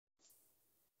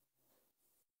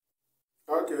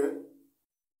Okay.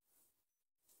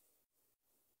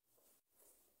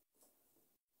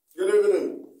 Good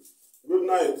evening, good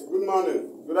night, good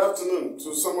morning, good afternoon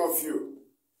to some of you,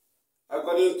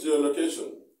 according to your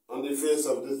location on the face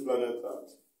of this planet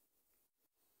Earth.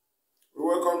 We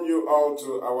welcome you all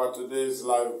to our today's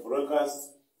live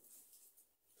broadcast,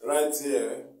 right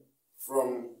here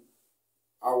from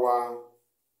our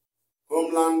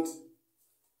homeland,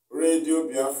 Radio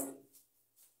Biafra,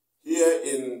 here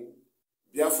in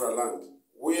Biafra land,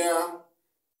 where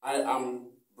I am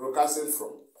broadcasting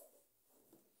from.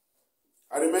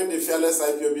 I remain the fearless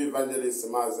Ipob evangelist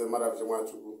Mazi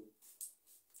Maduabuchi.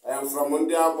 I am from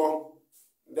Nnamdi.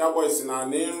 Nnamdi is in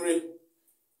Anenri.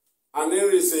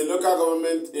 Anenri is a local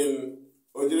government in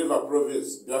Ojiriva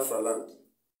province, Biafra land.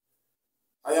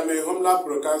 I am a homeland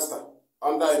broadcaster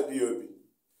under Ipob.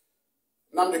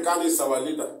 Nnamdi Kanu is our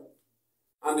leader,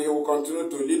 and he will continue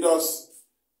to lead us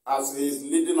as he is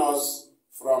leading us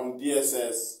from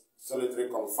DSS solitary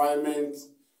confinement.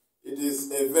 It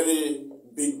is a very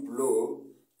big blow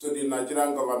to the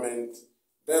Nigerian government,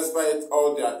 despite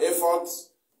all their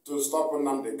efforts to stop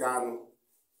Nnamdi Kanu,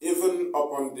 even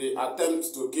upon the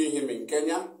attempt to kill him in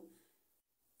Kenya,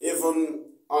 even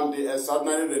on the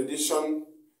extraordinary rendition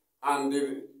and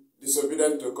the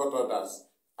disobedience to court orders,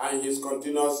 and his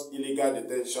continuous illegal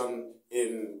detention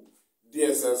in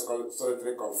DSS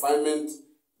solitary confinement,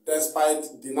 despite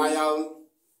denial,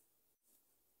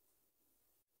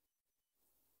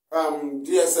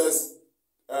 DSS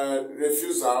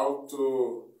refusal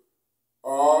to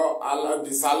or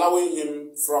disallowing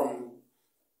him from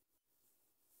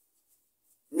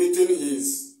meeting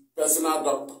his personal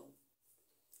doctor.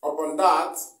 Upon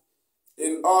that,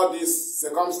 in all these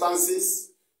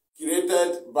circumstances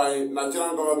created by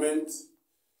Nigerian government,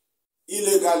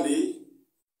 illegally,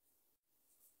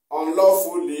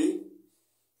 unlawfully,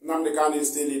 Nnamdi Kanu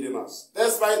is still leading us.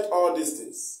 Despite all these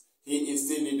things, he is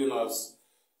still leading us.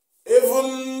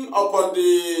 Even upon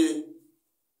the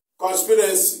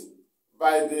conspiracy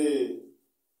by the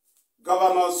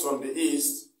governors from the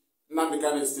east, Nnamdi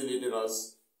Kanu is still leading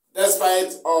us.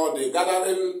 Despite all the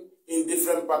gathering in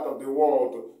different parts of the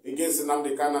world against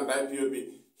Nnamdi Kanu and Ipob,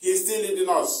 he is still leading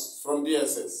us from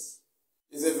DSS.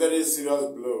 It's a very serious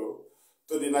blow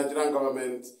to the Nigerian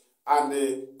government and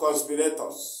the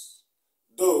conspirators,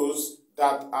 those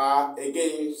that are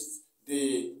against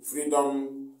the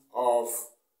freedom of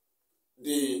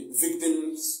the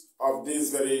victims of this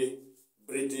very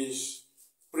British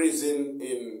prison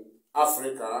in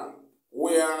Africa,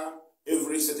 where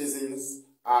every citizens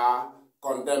are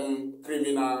condemned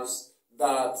criminals,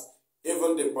 that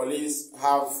even the police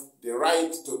have the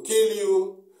right to kill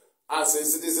you. As a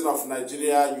citizen of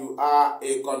Nigeria, you are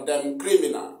a condemned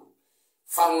criminal.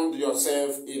 Found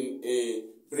yourself in a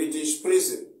British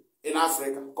prison in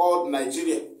Africa called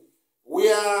Nigeria,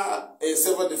 where a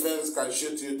civil defense can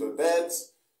shoot you to death,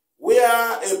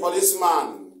 where a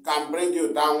policeman can bring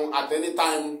you down at any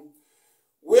time,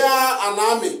 where an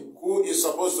army who is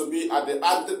supposed to be at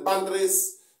the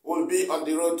boundaries will be on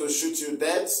the road to shoot you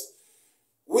dead,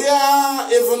 where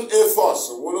even a force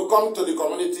will come to the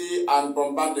community and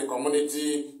bombard the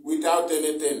community without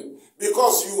anything,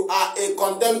 because you are a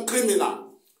condemned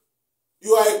criminal.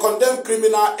 You are a condemned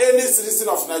criminal. Any citizen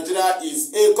of Nigeria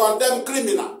is a condemned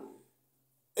criminal.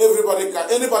 Anybody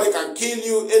can kill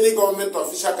you. Any government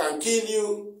official can kill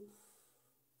you.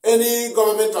 Any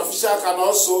government official can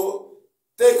also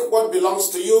take what belongs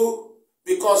to you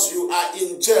because you are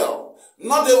in jail.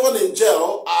 Not even in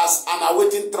jail as an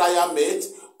awaiting trial mate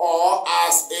or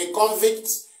as a convict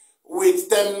with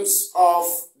terms of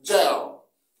jail.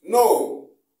 No.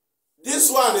 This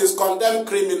one is condemned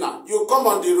criminal. You come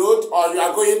on the road or you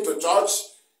are going to church,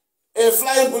 a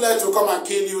flying bullet will come and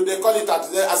kill you. They call it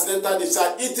accidental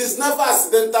discharge. It is never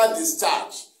accidental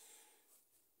discharge.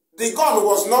 The gun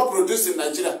was not produced in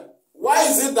Nigeria. Why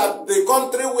is it that the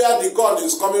country where the gun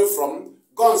is coming from,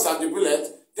 guns and the bullet,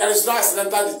 there is no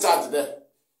accidental discharge there?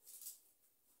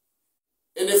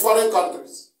 In the foreign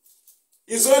countries.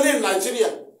 It's only in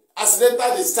Nigeria,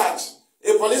 accidental discharge.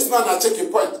 A policeman at checking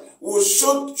point will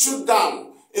shoot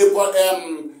down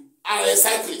a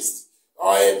cyclist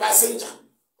or a passenger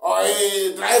or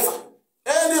a driver.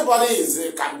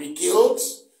 Anybody can be killed,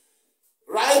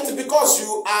 right? Because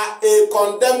you are a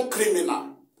condemned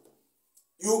criminal.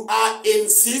 You are in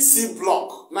CC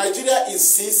block. Nigeria is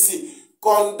CC.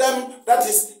 Condemned, that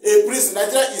is a prison.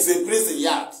 Nigeria is a prison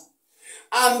yard.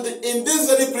 And in this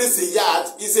very prison yard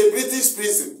is a British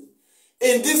prison.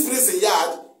 In this prison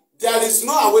yard, there is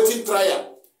no awaiting trial.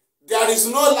 There is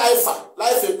no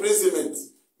life imprisonment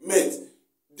made.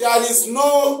 There is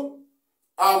no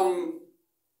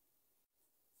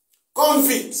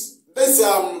convict. This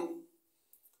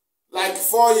like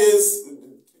 4 years,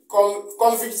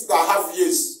 convicts that have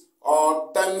years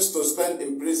or terms to spend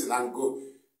in prison and go.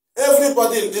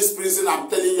 Everybody in this prison I'm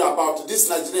telling you about, this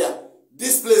Nigeria,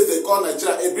 this place they call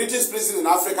Nigeria, a British prison in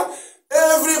Africa,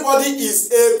 everybody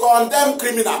is a condemned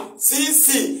criminal.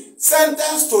 CC,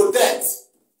 sentenced to death.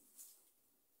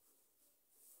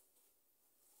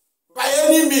 By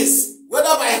any means,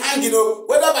 whether by hanging or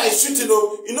whether by shooting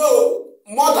or,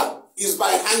 murder is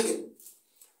by hanging.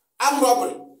 Armed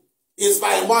robbery is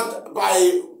by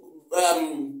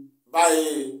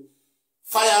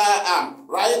firearm,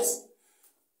 right?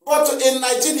 But in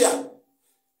Nigeria,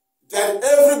 then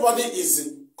everybody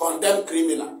is condemned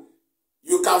criminal.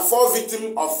 You can fall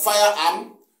victim of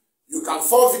firearm. You can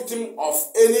fall victim of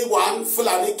anyone,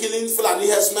 Fulani killing, Fulani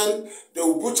herdsmen. They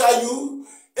will butcher you.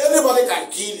 Anybody can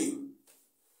kill you.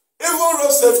 Even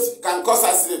road safety can cause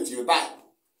accident, you die.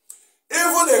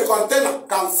 Even a container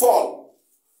can fall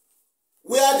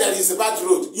where there is a bad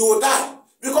road, you will die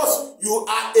because you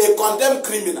are a condemned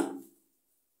criminal.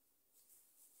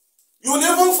 You will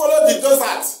even follow the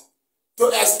desert to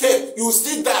escape. You will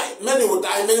still die. Many will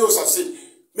die, many will succeed.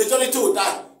 Majority will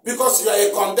die because you are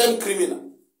a condemned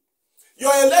criminal.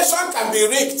 Your election can be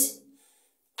rigged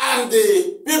and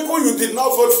the people you did not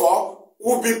vote for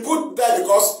will be put there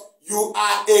because you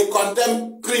are a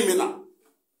condemned criminal.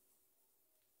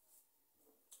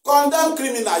 Condemned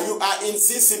criminal, you are in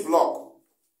CC block.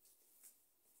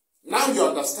 Now you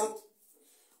understand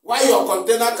why your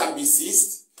container can be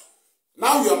seized.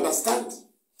 Now you understand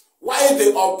why they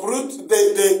uproot,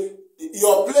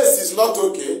 your place is not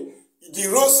okay. The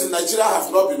roads in Nigeria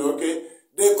have not been okay.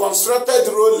 They constructed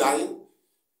rail line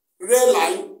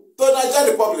to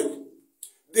Nigeria Republic.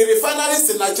 The refineries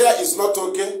in Nigeria is not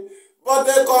okay, but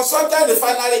they constructed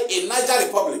refinery in Nigeria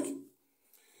Republic.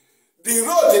 The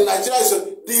road in Nigeria is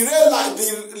the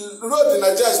road in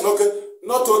Nigeria is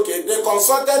not okay. They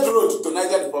constructed road to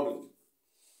Nigeria Republic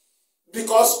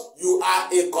because you are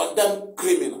a condemned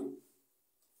criminal.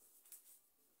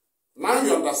 Now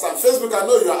you understand. Facebook, I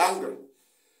know you are angry.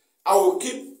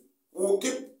 We'll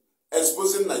keep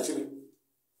exposing Nigeria.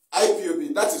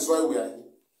 IPOB, that is why we are here.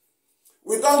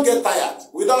 We don't get tired.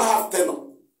 We don't have tenor.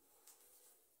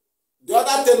 The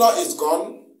other tenor is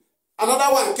gone.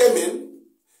 Another one came in,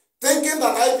 thinking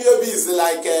that IPOB is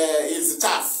like is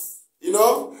chaff.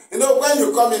 When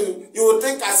you come in, you will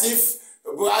think as if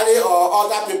Buhari or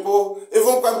other people,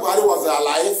 even when Buhari was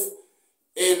alive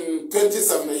in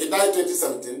 2017, he died in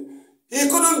 2017, he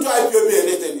couldn't do IPOB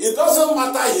anything. It doesn't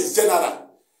matter his general.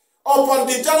 Upon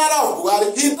the general of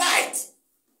Buhari, he died.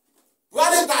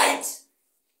 Buhari died.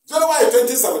 January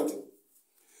 2017.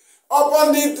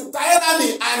 Upon the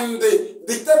tyranny and the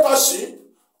dictatorship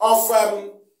of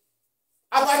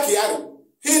Abba Kyari,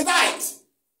 he died.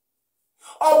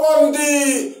 Upon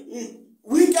the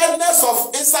wickedness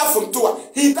of Issa Funtua,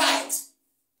 he died.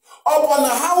 Upon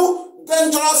how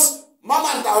dangerous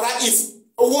Mama Daura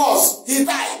was, he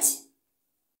died.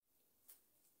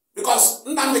 Because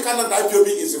Nnamdi Kanu and IPOB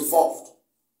is involved.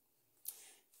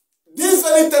 This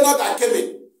very tenor that came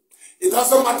in, it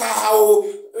doesn't matter how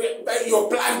you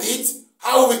planned it,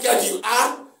 how wicked you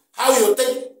are, how you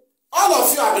think. All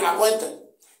of you have been appointed.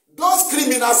 Those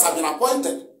criminals have been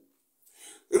appointed.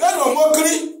 Reno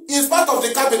Mokri is part of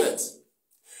the cabinet.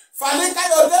 Fani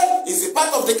Kayode is a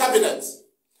part of the cabinet.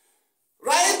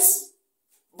 Right?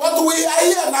 But we are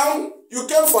here now. You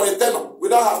came for a tenor. We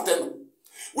don't have tenor.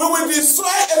 We will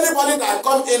destroy anybody that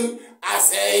come in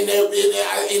as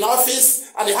in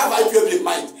office and they have IPOB in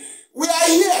mind. We are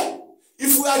here.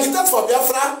 If we agitate for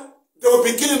Biafra, they will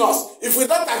be killing us. If we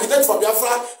don't agitate for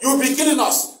Biafra, you will be killing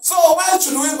us. So why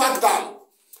should we back down?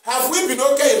 Have we been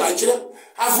okay in Nigeria?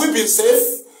 Have we been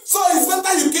safe? So it's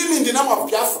better you kill me in the name of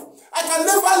Biafra. I can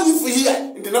never live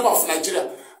here in the name of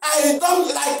Nigeria. I don't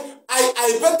like.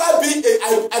 I better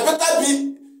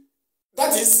be.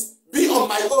 That is, be on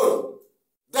my own.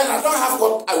 Then I don't have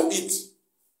what I will eat.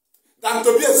 Than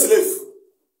to be a slave.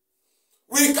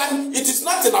 We can. It is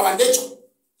not in our nature.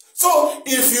 So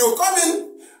if you come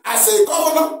in as a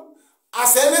governor,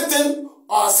 as anything,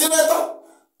 or senator,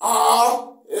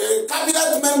 or a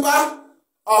cabinet member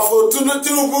of a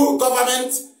Tinubu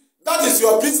government, that is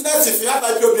your business. If you have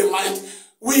IPOB in mind,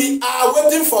 we are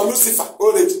waiting for Lucifer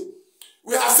already.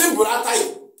 We have seen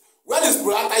Buratai. Where is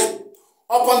Buratai?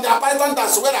 Upon the Python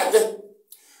dance, where are they?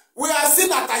 We have seen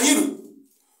Atahiru,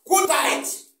 who died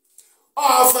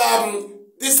of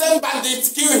the same bandits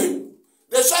kill him.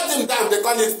 They shot him down, they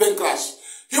call it plane crash.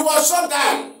 He was shot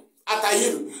down at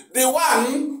Atahiru, the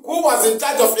one who was in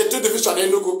charge of a 2 division in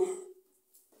Enugu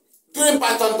during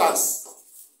Python dance.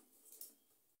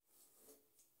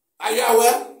 Are you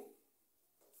aware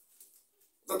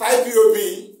that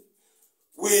IPOB,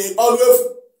 we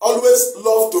always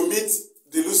love to meet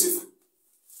the Lucifer?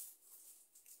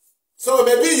 So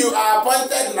maybe you are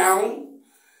appointed now,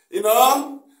 you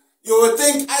know, you will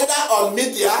think either on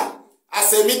media,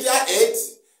 as a media aide,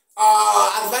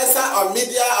 or advisor on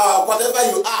media, or whatever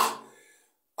you are,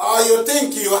 or you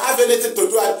think you have anything to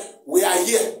do, and we are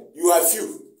here, you are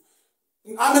few.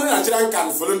 How many Nigerians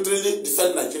can voluntarily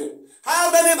defend Nigeria?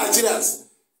 How many Nigerians?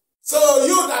 So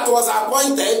you that was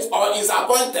appointed or is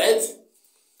appointed,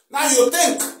 now you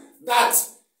think that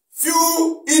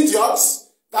few idiots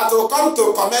that will come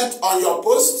to comment on your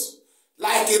post,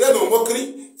 like Irene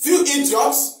Omokri, few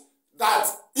idiots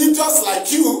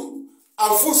like you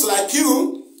and fools like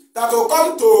you that will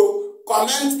come to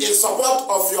comment in support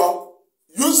of your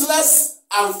useless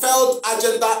and failed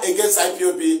agenda against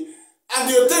IPOB, and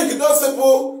you think those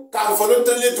people can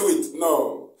voluntarily do it?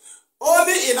 No.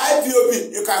 Only in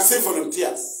IPOB you can see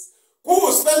volunteers who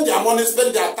will spend their money,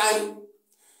 spend their time,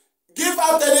 give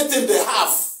out anything they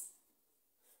have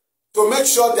to make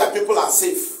sure their people are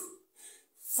safe.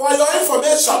 For your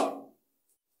information,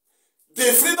 the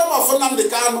freedom of Nnamdi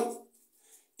Kanu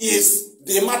is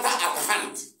the matter at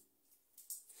hand.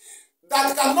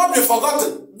 That cannot be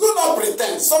forgotten. Do not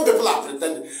pretend. Some people are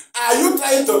pretending. Are you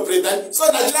trying to pretend?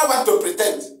 So Nigeria want to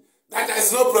pretend that there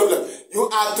is no problem. You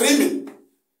are dreaming.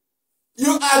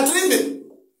 You are dreaming.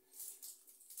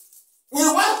 We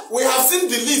have seen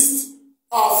the list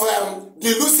of the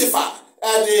Lucifer,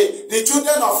 the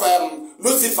children of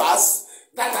Lucifers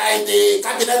that are in the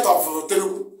cabinet of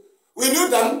Telugu. We knew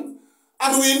them,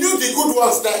 and we knew the good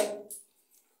ones there.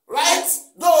 Right?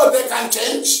 Though they can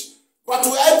change, but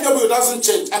IPOB doesn't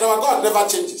change, and our God never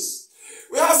changes.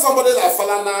 We have somebody like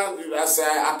Falana as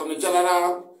Attorney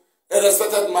General, a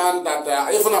respected man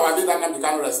that even our leader Nnamdi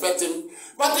can respect him.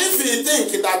 But if he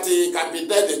think that he can be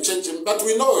there, they change him. But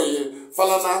we know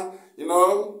Falana, you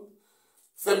know,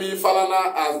 Femi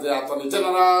Falana as the Attorney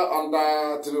General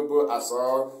under Tinubu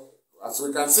as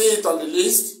we can see it on the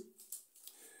list.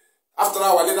 After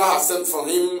our leader has sent for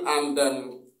him,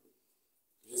 and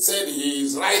he said he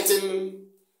is writing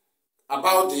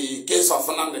about the case of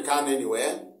Nnamdi Kanu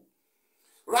anywhere,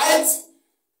 right?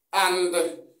 And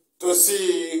to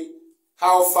see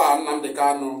how far Nnamdi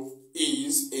Kanu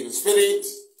is in spirit,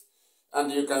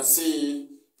 and you can see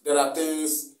there are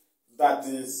things that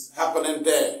is happening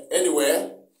there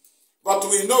anywhere. But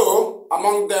we know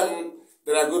among them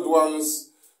there are good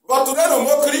ones. But Irene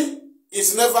Omokri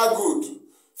is never good.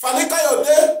 Fanika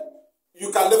Yode,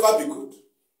 you can never be good.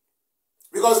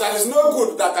 Because there is no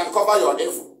good that can cover your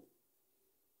evil.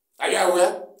 Are you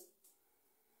aware?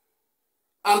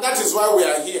 And that is why we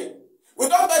are here. We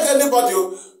don't beg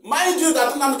anybody. Mind you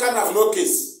that Nnamdi Kanu have no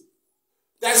case.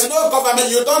 There is no government.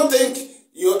 You don't think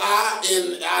you are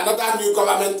in another new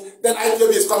government, then IPOB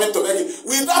is coming to beg you.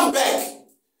 We don't beg.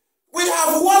 We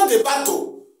have won the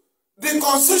battle. The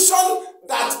constitution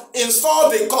that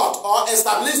installed the court or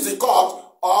established the court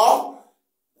or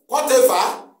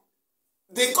whatever,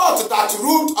 the court that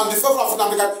ruled on the favor of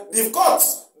Nnamdi Kanu, the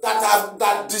courts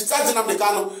that discharged Nnamdi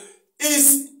Kanu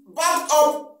is backed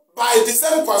up by the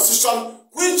same constitution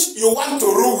which you want to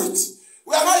rule with.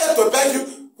 We are not here to beg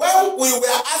you. When we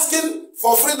were asking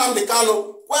for free Nnamdi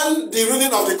Kanu, when the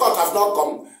ruling of the court have not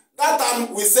come, that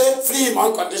time we say free him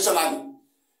unconditionally.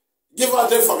 Give us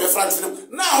day for Biafrans freedom.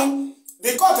 Now,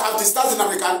 the court have discharged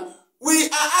Nnamdi Kanu. We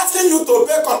are asking you to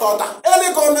obey court order.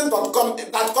 Any government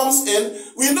that comes in,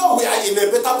 we know we are in a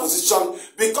better position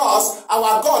because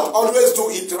our God always do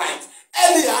it right.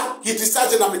 Earlier, he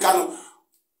discharged Nnamdi Kanu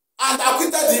and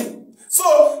acquitted him.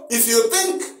 So, if you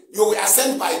think you were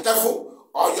sent by devil,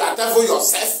 or you are devil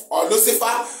yourself, or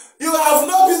Lucifer, you have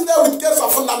no business with case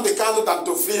of Nnamdi Kanu than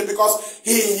to free him because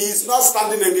he is not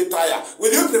standing any trial.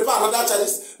 Will you prepare another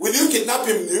charges? Will you kidnap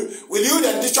him new? Will you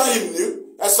rendition him new?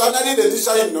 Suddenly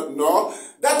rendition him? No.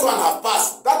 That one has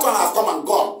passed. That one has come and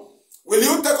gone. Will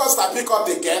you take us to pick up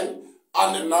again?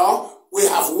 And no, we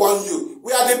have won you.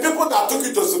 We are the people that took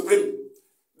you to Supreme,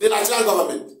 the Nigerian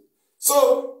government.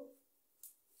 So,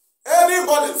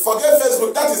 anybody, forget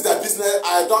Facebook, that is their business.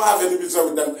 I don't have any business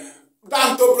with them.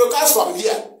 Than to broadcast from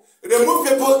here. Remove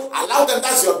people, allow them,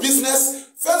 that's your business.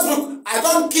 Facebook, I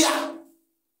don't care.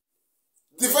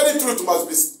 The very truth must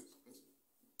be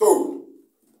told.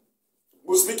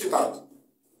 We'll speak it out.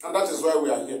 And that is why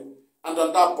we are here. And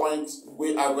on that point,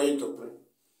 we are going to pray.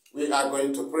 We are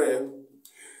going to pray.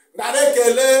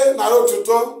 Narekele,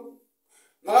 narotuto,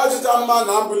 narajitama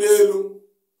nambulelu,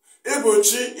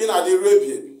 ibuchi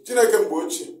inadirebi, chineke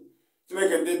mbochi,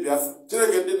 chineke ndi Biafra,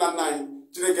 chineke ndi Nnamdi,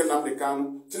 chineke Nnamdi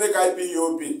Kanu, chineke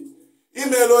IPOB.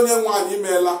 imeela onye nwe anyị,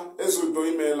 imeela eze udo,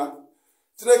 imeela.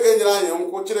 Chineke nyere anyị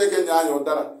nkwụ, Chineke nyere anyị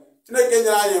ụdara, Chineke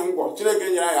nyere anyị ngwọ, Chineke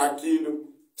nyere anyị akị ilu,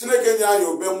 Chineke nyere anyị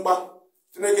obe mgba,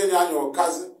 Chineke nyere anyị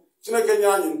ụkazi, Chineke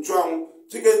nyere anyị nchuanwụ,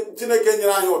 Chineke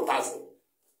nyere anyị ụtazị,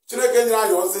 Chineke nyere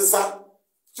anyị ọzịza,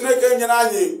 Chineke nyere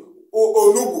anyị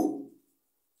onugbu,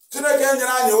 Chineke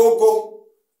nyere anyị ụgụ,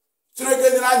 Chineke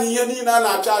nyere anyị ihe niile a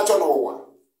na-achọ achọ n'ụwa.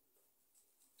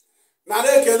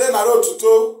 Nara ekele, nara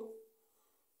otuto.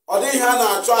 Ọ dịghị ihe a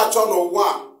na-achọ achọ n'ụwa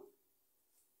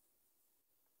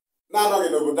na-anọghị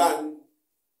n'obodo anyị.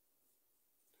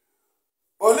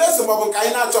 Ole ezi maọbụ nke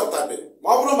anyị na-achọpụtabeghị, ma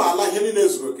ọ bụrụ ma ala ihe niile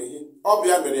zuru oke ihe, ọ bụ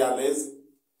ya mere ya ala eze.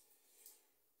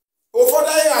 Ụfọdụ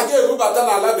anyị ga-aga ebubata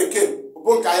n'ala bekee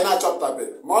bụ nke anyị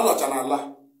na-achọpụtabeghị, ma ọ nọcha n'ala.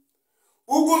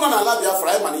 Ugwu nọ n'ala Biafra,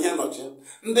 anyị mana ihe nọchi ya.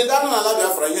 Ndịda nọ n'ala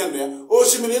Biafra, ihe nọ ya.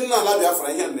 Osimiri nọ n'ala Biafra,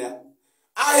 ihe nọ ya.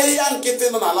 Ahịhịa nkịtị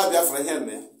nọ n'ala Biafra, ihe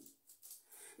nọ ya.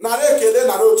 Nara ekele,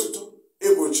 nara otuto,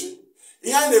 egbochi.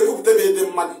 Ihe anyị na-ekwupụta bụ ịdị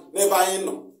mmadụ n'ebe anyị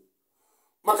nọ.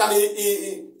 Maka na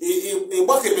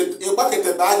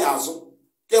ịgbaketebe anyị azụ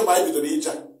kemgbe anyị bidoro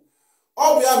ije. Ọ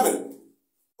bụ ya mere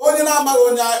onye na-amaghị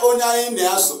onye anyị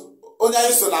na-eso, onye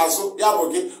anyị so n'azụ ya bụ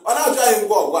gị, ọ na-ajụ anyị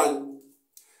ngwa ọgụ anyị.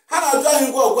 Ha na-ajụ anyị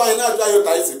ngwa ọgụ anyị, na-ajụ anyị ụtọ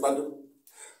anyị si kwado.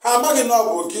 Ha amaghị na ọ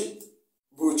bụ gị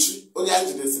bụ chi onye anyị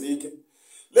jidesiri ike.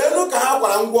 Leenụ ka ha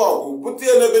kwara ngwa ọgụ bute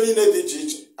n'ebe niile dị iche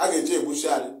iche a ga-eji egbuchi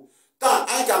anyị. Taa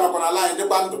anyị ka nọkwa n'ala anyị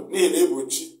dịkwa ndụ n'ihi na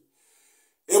egbochi.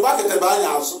 Ịgbaketebe anyị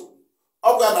azụ, ọ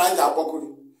bụ ya mere anyị ji akpọkụrụ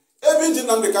ebe iji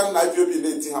Nnamdi Kanu na Ipob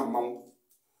na-eti ha mmanwụ.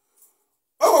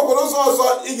 O nwekwara ụzọ ọzọ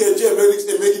ị ga-eji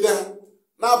emegide ha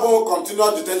na-abụghị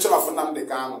continual detention of Nnamdi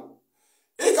Kanu.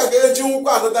 Ị ka ga-eji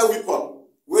nwukwa another weapon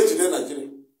wee jide Naijiria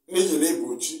n'ihi na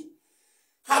egbochi.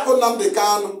 Hapụ Nnamdi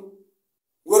Kanu,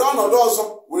 were ọnọdụ ọzọ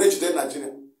were jide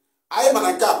Naijiria. Anyị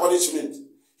mana nke a punishment,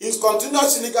 his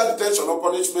continuous illegal detention or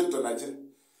punishment to Nigeria.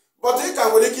 But ị ka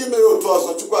nwere ike ime ya otu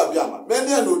ọzọ, Chukwu abịa ma mee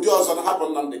ya na ụdị ọzọ na hapụ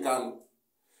Nnamdi Kanu.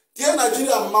 Tie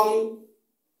Naijiria mmanwụ.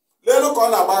 Lelu ka ọ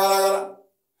na-agbaghara aghara.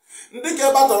 Ndị ka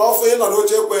ebe atọrọ ọfụ ịnọ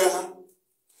n'oche ekweghị ha.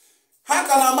 Ha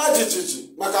ka na-ama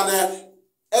jijiji maka na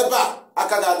ebe a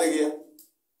aka ga-adịghị ya.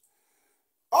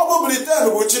 Ọ bụ Britain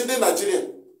bụ chi ndị Naijiria,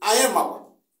 anyị makwa.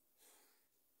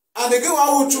 Adịghị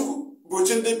nwa Chukwu bụ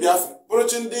chi ndị Biafra, bụrụ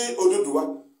chi ndị Oduduwa,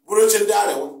 bụrụ chi ndị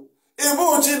Arewa. Ịbụ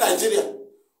chi Naijiria.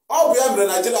 Ọ bụ ya mere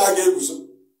Naijiria a ga-eguzo.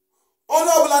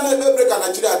 Onye ọbụla na-ekpe ekpere ka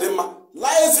Naijiria dị mma,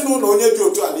 laa ezinụlọ onye dị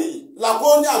otu a n'iyi, lakwa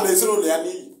onye a ma ezinụlọ ya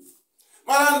n'iyi.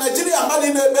 Mana Naijiria mmadụ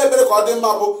na-ekpe ekpere ka ọ dị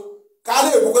mma bụ ka a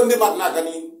na-egbukwa ndị mmadụ na-aga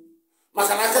n'ihu,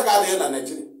 maka na aka ga-adịghị na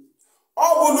Naijiria. Ọ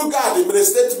bụ Lugard mere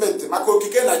statement maka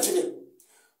okike Naijiria.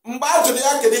 Mgbe a jụrụ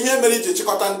ya kedu ihe mere iji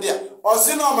chịkọta ndị a, ọ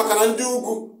sị na maka na ndị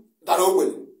ugwu dara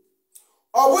ogbenye.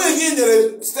 Ọ bụghị gị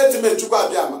nyere statement Chukwu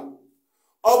abịa ma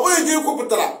ọ bụghị gị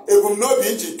kwupụtara ebumnobi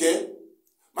iji kee,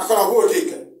 maka na ọ bụghị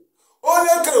ike.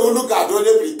 Onye kere Lugard,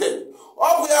 onye Britain, ọ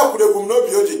bụ ya kwuru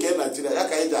ebumnobi o ji kee Naijiria. Ya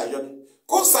ka anyị ji ayọ gị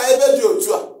kụsa ebe dị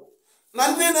otu a na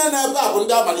ndị na-ene ebe a bụ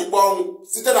ndị abalị ikpe ọnwụ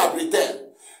site na Britain.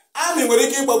 Amị nwere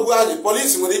ike ịgbagbu anyị,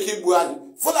 polisi nwere ike igbu anyị,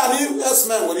 Fulani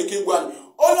herdsmen nwere ike igbu anyị.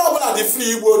 Onye ọbụla dị free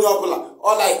igbu onye ọbụla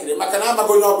ọ laikiri, maka na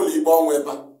amaghị onye ọbụla ikpe ọnwụ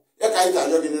ebe a. Ya ka anyị ji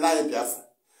ayọ gị n'anyị Biafra.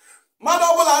 Mmadụ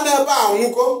ọbụla na-ebe a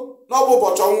nwụgo n'ọbụ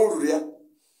ụbọchị ọnwụ ruru ya,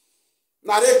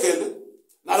 nara ekele,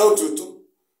 nara otuto,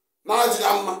 nara ji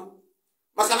ya mma,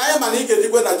 maka na anyị mana ị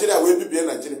ga-ejikwe Naijiria wee bibie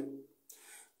Naijiria.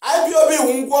 Ipob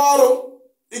iwu ngwa ọrụ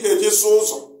ị ga-eji sụ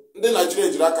ụzọ ndị Naijiria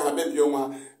jiri aka ha mebie onwe ha,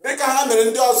 dịka ha mere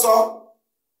ndị ọzọ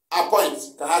appoint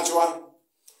ka ha chịwa.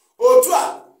 Otu a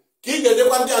ka ị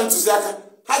ga-enyekwa ndị a ntụziaka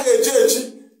ha ga-eji eji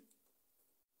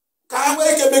ka ha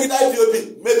nwee ike megide Ipob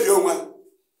mebie onwe ha.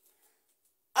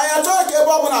 Anyị achọghị ka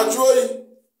ebe ọ bụla jụọ oyi,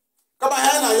 kama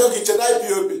ha na-ayọ gị cheta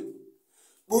Ipob.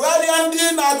 Bugharịa ndị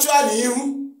na-achụ anyị ihu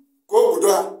ka o gbudo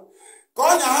ha, ka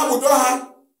ọnya ha gbudo ha,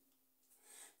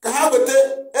 ka ha weta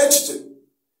echiche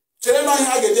chere na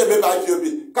ihe a ga-eji emebe Ipob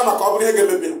kama ka ọ bụrụ ihe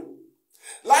ga-emebi ha.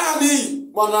 Laa ha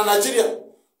n'iyi ma ọ nọ na Naijiria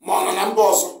ma ọ nọ na mba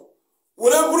ọzọ,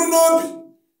 were bụrụ n'obi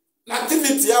na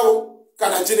aktiviti ya ka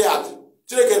Naijiria dị.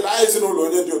 Chineke laa ezinụlọ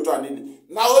onye dị otu a niile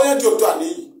na onye dị otu a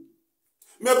n'iyi.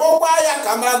 Mebekwa ya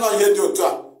ka mara nọ ihe dị otu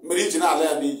a mere iji na-ala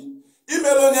ya n'iyi.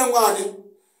 Imere onye nwe anyị,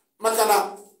 maka na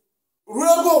ruo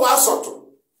ebe ụwa asọtụ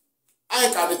anyị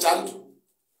ka dịcha ndụ.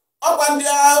 Ọkwa ndị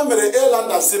agha mere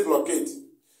Land and Sea blockade.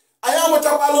 Anyị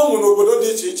amụchakwala ụmụ n'obodo dị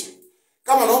iche iche,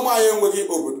 kama na ụmụ anyị enweghị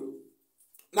obodo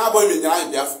na-abụghị minyere anyị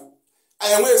Biafra.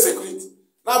 Anyị enweghị sekuriti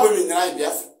na-abụghị minyere anyị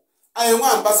Biafra. Anyị enwe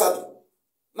ambasadọ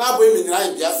na-abụghị minyere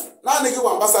anyị Biafra. Naanị gị bụ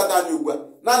ambasadọ anyị ugbu a,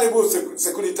 naanị bụ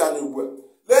sekuriti anyị ugbu a.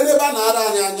 Lee n'ebe a na-ara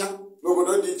anyị anya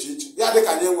n'obodo dị iche iche, ya dị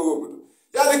ka anyị enweghị obodo,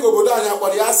 ya dị ka obodo anyị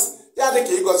akpọrọ ya asị, ya dị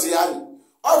ka ịgọzi ya anyị.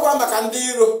 Ọ gwa maka ndị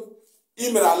iro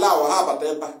imere ala ụwa ha bata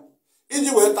ebe a iji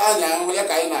wee taa anyị ahụhụ ya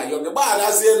ka anyị na-ayọ gị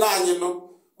gbagharazie n'anyị nụ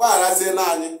gbagharazie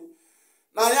n'anyị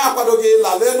na anyị akwadoghị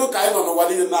ịla n'elu ka anyị nọ n'ụwa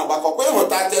niile na-agbakọkwa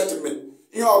ịhụta statement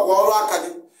ihe ọgwụ ọrụ aka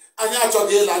gị anyị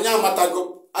achọghị ịla anyị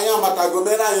amatago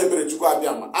mere anyị ebere Chukwu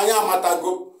abịa ma anyị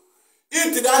amatago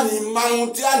itiri anyị mmanwụ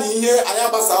tie anyị ihe anyị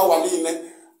agbasa ụwa niile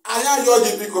anyị ayọ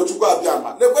gị biko Chukwu abịa ma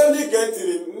lekwe ndị ka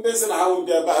etiri ndị si na ahụ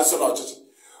ndị ebe a so n'ọchịchị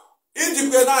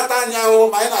ijikwe na-ata anyị ahụhụ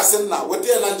ma anyị na-asị nna weta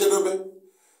ya na njedebe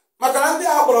maka na ndị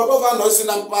a kpọrọ gọvanọ si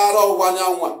na mpaghara ọwụwa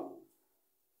anyanwụ a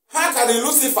ha karịrị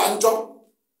Lucifer njọ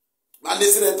na ndị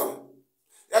sinetọ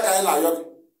ya ka anyị na-ayọ gị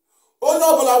onye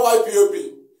ọbụla YPOB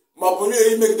ma ọ bụ nye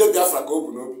imegide Biafra ka o bu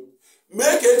n'obi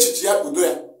mee ka echiche ya kpudo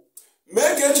ya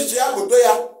mee ka echiche ya kpudo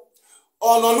ya ọ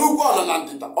nọ n'ugwu ọ nọ na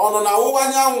ndịda ọ nọ na ọwụwa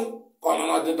anyanwụ ka ọ nọ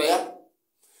na ọdịda ya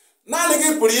naanị gị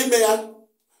pụrụ ime ya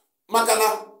maka na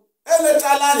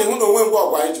elechala anyị hụ na onwe mgbe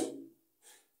ọgwa anyị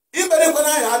ji imerikwana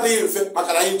anyị adịghị mfe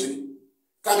maka na anyị jiri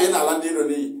kama ị na-ala ndị iro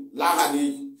n'iyi laa ha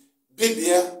n'iyi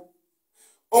bibie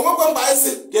onwekwe mgbe anyị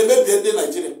si ga-emebie ndị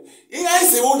Naijiria ihe anyị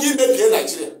si wụ gị imebie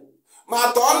Naijiria ma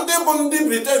tọọ ndị bụ ndị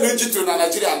Briten jitụrụ na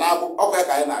Naijiria na-agbụ ọkwa ya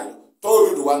ka anyị na-ayọ tọọ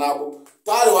Oduduwa na-agbụ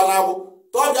tọọ Ariwa na-agbụ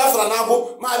tọọ Biafra na-agbụ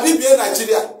ma bibie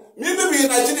Naijiria ma ibibighị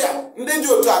Naijiria ndị dị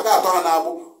otu a ga-atọ ha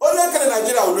na-agbụ onye kere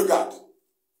Naijiria olugad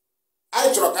anyị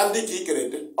chọrọ ka ndị ka ikere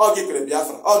dị ọ gị kere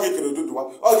Biafra ọ gị kere Oduduwa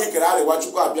ọ gị kere Ariwa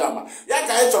Chukwu abịa ma ya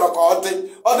ka anyị chọrọ ka ọ dị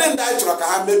ndị anyị chọrọ ka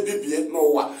ha mebibie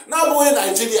n'ụwa na-abụghị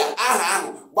Naijiria aha ahụ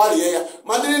gbarie ya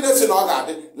ma ndị niile si na ọ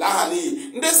ga-adị laa ha n'iyi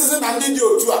ndị sizi na ndị dị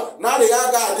otu a na Ariwa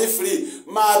ga-adị fri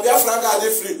ma Biafra ga-adị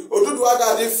fri Oduduwa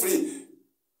ga-adị fri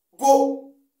bụ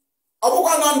ọ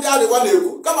bụkwa nọ ndị Ariwa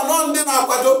na-ekwu kama nọ ndị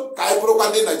na-akwado ka anyị bụrụkwa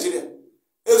ndị Naijiria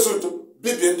ezudo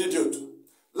bibie ndị dị otu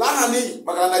laa ha n'iyi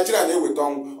maka na Naijiria na-eweta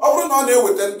ọnwụ ọ bụrụ na ọ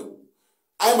na-eweta ndụ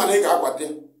anyị mana ị ga-akwado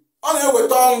ya ọ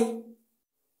na-eweta ọnwụ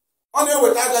ọ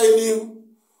na-eweta agaghị n'ihu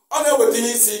ọ na-eweta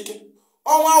ihe isi ike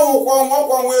ọnwa ahụkwọ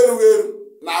ọkwa ọnwa erughị eru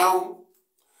na ahụ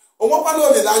onwekwana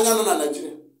olileanya nọ na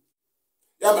Naijiria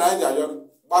ya mere anyị ji ayọ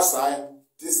gbasaa ya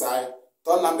tisaa ya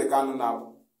tọọ Nnamdi Kanu na-abụ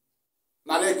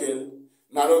nara ekele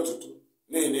nara otuto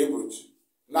n'ihi na egbochi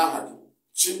n'aha gị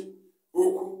chi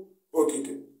ukwu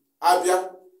okike abịa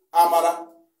amara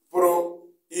pụrụ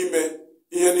ime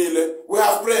ihe niile we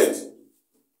have prayed.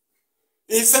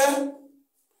 He said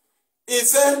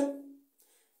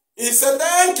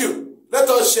thank you. Let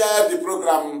us share the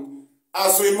program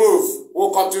as we move.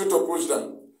 We'll continue to push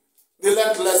them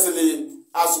relentlessly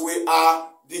as we are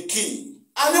the key.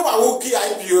 Anyone who key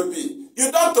IPOB,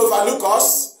 you don't overlook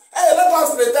us. Hey, let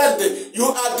us pretend you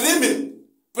are dreaming,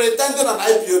 pretending on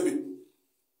IPOB.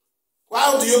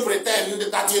 Why do you pretend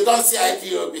that you don't see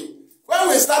IPOB? When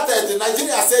we started,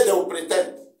 Nigeria said they will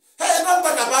pretend. Hey, don't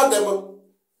talk about them.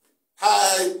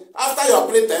 After your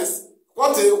pretense,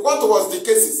 what was the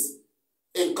cases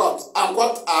in court? And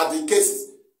what are the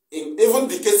cases? Even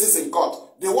the cases in court.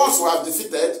 The ones who have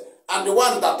defeated and the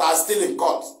ones that are still in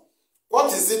court.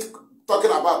 What is it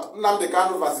talking about? Nnamdi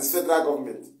Kanu versus federal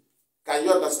government. Can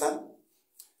you understand?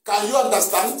 Can you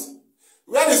understand?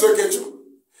 Where is Okechu?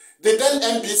 The then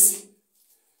NBC.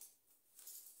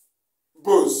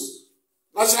 Boss.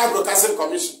 National Broadcasting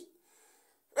Commission.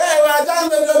 Hey, we are done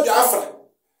with Biafra.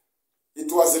 It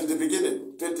was in the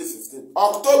beginning, 2015.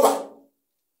 October,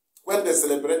 when they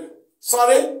celebrated.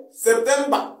 Sorry,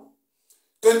 September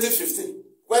 2015,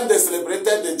 when they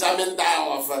celebrated the jamming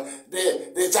down of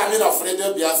the jamming of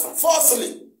Radio Biafra.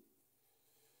 Falsely.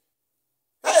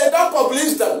 Hey, don't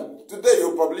publish them. Today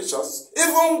you publish us.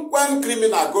 Even when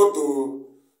criminals go to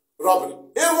robbery.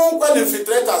 Even when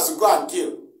infiltrators go and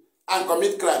kill and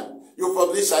commit crime. You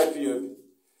publish IPOB.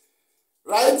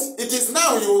 Right? It is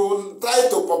now you try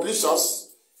to publish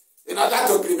us in order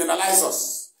to criminalize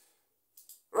us.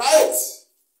 Right?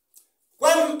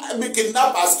 When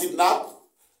kidnappers kidnap,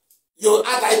 you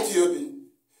add IPOB.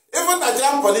 Even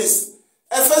Nigerian police,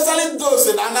 especially those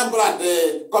in Anambra,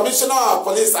 the Commissioner of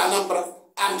Police Anambra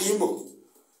and Imo,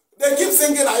 they keep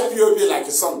singing IPOB like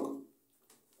a song.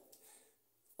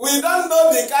 We don't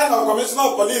know the kind of Commissioner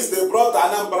of Police they brought to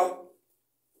Anambra.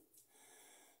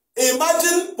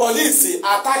 Imagine police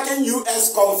attacking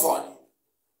U.S. convoy.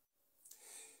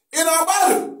 In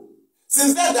Obaru,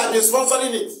 since then they have been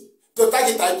sponsoring it to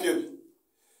target IPOB.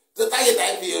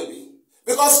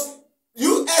 Because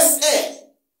USA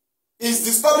is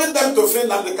disturbing them to free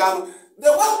Nnamdi Kanu. They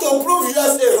want to prove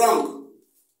USA wrong.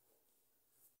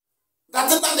 That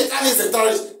Nnamdi Kanu is a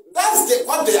terrorist. That's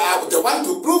what they are. They want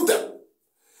to prove them.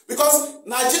 Because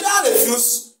Nigeria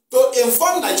refused to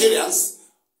inform Nigerians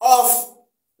of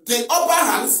the upper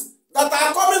hands that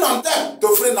are coming on them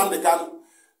to free Nnamdi Kanu.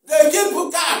 They keep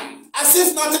calm. as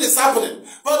if nothing is happening.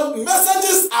 But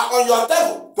messages are on your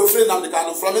table to free Nnamdi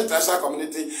Kanu from international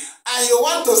community, and you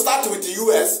want to start with the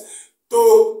US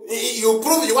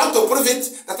you want to prove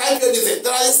it that IPOB is a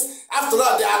terrorist. After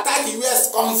all, they attack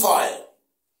US convoy,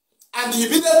 and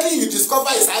immediately you discover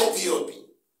it's IPOB,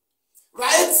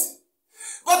 right?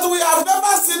 But we have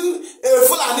never seen a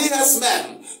Fulani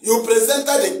herdsman you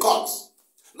presented in court.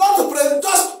 Not to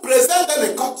just presented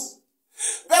in court.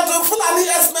 But the Fulani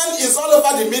herdsman is all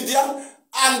over the media,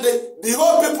 and the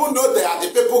whole people know they are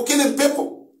the people killing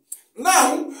people.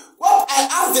 Now, what I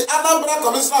asked the Anambra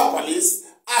Commissioner of Police,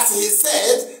 as he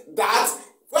said that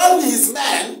when his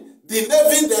men, the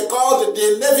Navy, they called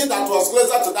the Navy that was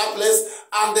closer to that place,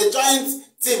 and the joint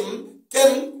team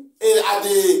came at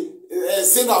the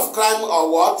scene of crime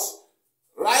or what,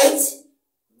 right?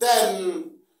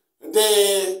 Then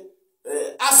the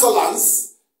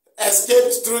assailants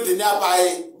escaped through the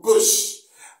nearby bush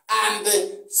and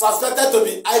suspected to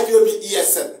be IPOB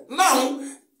ESN. Now,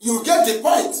 you get the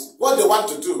point, what they want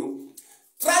to do.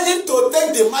 Trying to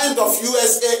take the mind of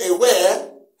USA away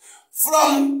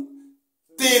from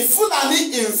the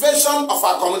Fulani invasion of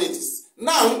our communities.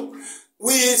 Now,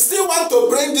 we still want to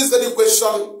bring this very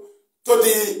question to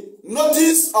the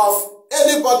notice of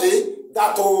anybody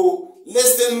that will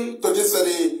listen to this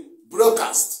very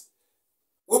broadcast.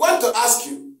 We want to ask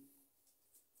you,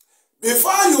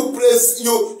 before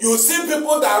you see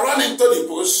people that run into the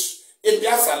bush in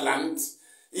Biafra land,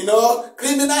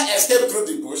 criminal escape through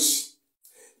the bush,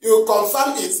 you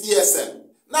confirm it's ESN.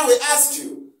 Now we ask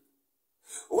you,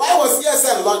 why was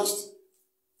ESN launched?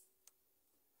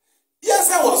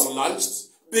 ESN was launched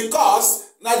because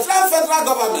Nigerian federal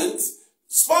government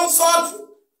sponsored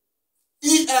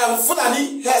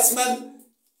Fulani herdsmen,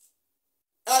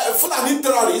 Fulani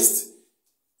terrorists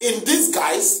in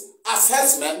disguise as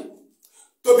herdsmen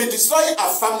to be destroying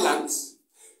our farmlands,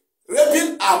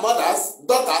 raping our mothers,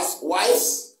 daughters,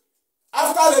 wives,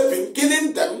 after raping,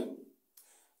 killing them,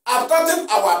 abducting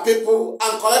our people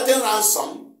and collecting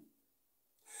ransom,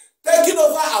 taking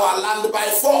over our land by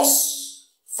force,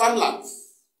 farmlands,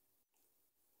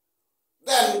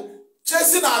 then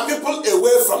chasing our people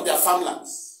away from their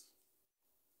farmlands.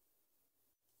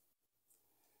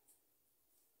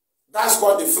 That's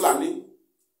what the Fulani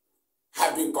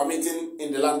have been committing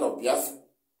in the land of Biafra.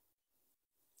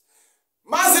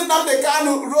 Mazi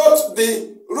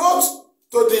Maduabuchi wrote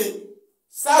to the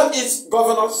Southeast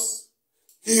governors.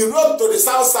 He wrote to the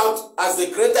South as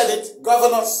they created it,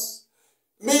 governors,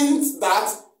 means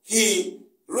that he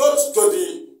wrote to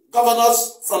the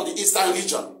governors from the Eastern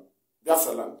region,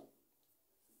 Biafra land,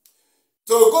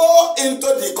 to go into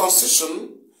the constitution,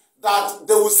 that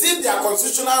they will see their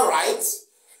constitutional rights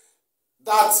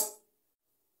that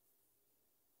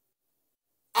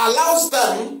allows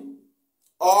them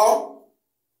or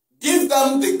give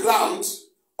them the ground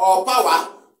or power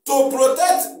to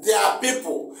protect their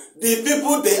people, the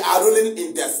people they are ruling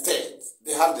in their state.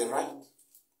 They have the right.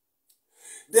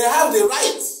 They have the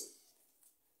right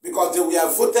because they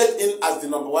were voted in as the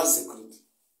 #1 security.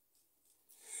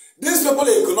 These people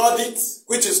ignored it,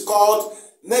 which is called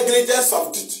negligence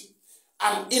of duty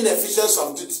and inefficiency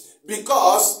of duty,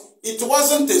 because it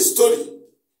wasn't a story,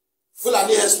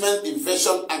 Fulani herdsmen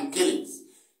invasion and killings.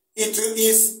 It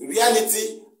is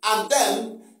reality, and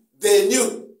then they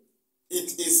knew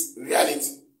it is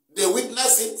reality. They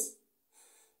witnessed it,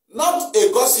 not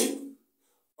a gossip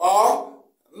or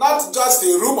not just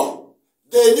a rumor.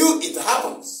 They knew it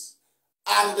happens,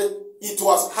 and it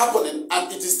was happening,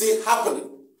 and it is still happening.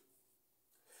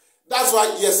 That's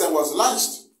why ESN was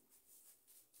launched.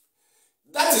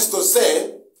 That is to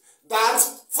say that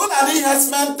Fulani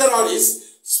herdsmen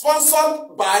terrorists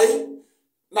sponsored by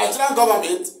Nigerian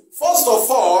government, first of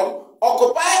all,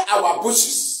 occupy our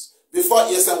bushes before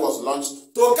ESN was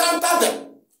launched to counter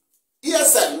them.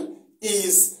 ESN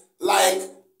is like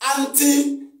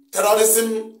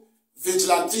anti-terrorism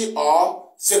vigilante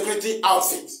or security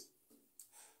outfit.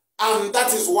 And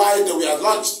that is why they were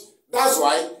launched. That's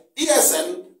why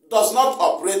ESN does not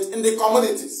operate in the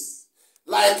communities.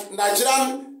 Like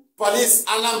Nigerian police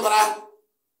Anambra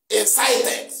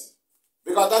incited,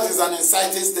 because that is an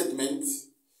inciting statement,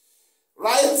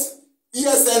 right?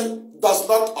 ESN does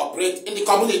not operate in the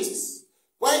communities.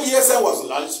 When ESN was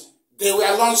launched, they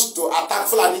were launched to attack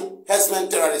Fulani herdsmen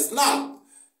terrorists. Now,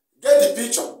 get the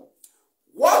picture.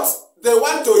 What they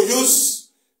want to use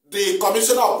the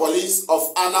Commissioner of Police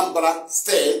of Anambra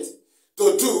State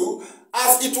to do,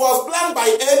 as it was planned by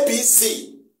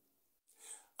APC,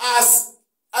 as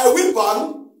a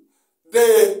weapon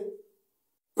they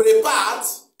prepared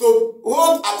to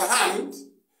hold at hand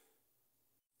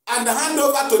and hand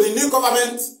over to the new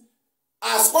government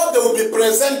as what they will be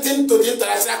presenting to the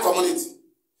international community.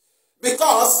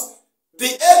 Because the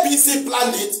APC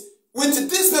planned it with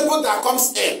these people that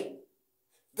comes in.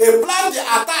 They planned the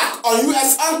attack on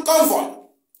US convoy.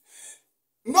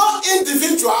 No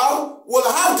individual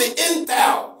will have the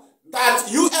intel that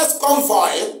US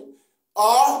convoy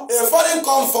or a foreign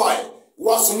convoy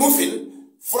was moving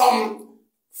from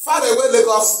far away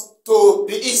Lagos to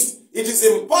the east. It is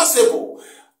impossible.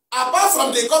 Apart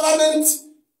from the government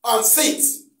on seat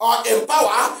or in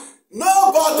power,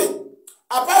 nobody,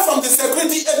 apart from the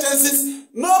security agencies,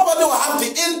 nobody will have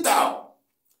the intel.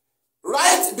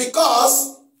 Right?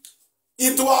 Because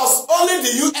it was only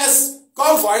the US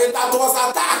convoy that was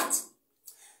attacked.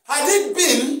 Had it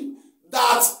been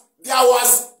that there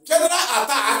was general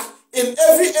attack in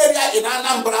every area in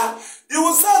Anambra, you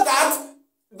will say that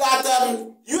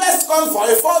US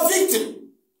convoy for victim,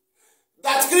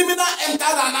 that criminal entered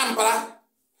Anambra,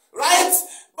 right?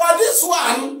 But this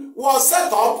one was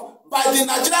set up by the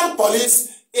Nigerian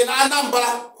police in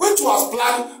Anambra, which was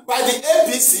planned by the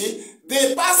APC,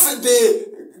 the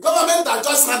government that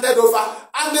just handed over,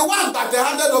 and the one that they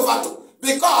handed over to.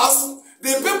 Because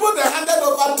the people they handed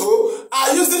over to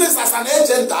are using this as an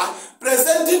agenda,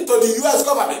 presenting to the US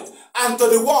government and to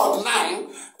the world now,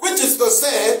 which is to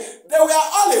say, they were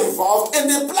all involved in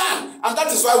the plan. And that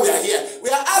is why we are here. We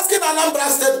are asking Anambra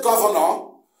State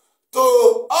Governor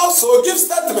to also give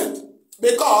statement,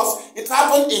 because it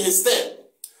happened in his state.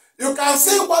 You can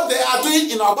see what they are doing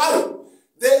in Obaru.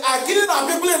 They are killing our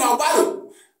people in Obaru.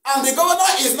 And the governor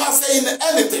is not saying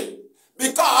anything,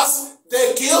 because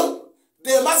they kill,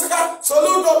 they massacre. So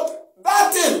look,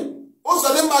 that thing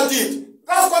Uzodimma did,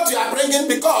 that's what you are bringing,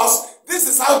 because this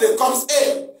is how they comes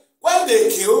in. When they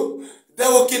kill, they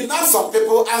will kidnap some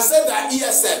people and say that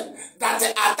ESN, that they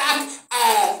attack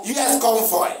US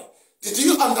convoy. Did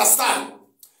you understand?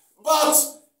 But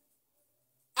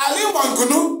Ali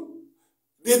Wangunu,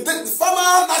 the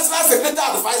former National Security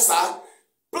Advisor,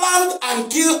 planned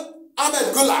and killed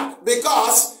Ahmed Gulag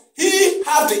because he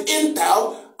had the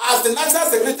intel as the National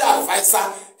Security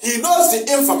Advisor. He knows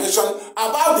the information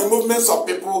about the movements of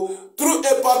people through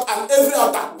airport and every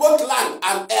other, both land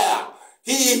and air.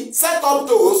 He set up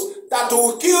those that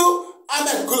will kill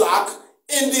Ahmed Gulag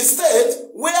in the state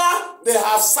where they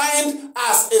have signed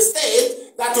as a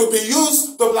state that will be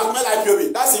used to blackmail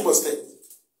Ipob. That's Igbo State.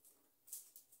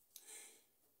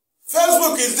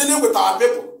 Facebook is dealing with our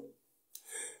people.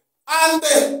 And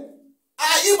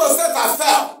our Igbo State have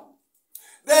failed.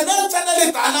 They don't channel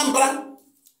it to Anambra.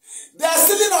 They are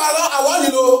stealing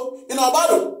our in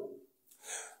Obaru.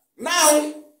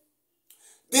 Now,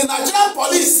 the Nigerian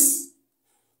police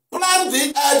planned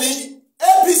the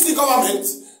APC government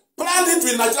planned it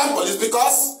with Nigerian police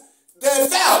because they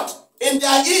failed in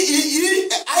their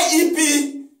IEP,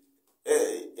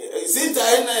 is it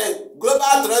in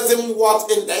Global Terrorism World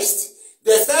Index?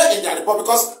 They failed in their report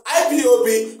because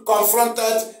IPOB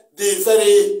confronted the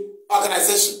very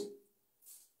organization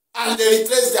and they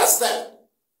retraced their step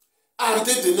and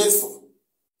did the needful.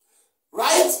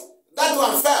 Right? That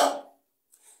one failed.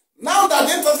 Now that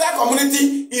the international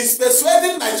community is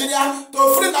persuading Nigeria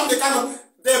to free Nnamdi Kanu,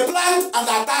 they planned and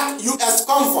attacked US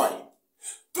convoy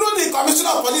through the Commissioner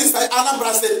of Police at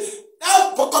Anambra State.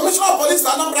 Now, the Commissioner of Police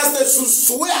at Anambra State should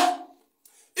swear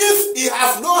if he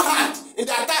has no hand in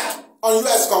the attack on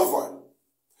US convoy.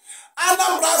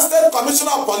 Anambra State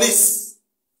Commissioner of Police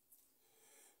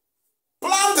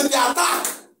planned the attack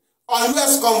on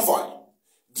US convoy.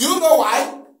 Do you know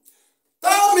why?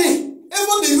 Tell me.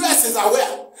 Even the US is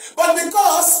aware. But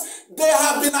because they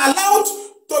have been allowed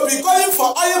to be going for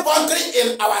oil bunkering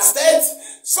in our state,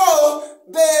 so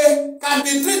they can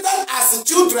be treated as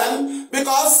children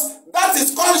because that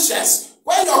is conscience.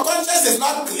 When your conscience is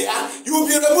not clear, you will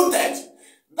be removed.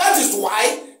 That is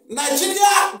why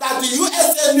Nigeria, that the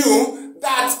USA knew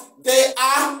that they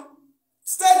are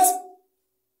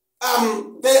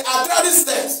terrorist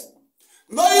states.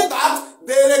 Knowing that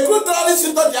they recruit terrorists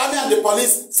into the army and the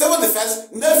police, civil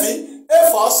defense, navy, air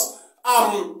force,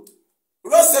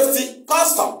 road safety,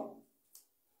 custom,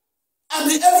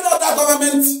 and every other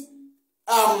government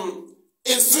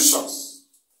institutions,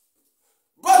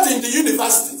 both in the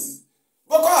universities.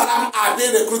 Boko Haram are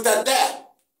being recruited there.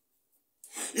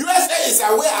 USA is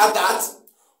aware that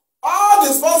all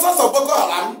the sponsors of Boko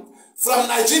Haram from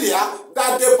Nigeria,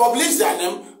 that they publish their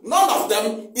name, none of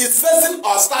them is facing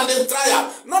or standing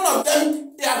trial. None of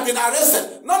them have been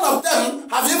arrested. None of them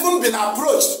have even been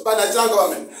approached by the Nigerian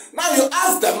government. Now you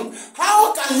ask them,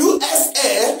 how can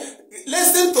USA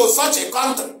listen to such a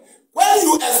country? When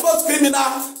you expose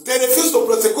criminals, they refuse to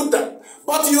prosecute them.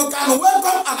 But you can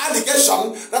welcome an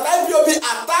allegation that IPOB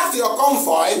attacked your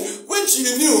convoy, which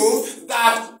you knew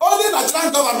that only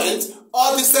Nigerian government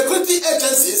or the security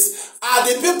agencies are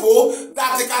the people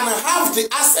that can have the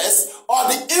access or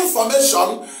the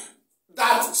information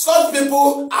that such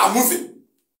people are moving.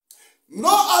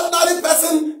 No ordinary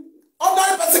person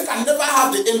can never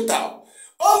have the intel.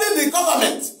 Only the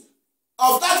government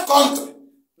of that country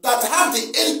that have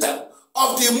the intel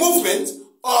of the movement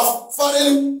of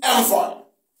foreign envoy.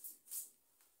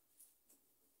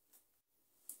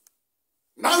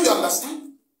 Now you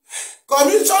understand?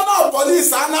 Commissioner of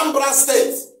Police Anambra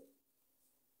State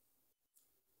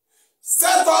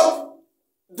set up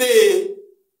the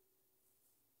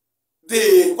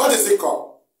what is it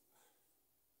called?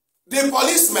 The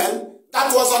policeman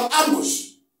that was on ambush,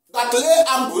 that lay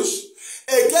ambush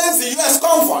against the US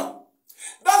convoy.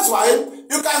 That's why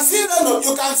you can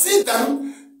see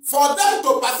them, for them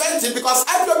to perfect it, because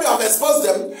IPOB have exposed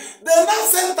them. They now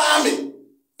sent army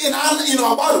in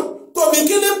Obaru to be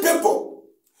killing people,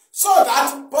 so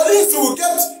that police will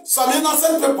get some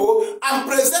innocent people and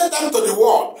present them to the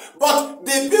world. But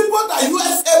the people that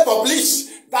USA publish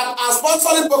that are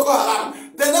sponsoring Boko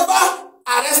Haram, they never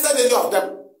arrested any of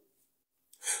them.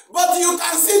 But you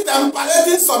can see them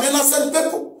parading some innocent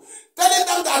people, telling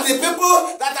them that the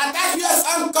people that attack US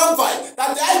armed convoy,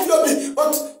 that the IPOB,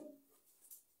 but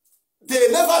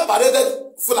they never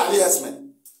paraded Fulani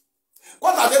men.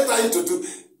 What are they trying to do?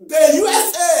 The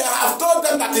USA have told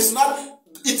them that it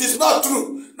is not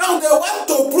true. Now they want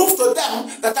to prove to them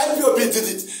that IPOB did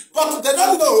it. But they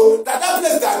don't know that that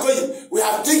place they are going, we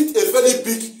have digged a very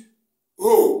big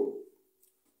hole.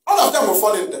 All of them will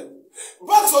fall in there.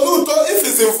 But Soludo, if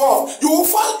he's involved, you will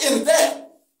fall in there.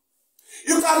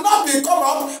 You cannot be come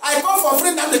up, I come for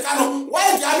free Nnamdi Kanu.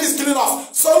 Why the army is killing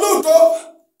us? Soludo,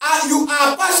 you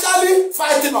are partially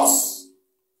fighting us.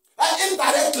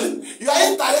 Indirectly. You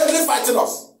are indirectly fighting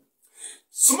us.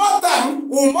 Small time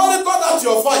will monitor that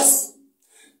your voice,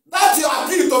 that your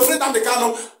appeal to free Nnamdi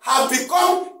Kanu have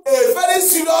become a very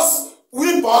serious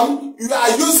weapon you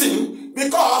are using,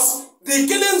 because the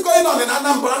killings going on in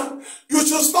Anambra, you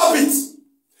should stop it.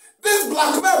 This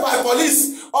blackmail by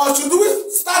police, or should we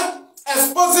start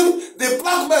exposing the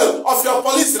blackmail of your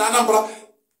police in Anambra?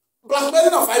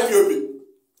 Blackmailing of IPOB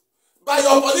by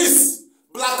your police.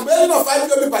 Blackmailing of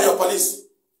IPOB by your police.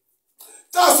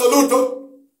 Just Soludo.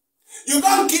 You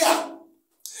don't care.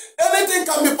 Anything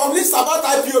can be published about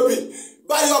IPOB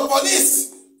by your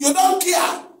police. You don't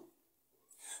care.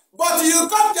 But you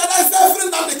come together and say, free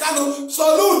Nnamdi Kanu.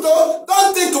 Soludo,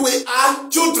 don't think we are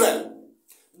children.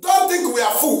 Don't think we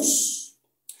are fools.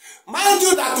 Mind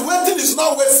you that waiting is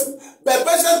not wasting. Be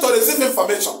patient to receive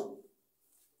information.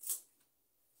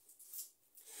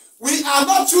 We are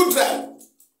not children.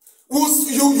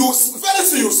 You very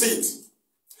soon you see it.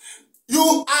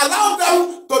 You allow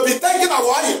them to be taking our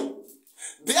oil.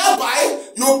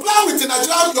 Thereby, you plan with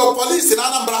Nigeria, your police in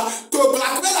Anambra, to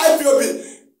blackmail IPOB.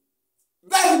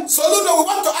 Then, Soludo, we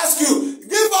want to ask you,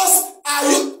 give us,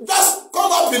 just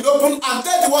come up in the open and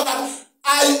tell the world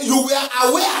that you were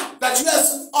aware that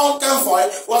US convoy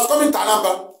was coming to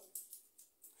Anambra?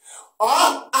 Or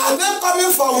are they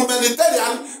coming for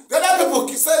humanitarian? The other people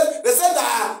said, they said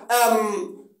that,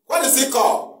 what is it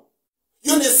called?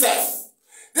 UNICEF.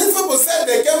 These people said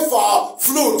they came for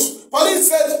flute. Police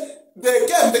said they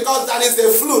came because there is a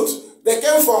flute. They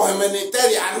came for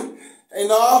humanitarian, in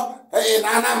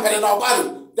Anambra, in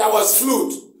Obaru. There was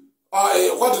flute.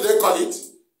 Or what do they call it?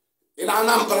 In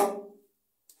Anambra.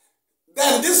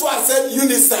 Then this one said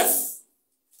UNICEF.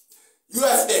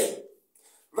 USA.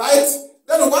 Right?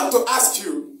 Then we want to ask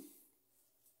you,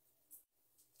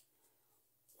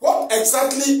 what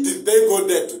exactly did they go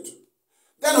there to do?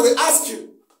 Then we ask you,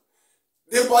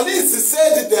 the police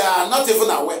said they are not even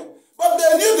aware. But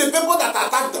they knew the people that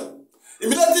attacked them.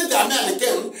 Immediately the men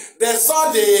came, they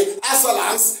saw the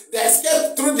assailants, they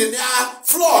escaped through the near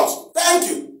flood. Thank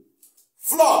you.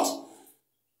 Flood.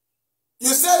 You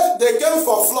said they came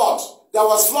for flood. There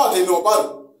was flood in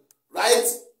Obaru. Right?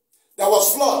 There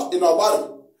was flood in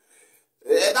Obaru.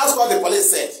 That's what the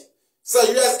police said. So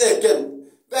USA came.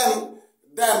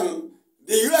 Then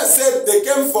the US said they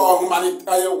came for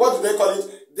humanitarian, what do they call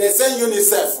it? They send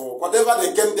UNICEF or whatever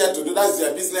they came there to do, that's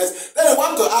their business. Then I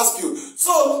want to ask you,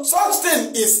 so such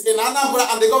thing is in Anambra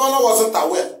and the governor wasn't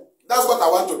aware. That's what I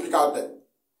want to pick out there.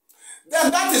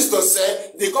 Then that is to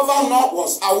say, the governor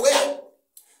was aware.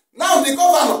 Now the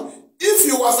governor, if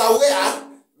he was aware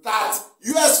that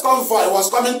US convoy was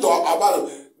coming to Obaru,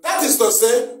 that is to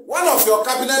say, one of your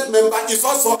cabinet members is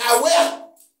also aware.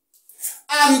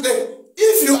 And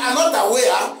if you are not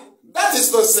aware, that is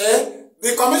to say,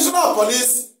 the commissioner of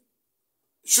police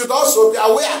should also be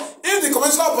aware. If the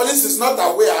Commissioner of Police is not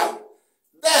aware,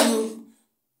 then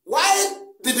why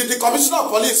did the Commissioner of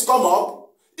Police come up?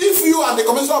 If you and the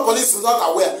Commissioner of Police is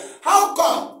not aware, how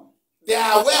come they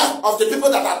are aware of the people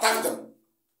that attack them?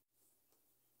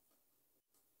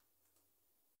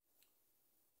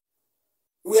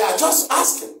 We are just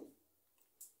asking.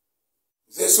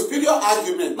 The superior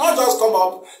argument, not just come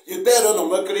up, you tell on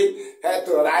Mercury head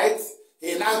to right,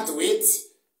 he now to it,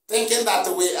 thinking that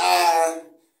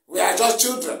we are just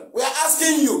children. We are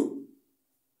asking you.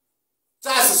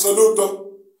 Just salute.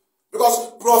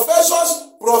 Because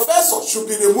professors should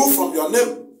be removed from your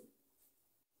name.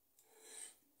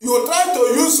 You tried to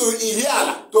use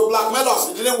Ihiala to blackmail us,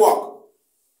 it didn't work.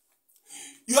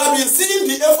 You have been seeing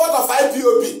the effort of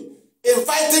IPOB in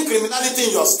fighting criminality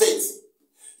in your state.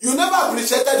 You never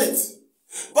appreciated it.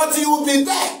 But you will be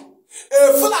there.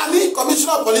 A Fulani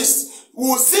Commissioner of Police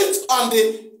will sit on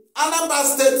the Anambra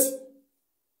State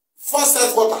First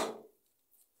Headquarters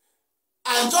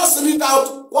and just read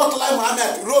out what Lai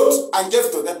Mohammed wrote and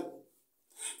gave to them.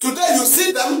 Today you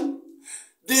see them,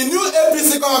 the new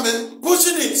APC government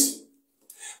pushing it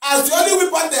as the only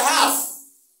weapon they have.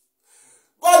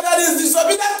 But there is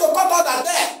disobedience to court order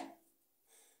there.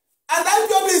 And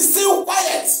IPOB is still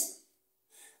quiet.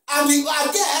 And you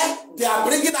are there, they are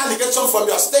bringing allegations from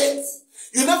your state.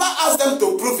 You never ask them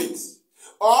to prove it.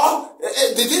 Or,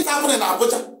 did it happen in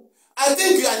Abuja? I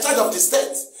think you are in charge of the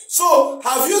state. So,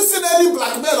 have you seen any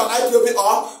blackmail on IPOB?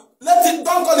 Or,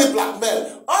 don't call it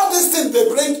blackmail. All these things they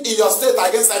bring in your state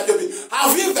against IPOB,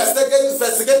 have you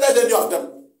investigated any of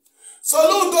them? So,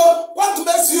 Ludo, what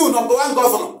makes you number one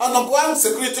governor and number one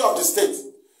security of the state?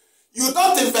 You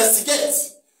don't investigate,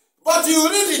 but you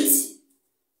read it.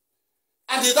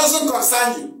 And it doesn't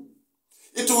concern you.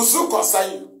 It will soon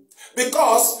concern you.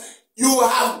 Because you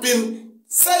have been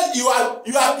said you are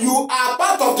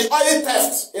part of the oil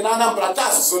theft in Anambra.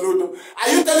 Soludo. Are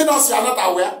you telling us you are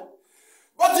not aware?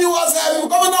 But he was a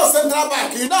governor of Central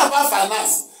Bank. You know about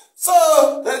finance. So,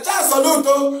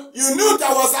 Soludo, you knew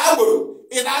there was Agro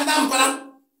in Anambra.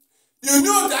 You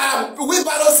knew there are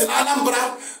wheelbarrows in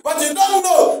Anambra, but you don't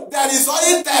know there is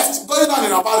oil theft going on in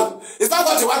Obaru. Is that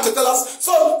what you want to tell us?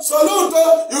 So,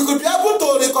 Ludo, you could be able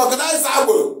to recognize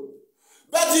Agbo,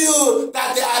 but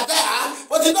that they are there,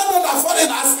 but you don't know that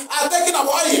foreigners are taking up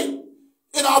oil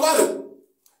in Obaru.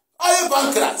 Oil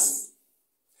bunkers.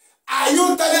 Are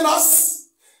you telling us?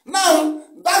 Now,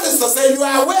 that is to say you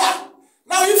are aware.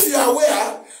 Now, if you are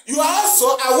aware, you are also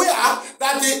aware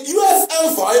that the U.S.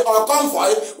 envoy or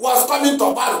convoy was coming to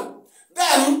Obaru.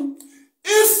 Then,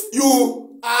 if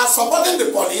you are supporting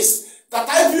the police, that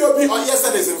IPOB or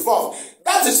ESN is involved,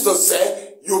 that is to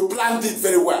say, you planned it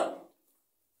very well.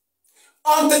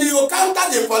 Until you counter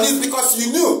the police because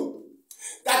you knew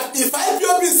that if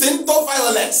IPOB is into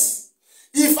violence,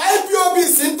 you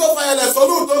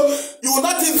will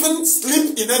not even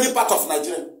sleep in any part of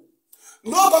Nigeria.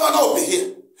 No governor will be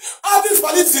here. All these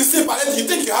police you see, you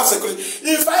think you have security.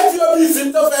 If IPOB is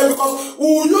interfering, because we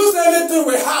will use anything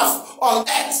we have on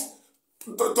earth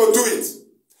to do it.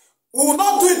 We will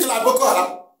not do it like Boko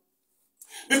Haram.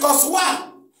 Because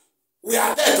one, we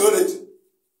are dead already.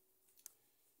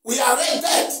 We are already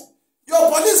dead. Your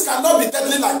police cannot be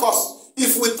deadly like us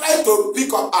if we try to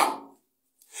pick up arm.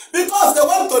 Because they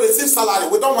want to receive salary.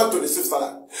 We don't want to receive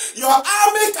salary. Your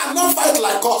army cannot fight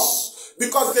like us.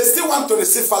 Because they still want to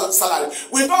receive salary.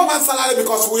 We don't want salary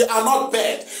because we are not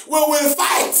bad. We will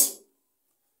fight.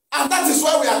 And that is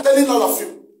why we are telling all of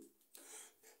you.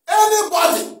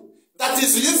 Anybody that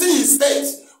is using his state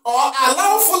or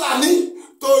allow Fulani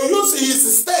to use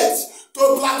his state to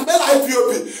blackmail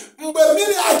IPOB,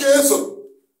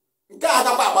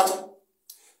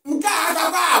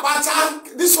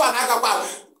 this one,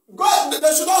 God,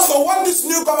 they should also want this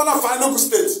new governor of Enugu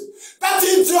State. That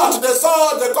idiot,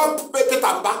 they call Pepe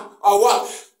Tamba or what?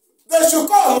 They should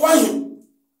come and warn him.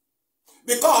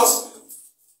 Because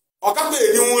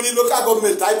Okape local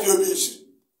government IPOB issue.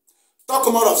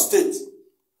 Talk more of state.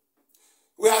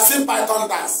 We have seen Python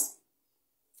dance.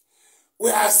 We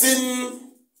have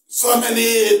seen so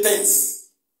many things.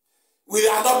 We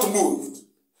are not moved.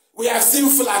 We have seen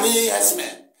Fulani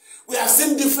S-men. We have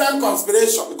seen different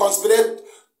conspiracies.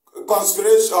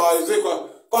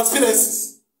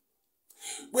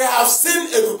 We have seen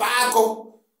a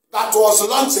tobacco that was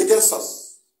launched against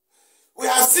us. We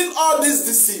have seen all this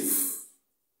deceive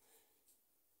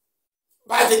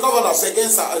by the governors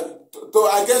against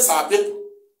our people.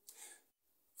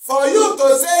 For you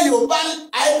to say you ban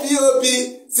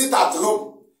IPOB sit at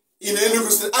home in Enugu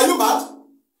State, are you mad?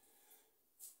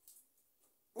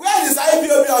 Where is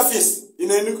IPOB office in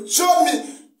Enugu? Show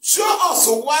me. Show us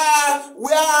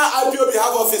where IPOB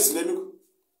have office in Enugu.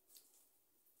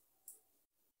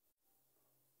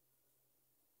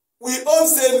 We own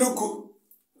say Enugu.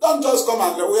 Don't just come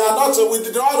and we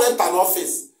did not rent an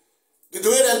office. Did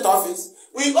we rent office?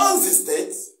 We own the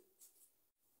state.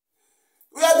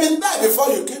 We have been there before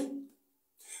you came.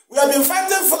 We have been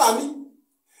fighting Fulani.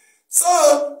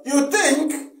 So you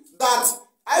think that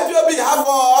IPOB have an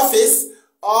office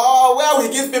or where we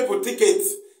give people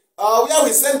tickets or where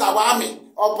we send our army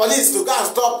or police to go and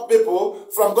stop people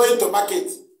from going to market?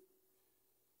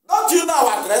 Don't you know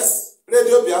our address,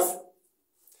 Radio Biafra?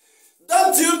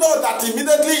 Don't you know that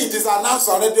immediately it is announced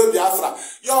on Radio Biafra,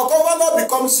 your governor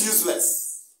becomes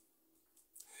useless?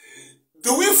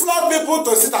 Do we flog people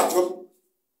to sit at home?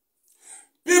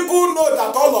 People know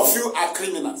that all of you are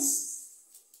criminals.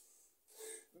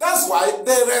 That's why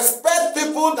they respect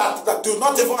people that do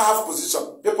not even have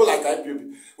position. People like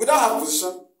IPOB. We don't have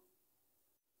position.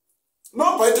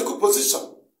 No political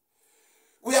position.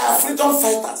 We are freedom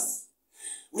fighters.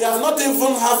 We have not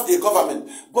even have a government.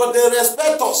 But they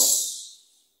respect us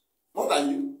more than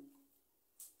you.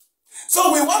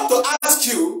 So we want to ask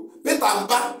you, Peter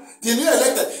Mba, the new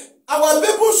elected, our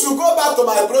people should go back to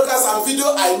my broadcast and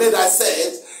video I made. I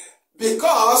said,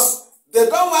 because they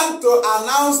don't want to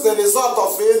announce the result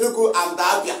of Enugu and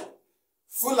Abia.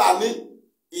 Fulani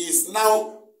is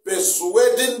now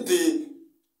persuading the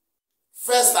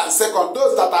first and second,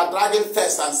 those that are dragging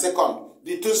first and second,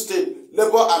 the two states,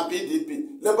 Labour and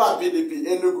PDP,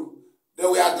 Enugu. They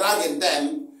were dragging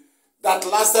them. That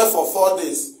lasted for 4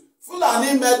 days.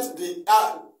 Fulani met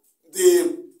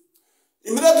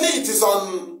immediately it is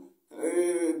on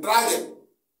dragging.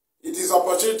 It is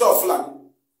opportunity of Fulani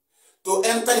to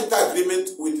enter into agreement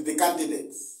with the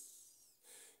candidates.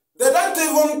 They don't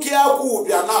even care who will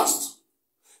be announced.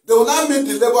 They will now meet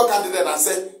the Labour candidate and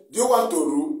say, do you want to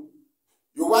rule?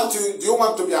 Do you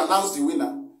want to be announced the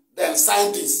winner? Then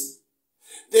sign this.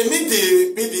 They meet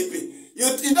the PDP. You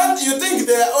think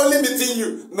they are only meeting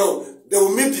you? No, they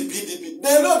will meet the PDP.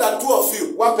 They know that two of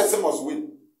you, one person must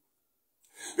win.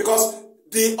 Because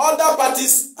the other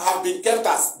parties have been kept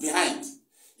us behind.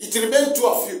 It remains two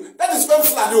of you. That is when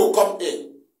Fulani will come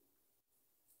in.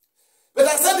 But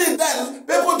I said it then,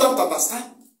 people don't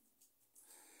understand.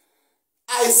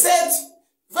 I said,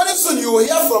 very soon you will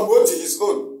hear from Oti his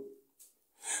own.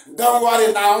 Don't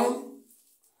worry now.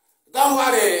 Don't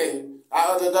worry.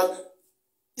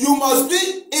 You must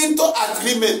be into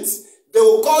agreement. They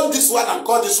will call this one and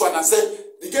call this one and say,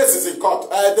 the case is in court.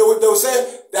 They will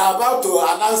say, they are about to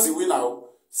announce the winner.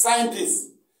 Sign this.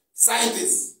 Sign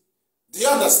this. Do you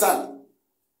understand?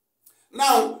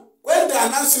 Now, when they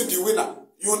announce you the winner,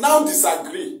 you now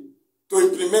disagree to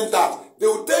implement that. They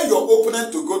will tell your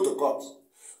opponent to go to court.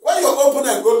 When your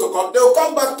opponent go to court, they will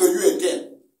come back to you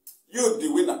again. You,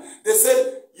 the winner. They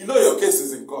say, you know your case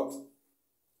is in court.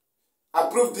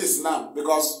 Approve this now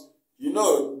because you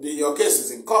know your case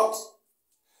is in court.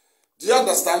 Do you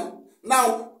understand?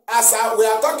 Now, as we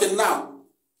are talking now,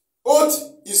 Oti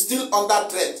is still under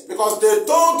threat because they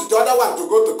told the other one to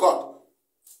go to court.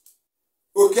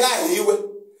 Okay,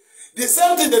 the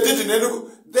same thing they did in Enugu.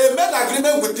 They made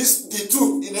agreement with the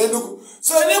two in Enugu.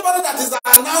 So anybody that is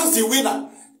announced the winner,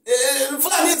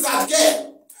 Fulani is that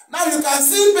game. Now you can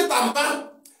see Peter Mba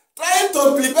trying to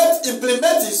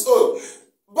implement his own.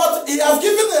 But he has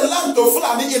given the land to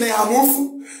Fulani in a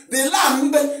Hamufu. The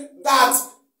land that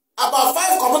about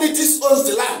 5 communities owns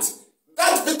the land.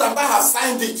 That Peter Mba has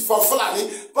signed it for Fulani,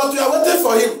 but we are waiting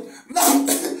for him. Now,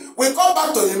 we come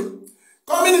back to him.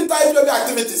 Coming into IPOB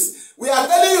activities, we are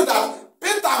telling you that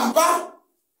Peter Mba,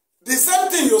 the same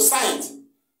thing you signed,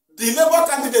 the Labour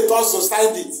candidate also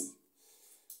signed it.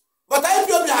 But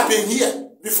IPOB have been here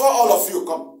before all of you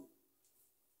come.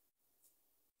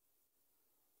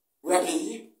 We have been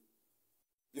here.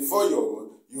 Before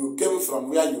you came from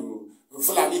where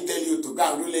Fulani tell you to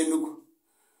go and rule Enugu.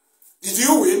 Did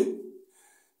you win?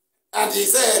 And he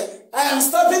said, I am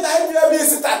stopping the IPOB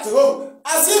sit at home.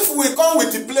 As if we come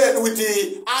with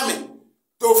the army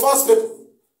to force people.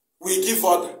 We give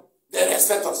order. They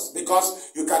respect us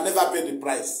because you can never pay the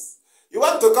price. You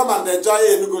want to come and enjoy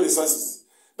Enugu resources.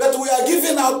 But we are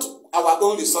giving out our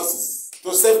own resources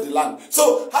to save the land.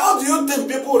 So how do you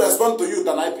think people respond to you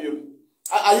than IPOB?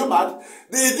 Are you mad?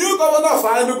 The new governor of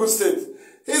Enugu State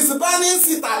is banning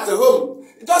sit at home.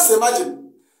 Just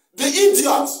imagine. The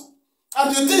idiot.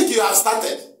 And you think you have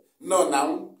started. No,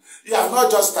 now. You have not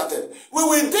just started. We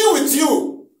will deal with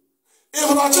you. We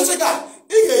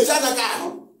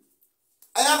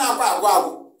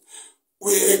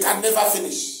can never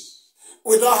finish.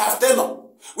 We don't have tenure.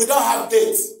 We don't have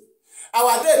dates.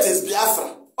 Our date is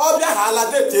Biafra. Or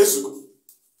Biafra date is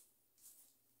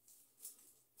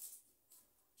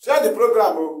Share the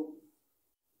program. Oh.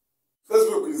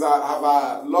 Facebook is have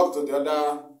a lock to the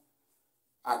other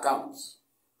accounts.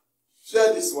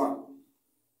 Share this one.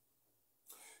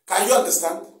 Can you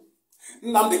understand?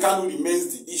 Nnamdi Kanu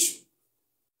remains the issue.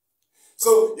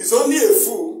 So it's only a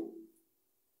fool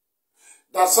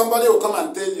that somebody will come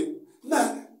and tell you,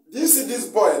 nah, do you see this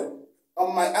boy on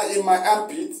in my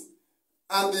armpit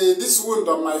and this wound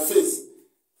on my face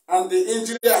and the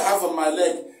injury I have on my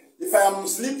leg? If I am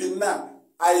sleeping now,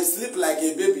 I sleep like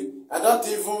a baby. I don't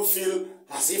even feel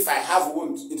as if I have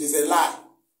wounds. It is a lie.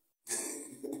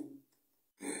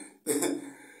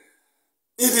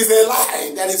 It is a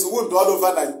lie. There is wound all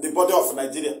over the body of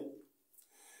Nigeria.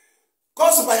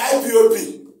 Caused by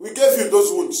Ipob, we gave you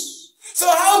those wounds. So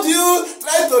how do you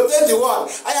try to tell the world,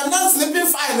 I am not sleeping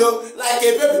fine, no, like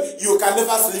a baby? You can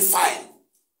never sleep fine.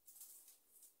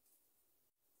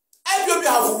 Ipob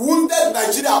have wounded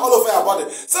Nigeria all over your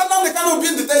body. So now they cannot be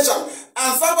in detention,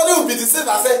 and somebody will be deceived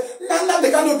and say, now they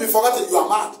cannot be forgotten. You are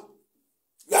mad.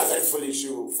 You are very foolish.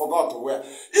 You forgot where.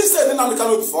 Instead, Nnamdi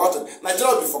Kanu will be forgotten.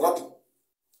 Nigeria will be forgotten.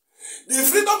 The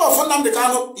freedom of Nnamdi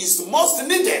Kanu is most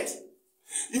needed.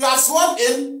 You are sworn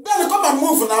in, then come and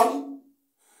move now.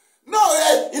 No,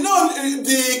 you know,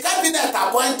 the cabinet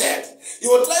appointed. You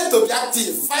will try to be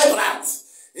active, vibrant.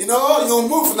 You know, you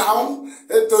move now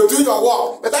to do your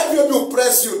work. But Ipob will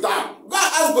press you down. Go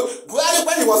and ask Buhari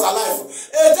when he was alive.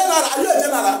 A general, are you a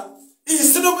general?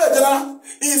 Is Tinubu a general?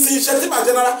 Is Shetima a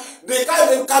general? The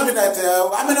cabinet,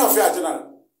 how many of you are general?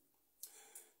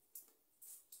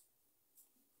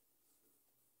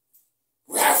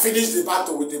 We have finished the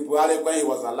battle with the Buhari when he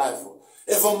was alive.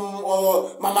 Even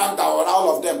Mamanda or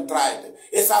all of them tried.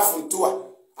 Esa Funtua,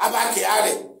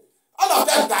 Abakiari, all of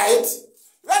them died.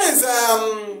 Where is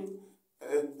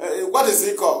what is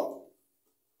he called?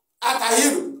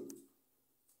 Atahiru,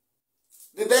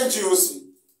 the then GOC,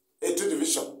 a 2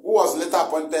 division, who was later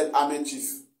appointed army chief.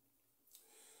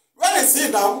 Where is he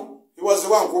now? He was the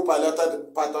one who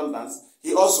piloted Python dance.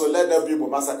 He also led the Bibo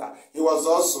massacre. He was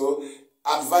also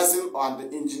advising on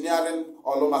the engineering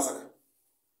Olo massacre.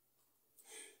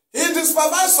 He is the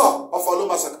supervisor of Olo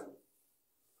massacre.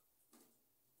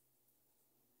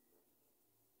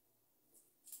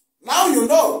 Now you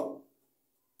know.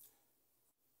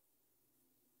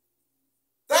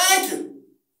 Thank you.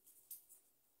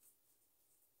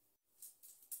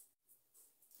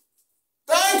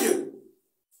 Thank you.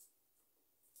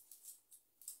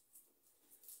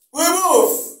 We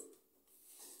move.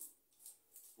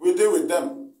 We deal with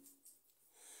them.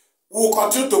 We will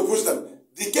continue to push them.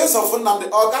 The case of Nnamdi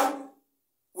Oga,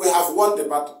 we have won the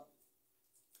battle.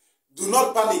 Do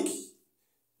not panic.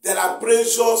 There are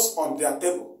pressures on their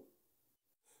table.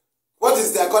 What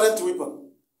is their current weapon?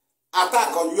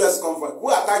 Attack on U.S. convoy. Who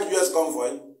attacked U.S.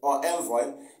 convoy or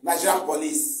envoy? Nigerian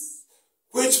police.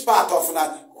 Which part of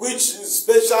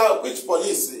which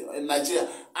police in Nigeria?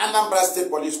 Anambra State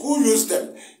Police. Who used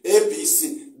them?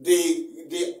 APC.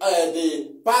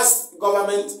 The past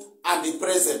government and the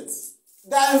present.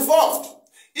 They are involved.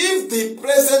 If the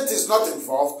present is not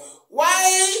involved,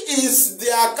 why is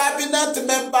their cabinet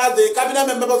member, the cabinet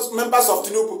members of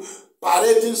Tinubu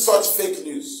parading such fake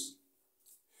news?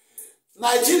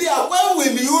 Nigeria, when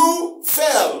will you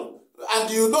fail? And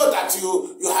you know that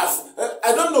you have,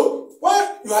 I don't know,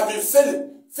 why you have been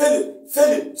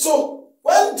failing. So,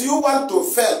 when do you want to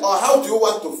fail, or how do you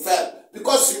want to fail?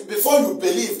 Because before you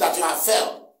believe that you have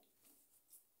failed.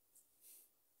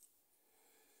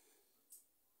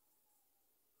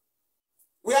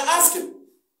 We are asking.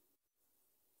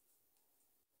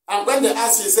 And when they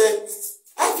ask, you say,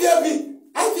 IPOB.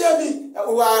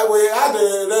 We had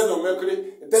a Reno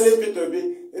Mercury telling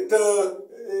P2B to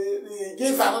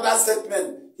give another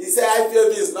statement. He said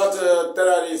IPOB is not a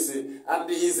terrorist and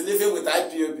he is living with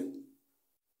IPOB.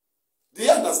 Do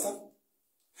you understand?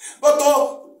 But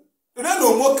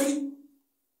Reno Mercury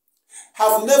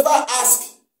have never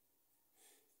asked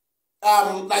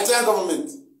Nigerian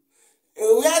government,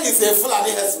 where is a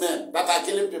Fulani herdsmen that are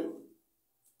killing people?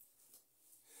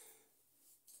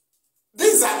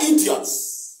 These are idiots.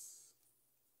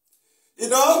 You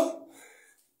know,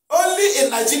 only in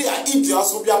Nigeria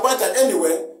idiots will be appointed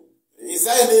anywhere. Is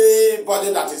there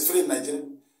anybody that is free in Nigeria?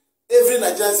 Every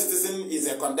Nigerian citizen is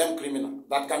a condemned criminal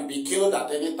that can be killed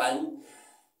at any time.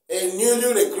 A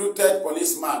newly recruited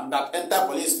policeman that entered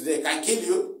police today can kill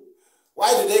you.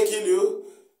 Why did they kill you?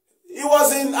 He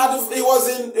was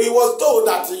told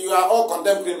that you are all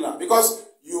condemned criminal because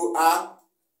you are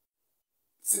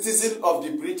citizen of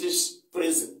the British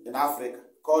prison in Africa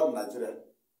called Nigeria.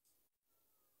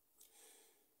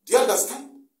 Do you understand?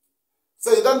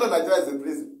 So you don't know Nigeria is a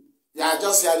prison. You are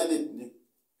just hearing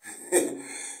it.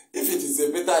 If it is a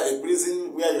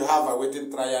prison where you have a waiting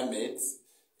trial mate,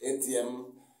 ATM,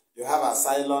 you have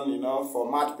asylum, for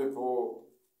mad people,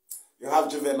 you have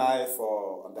juvenile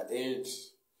for underage,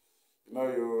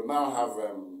 you now have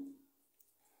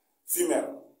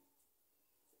female.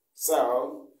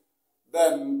 So,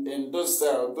 then in those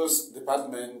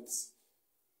departments,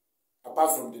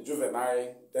 apart from the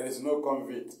juvenile, there is no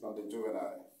convict on the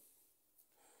juvenile.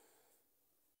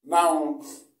 Now,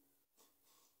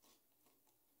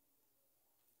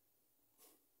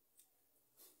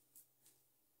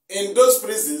 in those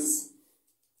prisons,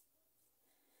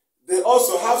 they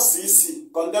also have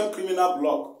CC, Condemned Criminal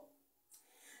Block.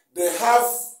 They have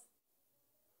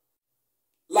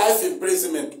life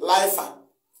imprisonment, lifer.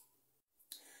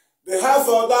 They have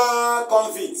other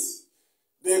convicts.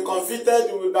 They convicted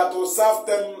that will serve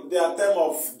them their term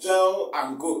of jail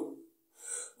and go.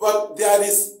 But there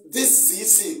is this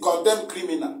CC, Condemned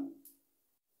Criminal.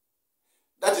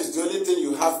 That is the only thing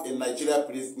you have in Nigeria,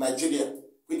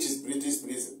 which is British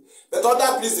prison. But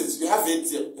other prisons, you have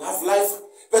ATM, you have life.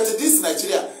 But this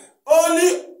Nigeria,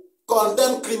 only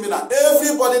condemned criminal.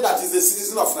 Everybody that is a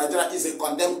citizen of Nigeria is a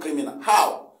condemned criminal.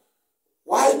 How?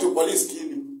 Why do police kill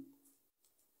you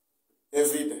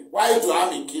every day? Why do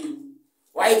army kill you?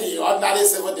 Why the ordinary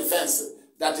civil defense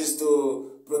that is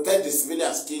to protect the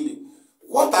civilians kill you?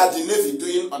 What are the Navy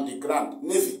doing on the ground?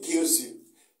 Navy kills you.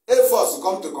 Air Force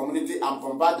come to community and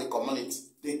bombard the community.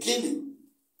 They kill you.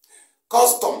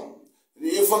 Custom, they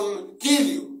even kill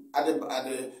you at the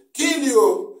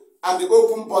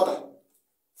open border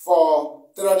for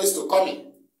terrorists to come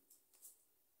in.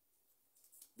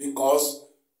 Because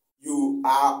you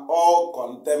are all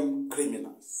condemned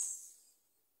criminals.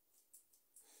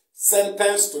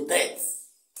 Sentenced to death.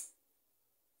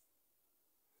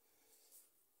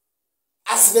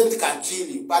 Accident can kill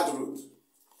you, bad road.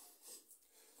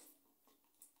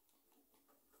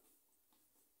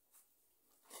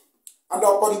 And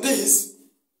upon this,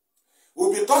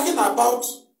 we'll be talking about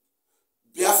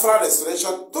Biafra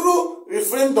restoration through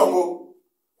referendum.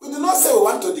 We do not say we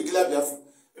want to declare Biafra.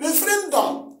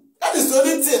 Referendum, that is the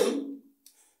only thing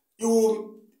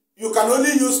you can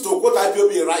only use to quote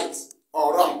Ipob right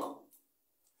or wrong.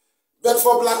 But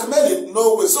for blackmailing,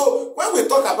 no way. So when we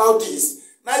talk about this,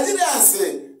 Nigerians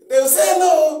they will say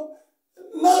no,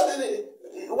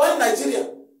 one Nigeria,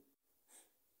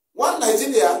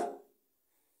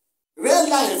 rail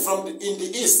line in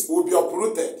the east will be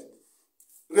uprooted,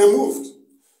 removed,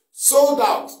 sold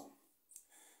out.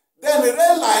 Then the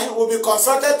rail line will be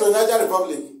constructed to Niger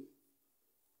Republic.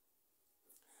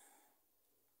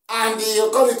 And you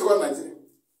call it one Nigeria.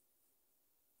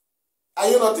 Are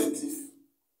you not a thief?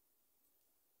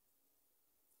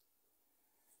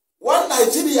 One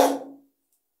Nigeria,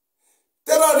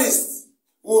 terrorists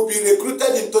will be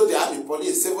recruited into the army,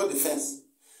 police, civil defense,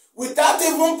 without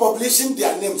even publishing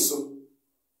their names. So,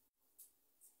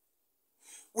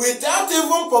 without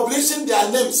even publishing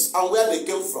their names and where they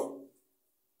came from.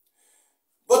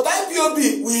 But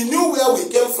IPOB, we knew where we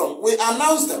came from. We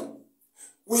announced them.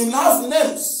 We have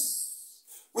names.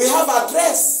 We have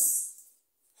address.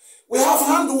 We have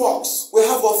handworks. We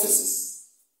have offices.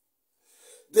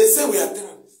 They say we are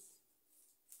terrorists.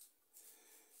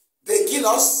 They kill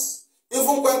us.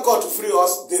 Even when court free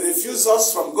us, they refuse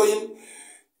us from going.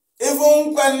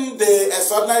 Even when they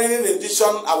extraordinarily rendition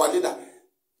our leader,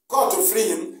 court to free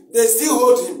him, they still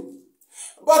hold him.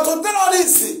 But to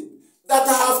terrorists that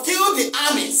have killed the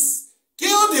armies,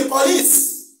 killed the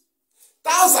police,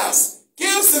 thousands,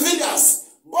 killed civilians,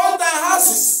 burn their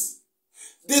houses,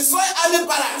 destroy army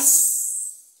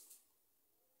barracks,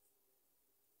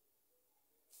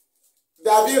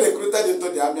 they are being recruited into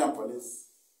the army and police.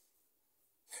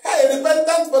 Hey,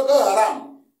 repentant Boko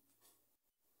Haram.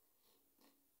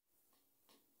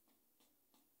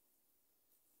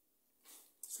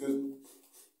 Excuse me.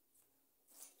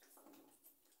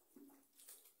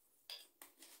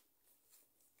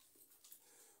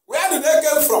 Where did they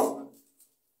come from?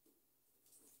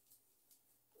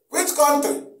 Which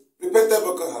country? Repentant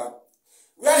Boko Haram.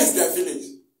 Where is their village?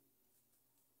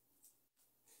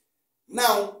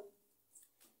 Now,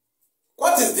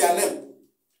 what is their name?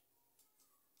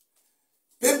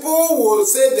 People will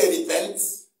say they repent.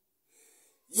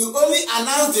 You only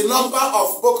announce the number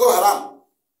of Boko Haram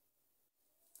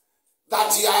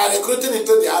that you are recruiting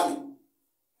into the army.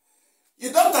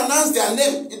 You don't announce their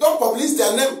name. You don't publish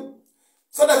their name.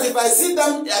 So that if I see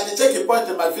them at the checking point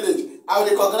in my village, I will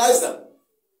recognize them.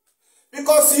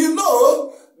 Because you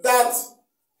know that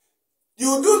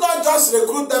you do not just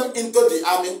recruit them into the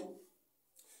army.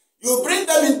 You bring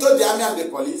them into the army and the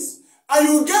police. And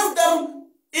you give them,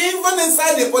 even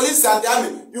inside the police and the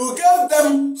army, you give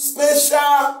them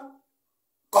special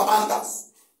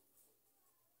commanders.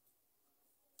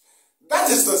 That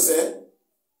is to say,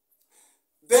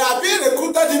 they are being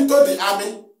recruited into the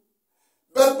army,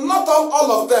 but not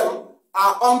all of them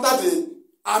are under the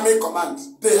army command.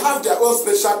 They have their own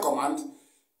special command,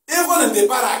 even in the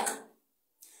barrack.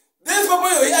 These people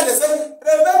you hear, they say,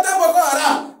 Rebecca Boko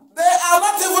Haram, they are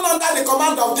not even under the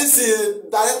command of this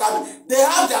direct army. They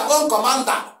have their own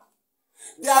commander.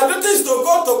 Their duty is to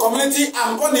go to community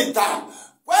and burn it down.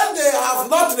 When they have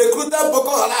not recruited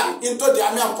Boko Haram into the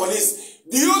army and police,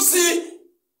 do you see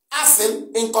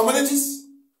arson in communities?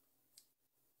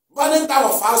 Burning down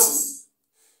of houses.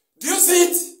 Do you see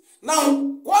it? Now,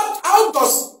 how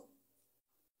does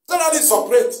terrorists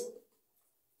operate?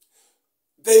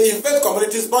 They invade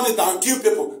communities, burn it down, kill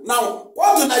people. Now,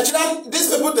 what do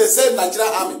these people, they say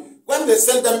Nigerian army, when they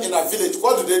send them in a village,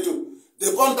 what do?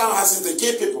 They burn down houses, they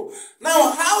kill people.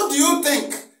 Now, how do you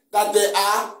think that they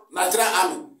are Nigerian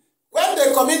army? When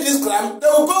they commit this crime, they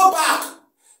will go back.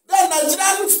 Then Nigerian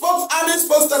army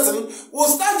spokesperson will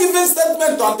start giving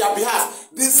statement on their behalf.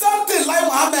 The same thing Lai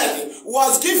Mohammed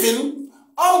was given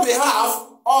on behalf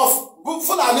of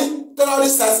Fulani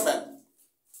terrorist assessment.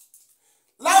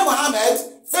 Lai Mohammed,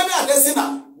 Femi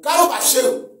Adesina, Garba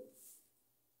Shehu.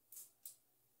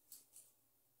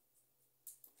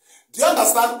 Do you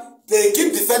understand? They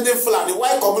keep defending Fulani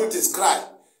while communities cry.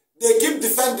 They keep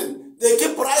defending. They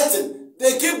keep writing.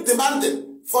 They keep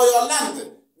demanding for your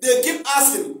land. They keep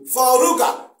asking for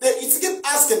Ruga. They keep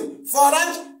asking for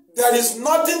ranch. There is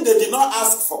nothing they did not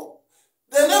ask for.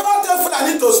 They never tell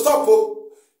Fulani to stop.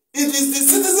 It is the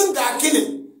citizens they are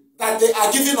killing that they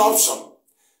are giving option.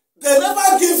 They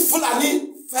never give Fulani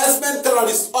first-man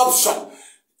terrorist option.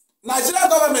 Nigerian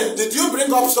government, did you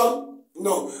bring option?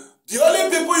 No. The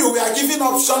only people you were giving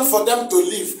option for them to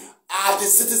live are the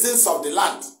citizens of the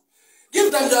land.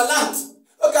 Give them your land.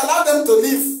 Okay, allow them to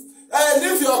live.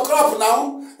 Leave your crop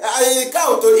now.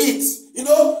 Cow to eat. You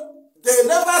know, they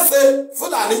never say,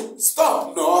 Fulani,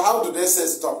 stop. No, how do they say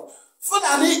stop?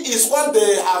 Fulani is what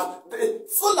they have.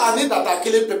 Fulani that are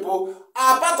killing people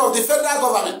are part of the federal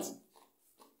government.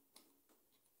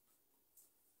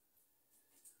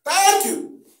 Thank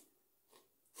you.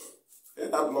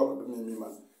 That block me,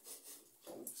 man.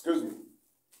 Excuse me.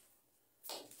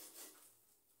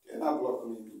 That block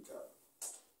me.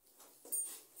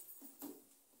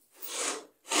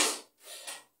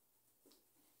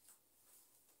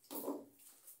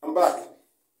 I'm back.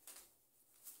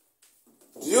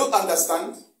 Do you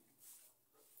understand?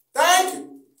 Thank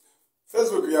you.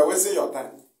 Facebook, you are wasting your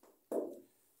time.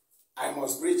 I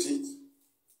must preach it.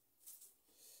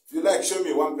 If you like, show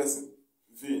me one person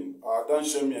viewing, or don't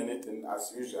show me anything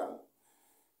as usual.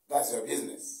 That's your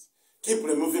business. Keep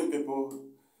removing people.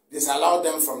 Disallow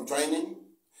them from joining.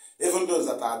 Even those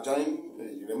that are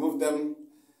joining, you remove them.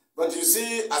 But you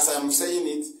see, as I'm saying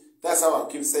it, that's how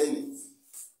I keep saying it.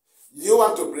 You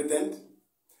want to pretend?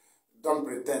 Don't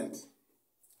pretend.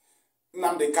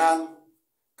 Nnamdi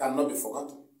cannot be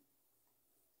forgotten.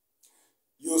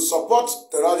 You support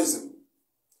terrorism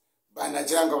by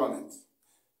Nigerian government.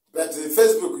 But in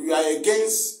Facebook, you are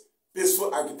against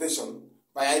peaceful agitation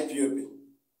by IPOB.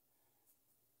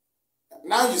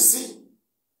 Now you see.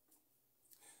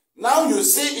 Now you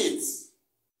see it.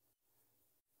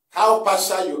 How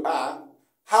partial you are,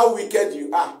 how wicked you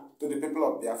are to the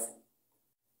people of Biafra.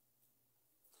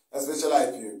 Especially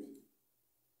IPOB.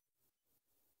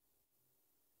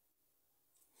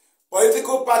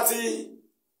 Political party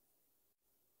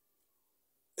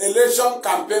election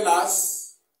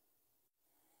campaigners,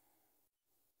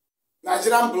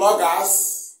 Nigerian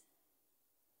bloggers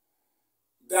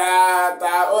that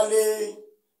are only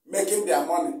making their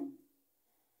money.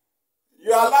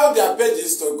 You allow their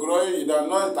pages to grow, you don't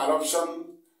know interruption,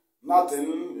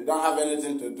 nothing, you don't have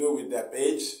anything to do with their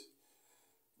page.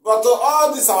 But to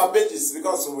all these our pages,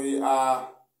 because we are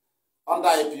under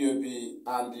IPOB,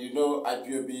 and you know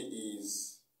IPOB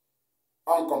is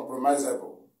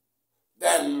uncompromisable,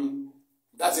 then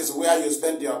that is where you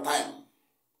spend your time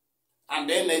and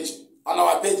energy on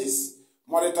our pages,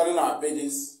 monitoring our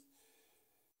pages.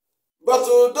 But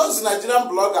those Nigerian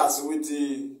bloggers with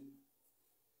the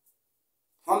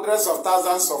hundreds of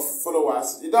thousands of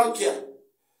followers, you don't care,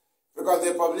 because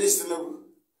they publish Tinubu,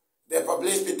 they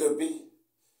publish P2P,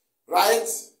 right?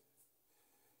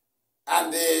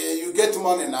 And you get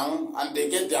money now, and they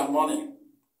get their money.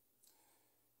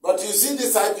 But you see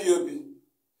this IPOB,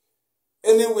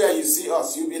 anywhere you see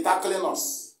us, you'll be tackling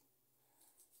us.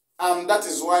 And that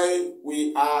is why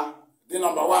we are the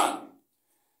number one.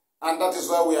 And that is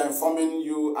why we are informing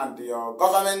you and your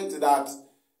government that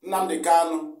Nnamdi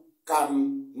Kanu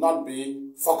cannot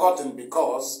be forgotten,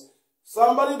 because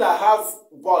Somebody that have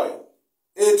boil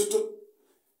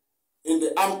in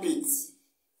the armpits,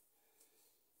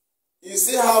 you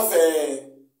still have a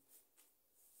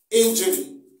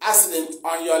injury, accident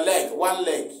on your leg, one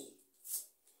leg,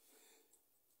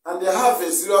 and they have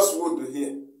a serious wound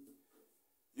here.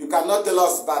 You cannot tell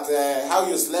us that how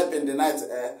you slept in the night.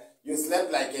 You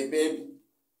slept like a baby.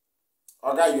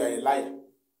 Okay, you are a liar.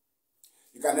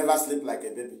 You can never sleep like a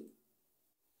baby.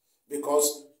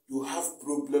 Because you have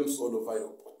problems all over your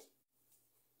body.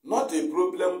 Not a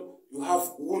problem, you have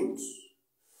wounds.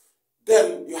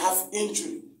 Then you have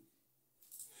injury.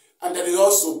 And there is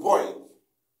also boil.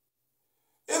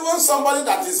 Even somebody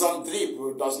that is on drip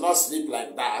who does not sleep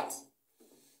like that.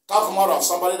 Talk more of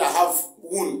somebody that have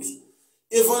wounds.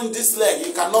 Even this leg,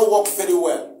 you cannot walk very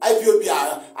well. Ipob,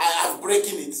 I have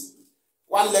breaking it.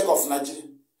 One leg of Nigeria.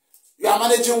 You are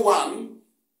managing one.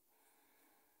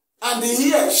 And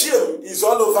here, shame is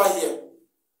all over here.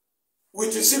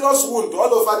 With a serious wound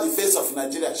all over the face of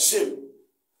Nigeria. Shame.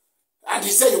 And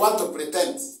you say you want to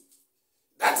pretend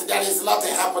that there is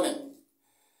nothing happening.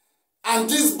 And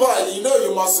this boy, you know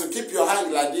you must keep your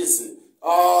hand like this.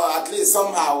 Or at least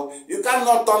somehow, you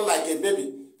cannot turn like a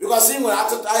baby. Because he will have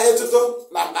to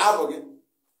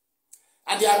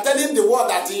and they are telling the world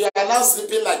that you are now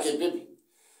sleeping like a baby.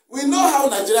 We know how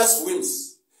Nigeria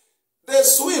swims. They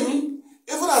swim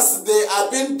even as they are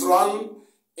being drawn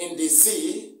in the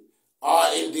sea or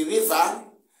in the river.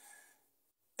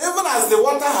 Even as the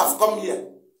water have come here.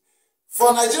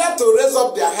 For Nigeria to raise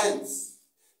up their hands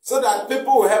so that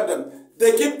people will help them.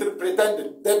 They keep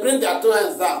pretending. They bring their two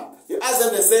hands down. You ask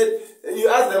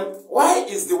them, why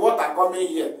is the water coming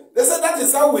here? They said that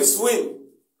is how we swim.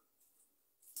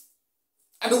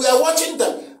 And we are watching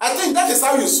them. I think that is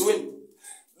how you swim.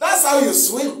 That's how you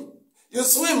swim. You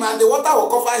swim and the water will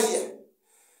cover here.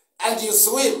 And you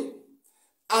swim.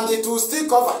 And it will still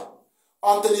cover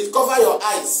until it covers your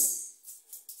eyes.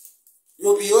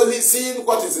 You'll be only seeing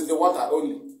what is in the water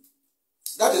only.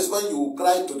 That is when you will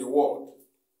cry to the world.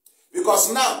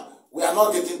 Because now, we are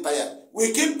not getting tired.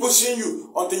 We keep pushing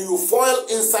you until you fall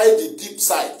inside the deep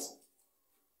side.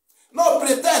 No,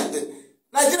 pretend.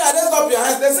 Nigeria, raise up your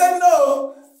hands. They say,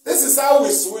 no, this is how we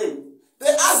swim. They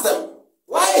ask them,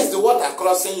 why is the water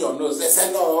crossing your nose? They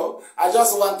say, no, I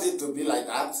just want it to be like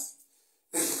that.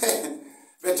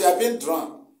 But you have been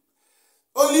drunk.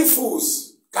 Only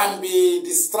fools can be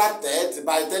distracted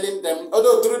by telling them,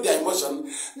 although through their emotion,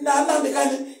 no,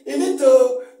 you need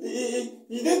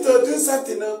to do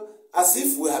something. No? As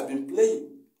if we have been playing.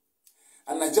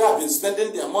 And Nigeria have been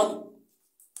spending their money.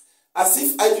 As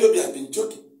if Ipob have been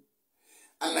joking.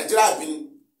 And Nigeria have been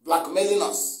blackmailing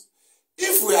us.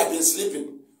 If we have been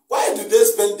sleeping, why do they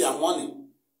spend their money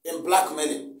in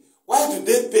blackmailing? Why do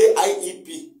they pay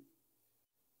IEP?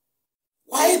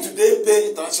 Why do they pay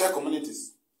international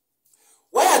communities?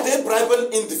 Why are they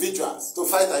bribing individuals to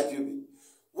fight Ipob?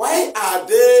 Why are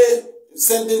they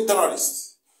sending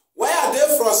terrorists? Why are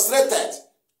they frustrated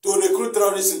to recruit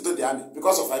terrorists into the army?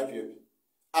 Because of Ipob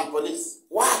and police.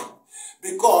 Why?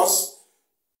 Because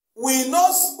we know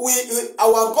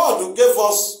our God gave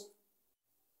us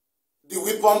the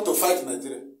weapon to fight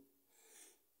Nigeria.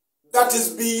 That is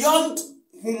beyond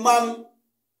human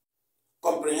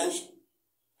comprehension.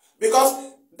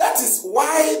 Because that is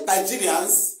why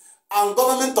Nigerians and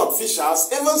government officials,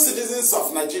 even citizens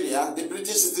of Nigeria, the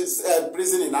British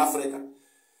prison in Africa,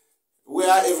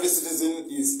 where every citizen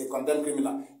is a condemned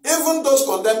criminal. Even those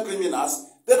condemned criminals,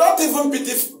 they don't even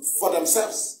pity for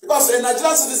themselves. Because a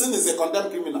Nigerian citizen is a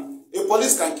condemned criminal. A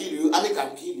police can kill you, army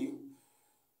can kill you,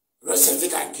 road safety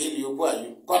can kill you, who are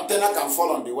you? Container can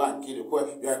fall on the way and kill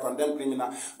you, you are a condemned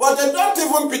criminal. But they don't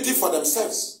even pity for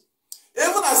themselves.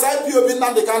 Even as Ipob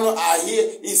Nnamdi Kanu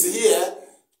is here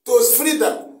to free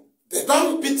them, they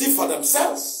don't pity for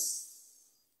themselves.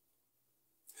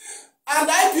 And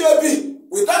Ipob,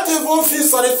 we don't even feel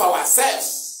sorry for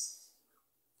ourselves.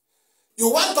 You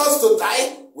want us to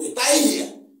die? We die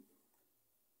here.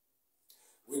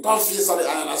 We don't feel sorry.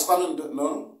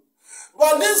 No.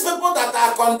 But these people that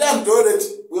are condemned already,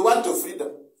 we want to free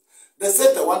them. They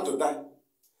said they want to die.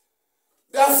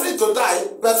 They are free to die,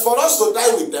 but for us to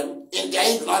die with them, in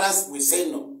their ignorance, we say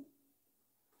no.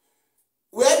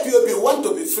 We Ipob want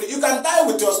to be free. You can die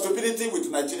with your stupidity with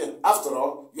Nigeria. After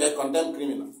all, you are a condemned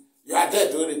criminal. You are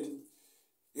dead already.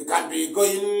 You can be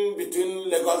going between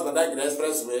Lagos and Badagry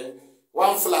Expressway.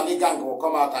 One Fulani gang will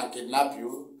come out and kidnap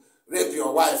you, rape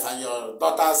your wife and your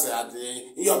daughters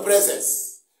in your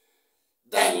presence.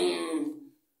 Then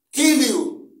kill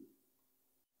you.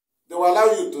 They will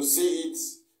allow you to see it.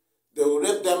 They will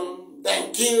rape them,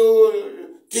 then kill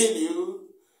you.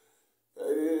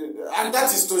 And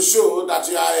That is to show that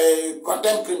you are a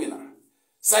condemned criminal,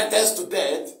 sentenced to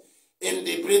death in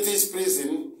the British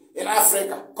prison in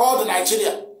Africa, called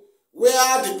Nigeria,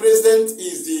 where the president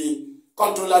is the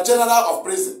Controller General of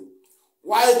prison,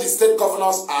 while the state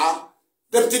governors are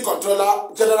Deputy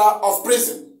Controller General of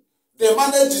prison. They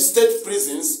manage the state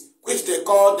prisons, which they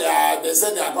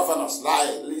say they are governors.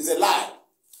 Lie, is a lie.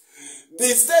 The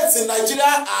states in Nigeria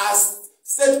are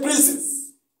state prisons,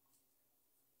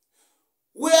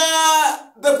 where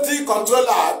Deputy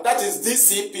Controller, that is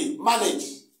DCP, manage.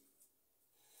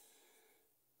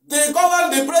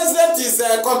 The president is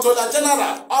a Controller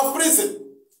General of prison.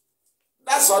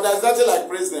 That's all. There's nothing like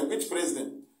president. Which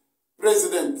president?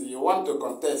 President, you want to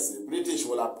contest, the British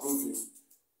will approve you.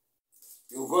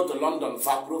 You go to London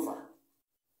for approval.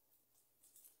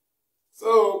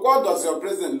 So, what does your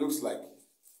president look like?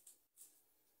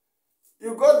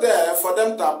 You go there for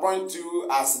them to appoint you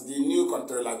as the new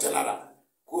Controller General,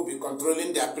 who will be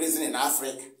controlling their prison in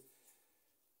Africa.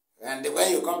 And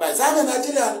when you come back, say, I'm a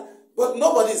Nigerian, but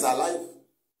nobody is alive.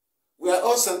 We are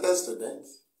all sentenced to death.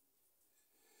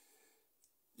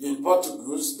 You import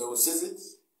goods, they will seize it.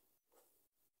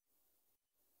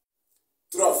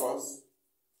 Two of us.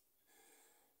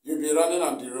 You'll be running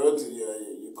on the road,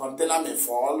 your container may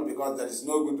fall because there is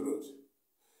no good road.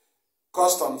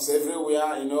 Customs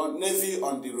everywhere, Navy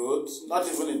on the road, not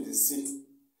even in the sea.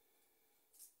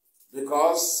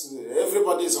 Because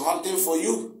everybody is hunting for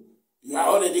you. You are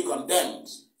already condemned.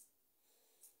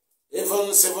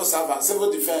 Even civil servants, civil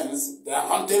defense, they are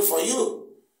hunting for you.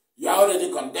 You are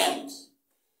already condemned.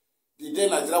 The day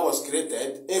Nigeria was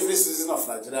created, every citizen of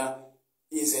Nigeria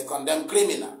is a condemned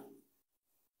criminal.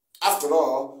 After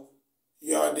all,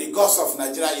 the ghost of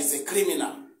Nigeria is a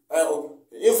criminal.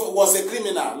 If it was a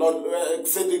criminal, Lord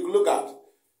Frederick, look at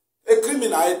a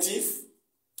criminal, a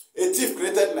thief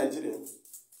created Nigeria.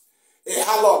 A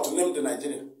harlot named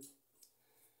Nigeria.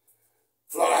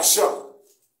 Flora Shaw.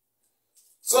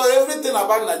 So everything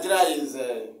about Nigeria is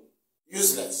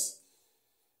useless.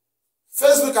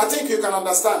 Facebook, I think you can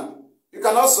understand. You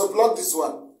can also block this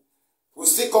one. We'll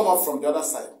still come up from the other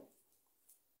side.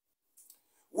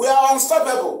 We are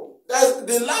unstoppable.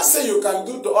 The last thing you can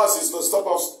do to us is to stop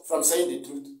us from saying the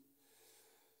truth.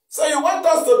 So you want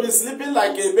us to be sleeping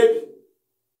like a baby.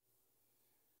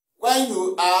 When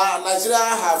Nigeria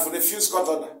have refused court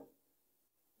order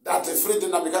that freed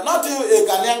Nnamdi, not even a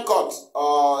Ghanaian court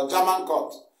or German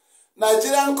court.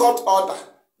 Nigerian court order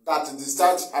that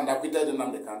discharged and acquitted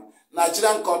Nnamdi.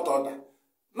 Nigerian court order.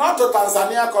 Not to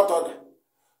Tanzania court order.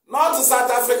 Not to South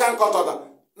African court order.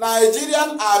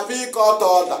 Nigerian appeal court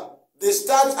order.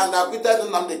 Discharged and acquitted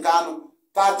Nnamdi Kanu,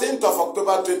 13th of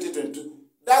October 2022.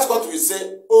 That's what we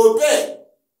say. Obey.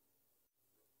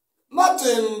 Not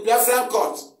in Biafran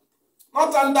court.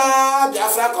 Not under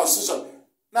Biafra constitution.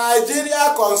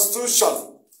 Nigeria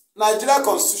constitution. Nigeria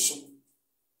constitution.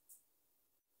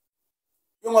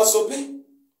 You must obey.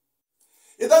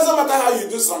 It doesn't matter how you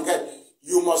do something.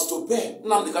 You must obey.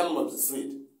 Nnamdi Kanu must be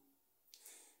freed.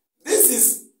 This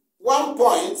is one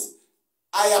point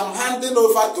I am handing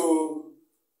over to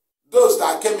those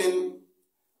that came in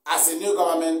as a new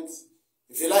government.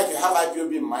 If you like, you have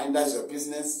IPOB in mind, that's your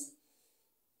business.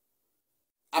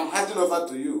 I'm handing over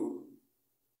to you.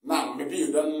 Now, maybe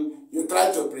you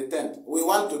try to pretend. We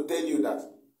want to tell you that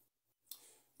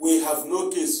we have no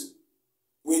case.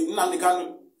 Nnamdi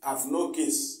Kanu have no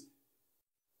case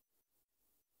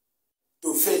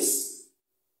to face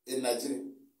in Nigeria.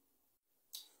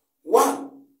 One,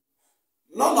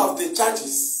 none of the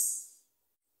charges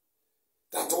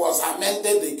that was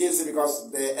amended against him,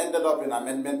 because they ended up in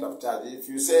amendment of charges. If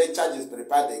you say charges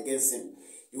prepared against him,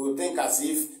 you would think as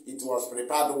if it was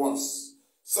prepared once.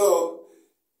 So,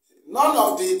 none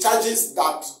of the charges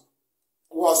that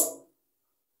was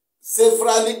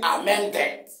severally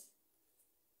amended,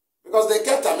 because they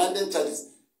kept amending charges,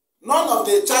 none of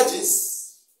the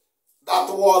charges that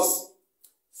was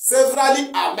severally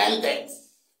amended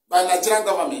by Nigerian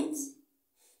government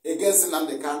against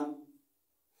Nnamdi Kanu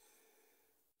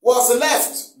was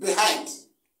left behind.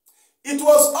 It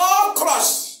was all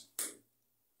crushed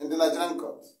in the Nigerian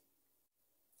court.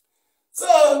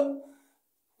 So,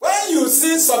 when you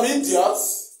see some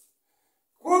idiots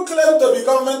who claim to be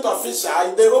government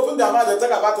officials, they open their mouth, they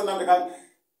talk about Nnamdi Kanu,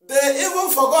 they even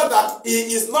forgot that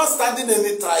he is not standing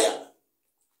any trial.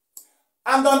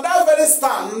 And on that very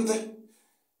stand,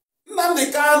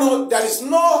 Nnamdi Kanu, there is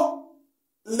no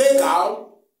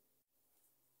legal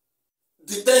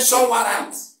detention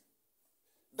warrant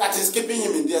that is keeping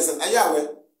him in DSS. Are you aware?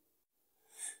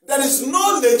 There is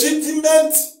no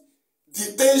legitimate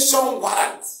detention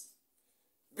warrant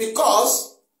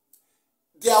because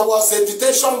there there was a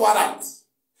detention warrant.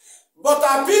 But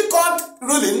appeal court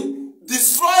ruling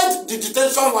destroyed the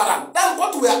detention warrant. Then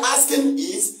what we are asking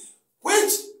is,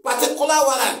 which particular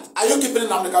warrant are you keeping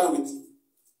Nnamdi Kanu with?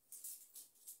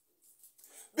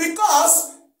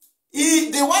 Because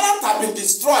the warrant had been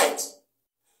destroyed.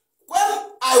 When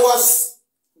I was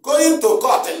going to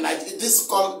court in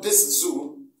this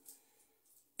zoo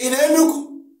in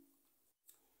Enugu,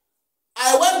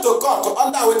 I went to court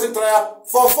under waiting trial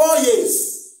for 4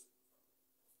 years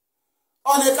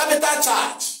on a capital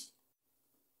charge.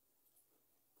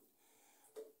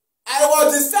 I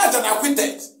was discharged and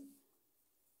acquitted.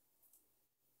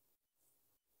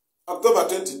 October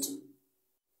 22,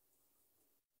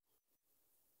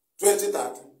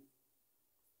 2013.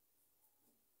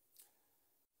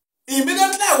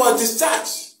 Immediately I was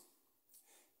discharged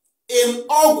in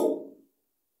Ogu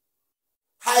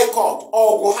High Court,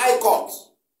 Ogu High Court,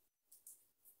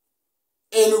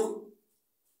 Enugu.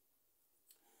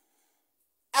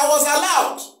 I was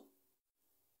allowed.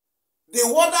 The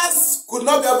warders could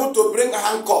not be able to bring a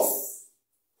handcuff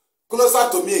closer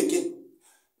to me again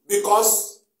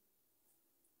because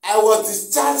I was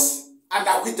discharged and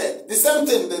acquitted. The same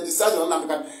thing they discharged on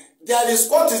Nnamdi. There is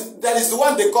the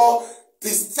one they call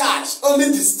discharge, only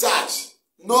discharge,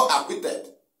 no acquitted.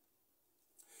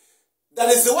 There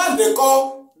is the one they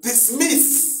call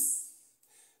dismiss.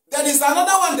 There is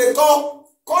another one they call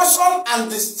caution and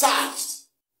discharge.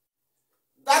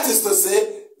 That is to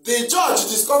say, the judge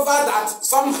discovered that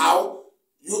somehow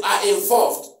you are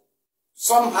involved.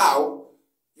 Somehow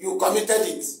you committed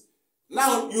it.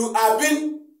 Now you are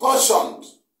being cautioned.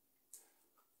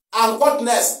 And what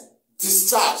next?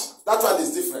 Discharge. That one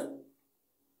is different.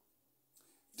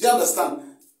 Do you understand?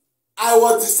 I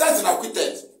was discharged and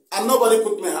acquitted, and nobody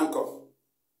put me in handcuff.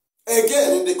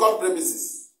 Again, in the court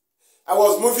premises. I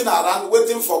was moving around,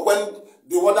 waiting for when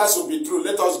the orders will be through.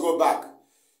 Let us go back.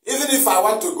 Even if I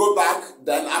want to go back,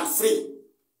 then I'm free.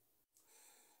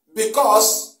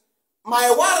 Because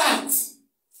my warrant,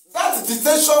 that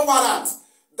detention warrant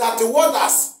that the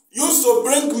warders used to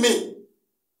bring me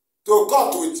to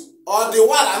court with, or the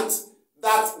warrant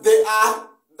that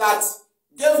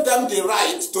gave them the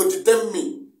right to detain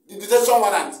me, the detention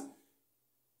warrant.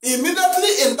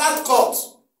 Immediately in that court,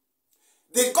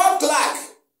 the court clerk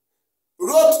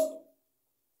wrote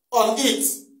on it,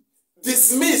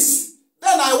 dismiss.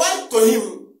 Then I went to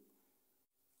him.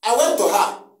 I went to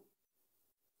her.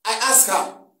 I asked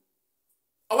her,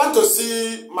 I want to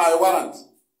see my warrant.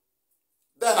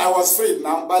 Then I was freed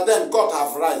now, but then court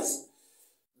have rise.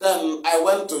 Then I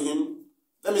went to him.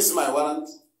 Let me see my warrant.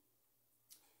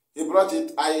 He brought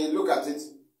it. I look at it.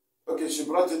 Okay, she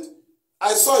brought it.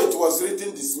 I saw it was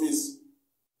written dismiss.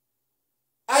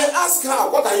 I asked her,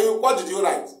 what did you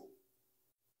write?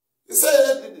 He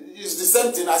said, it's the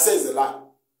same thing. I said, it's a lie.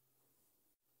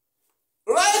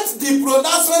 Write the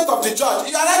pronouncement of the judge.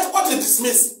 You are right, what is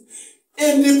dismiss?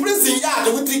 In the prison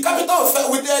yard with the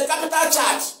capital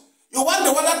charge. You want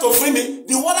the warder to free me,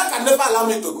 the warder can never allow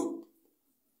me to go.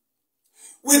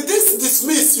 With this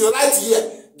dismiss you write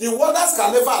here, the warders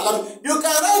can never allow me. You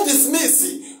can write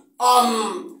dismiss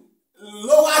on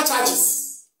lower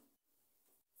charges.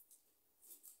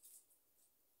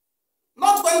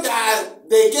 Not when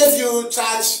they gave you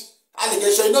charge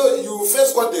allegation. You know, you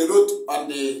face what they wrote on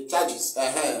the charges.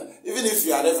 Even if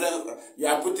you are reverend, you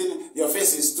are putting, your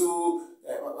face is too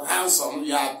handsome,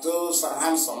 you are too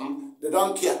handsome, they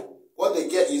don't care. What they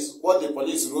care is what the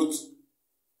police wrote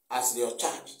as their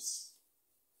charges.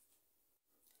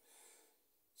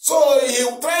 So he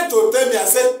tried to tell me, I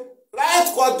said,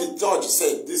 write what the judge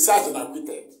said, discharged and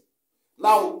acquitted.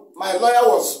 Now, my lawyer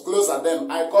was closer than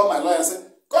I called my lawyer and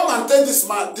said, come and tell this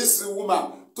man, this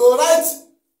woman, to write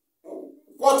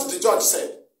what the judge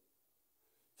said.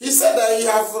 He said that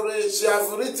she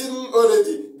have written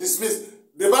already, dismissed.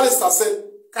 The barrister said,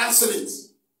 cancel it.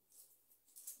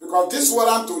 Because this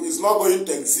warrant is not going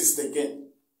to exist again.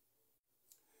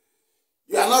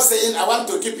 You are not saying, I want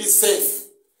to keep it safe.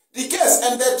 The case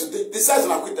ended today, discharged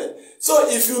and acquitted. So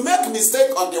if you make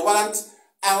mistake on the warrant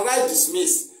and write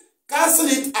dismiss, cancel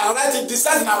it and write it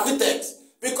discharged and acquitted.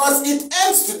 Because it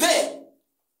ends today.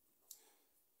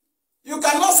 You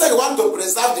cannot say you want to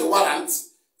preserve the warrant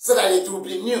so that it will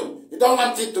be new. You don't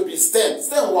want it to be stamped.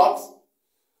 Stamp what?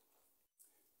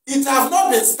 It have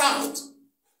not been stamped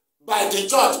by the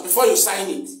judge before you sign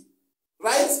it.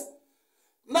 Right?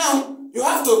 Now, you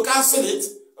have to cancel it,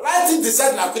 write it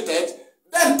discharged and acquitted,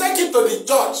 then take it to the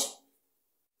judge.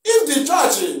 If the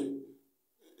judge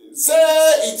say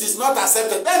it is not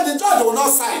accepted, then the judge will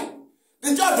not sign.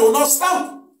 The judge will not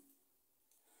stamp.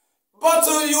 But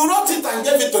you wrote it and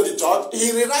gave it to the judge.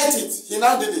 He rewrite it. He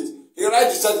now did it. He write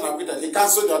discharge and acquitted. He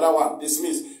cancelled the other one,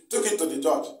 dismissed, took it to the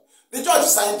judge. The judge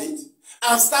signed it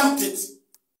and stamped it.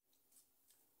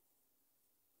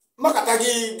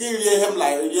 Makatagi give him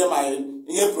like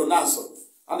my pronounce.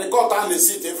 And the court and the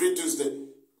seat every Tuesday.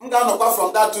 From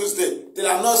that Tuesday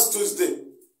till next Tuesday,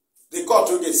 the court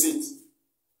will get seat.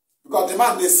 Because the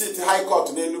man they sit high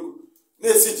court,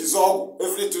 they sit is all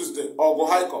every Tuesday or go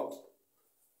high court.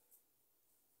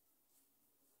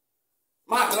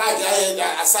 Man drag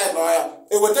aside lawyer.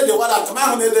 It will tell the one that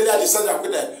man who decided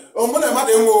with them.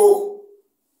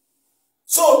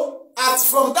 So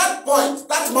from that point,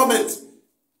 that moment,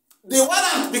 the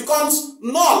warrant becomes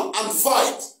null and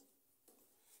void.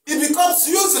 It becomes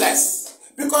useless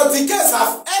because the case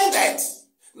has ended.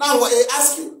 Now I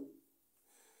ask you,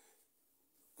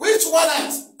 which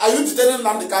warrant are you detaining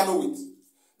Nnamdi Kanu with?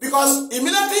 Because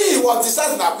immediately he was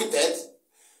discharged and acquitted,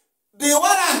 the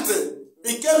warrant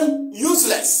became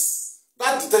useless.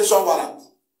 That detention warrant.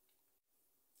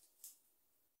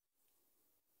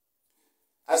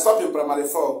 I stopped in primary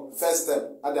 4, first step,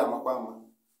 at the Amakwama.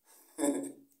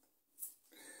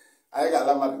 I got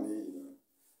a lot of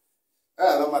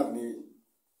me.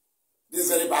 This is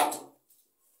very bad.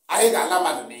 I got a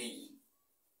lot of me.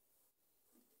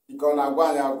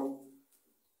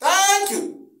 Thank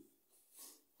you.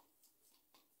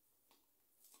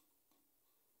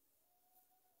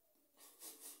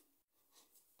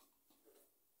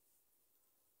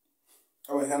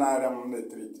 I will hand out the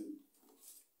treaty.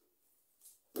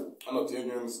 I'm not telling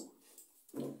you.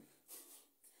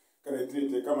 Can I treat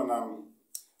you? Come on.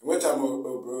 Which I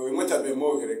be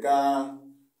more regard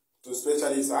to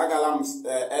specialists. I got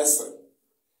S.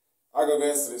 I got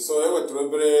S. So I will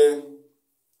trouble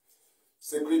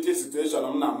security situation.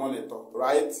 I'm not monitor,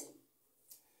 right?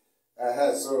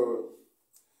 So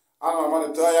I'm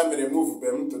monitor. I may remove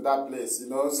them to that place. You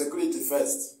know, security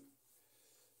first.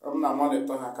 I'm not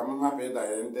monitor. I come happy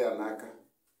that in there, Naka.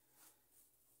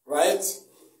 Right?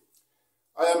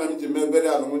 I am a member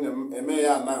of a may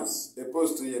announce a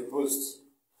post to a post.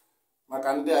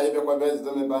 Makande aibekwa best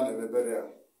don't ban a burial.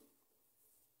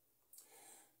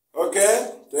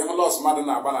 Okay, they have lost mother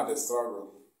na ban the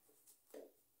struggle.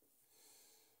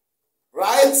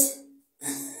 Right?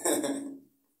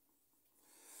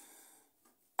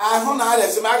 I don't know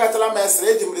if I got a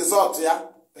message result, yeah.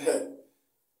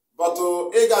 But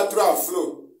it got through and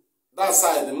flow. That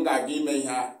side, I'm going to give me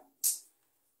here.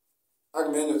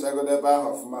 I'm going to go the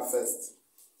bar of my first.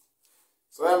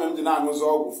 So I am now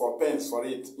go for pens for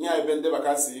it. Here I been the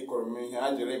vacancy me here.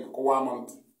 I direct 1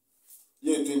 month.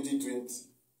 Year 2020.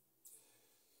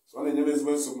 So I never I'm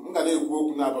going to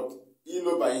go now, but you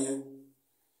know by here.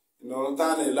 You know,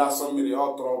 time last some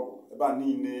all trouble about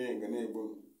Nene and Neighbor.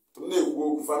 To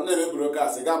never from never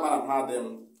broadcast. I got man had them.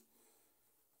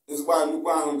 It's why I'm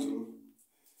going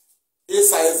to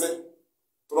size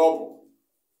trouble.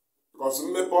 Because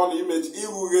me upon image, you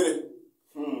will get it.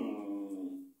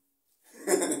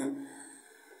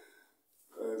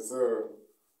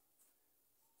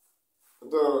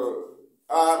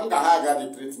 I'm gonna get the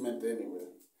treatment anyway.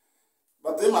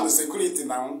 But I'm on the security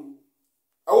now.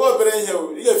 I will bring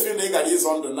you. You feel like is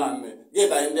on the land. Get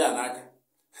that in there, Naka.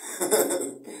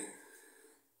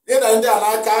 Get that in there,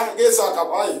 Naka. Get so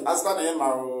I ask the name.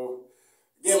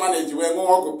 Get manage when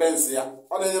go pens here.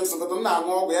 All the names of the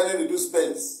now we are reduce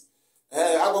pens.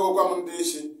 Hey, I go come on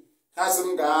dish.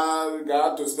 Hasn't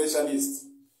got to specialists.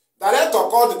 Director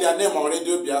called their name on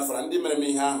Radio Biafra and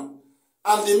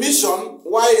and the mission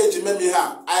why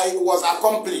I was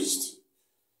accomplished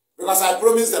because I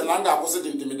promised them non opposite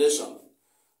intimidation.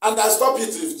 And I stopped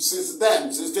it since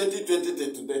then, since 2020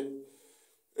 till today.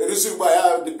 Received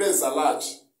by the pens are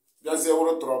large. Just a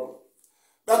lot of trouble.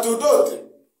 But to do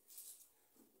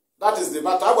that is the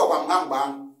battle. I got one hand.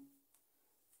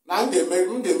 Nange meri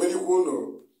kunu.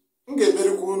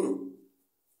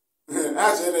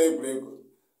 Ache na ebrego.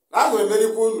 Nange meri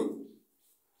kunu.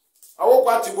 Awo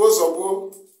kwati bo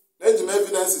sobo. Eji me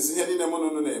evidences ihe ni nemo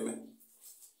no na eme.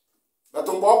 But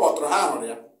mgbe ọ kpọtụrụ ha hụrụ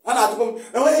ya. Ha na-atụkwu m,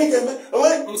 enweghị ike eme,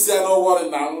 enweghị msi ya na ọwọrị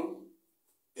na anwụ.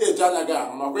 Eji anya gị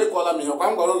ahụ, nakwa ịkọla m ihe, kwa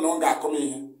m gwara na ọ ga-akụ m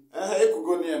ihe.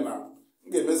 Ekugo n'ihe na m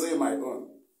ga-emezi my own.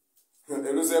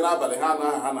 Eruzie n'abalị ha na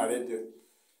aha ha na redio.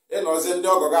 Ịnọzie ndị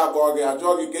ọgọ ga-akpọ gị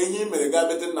ajụọ gị ka ihe i mere gaa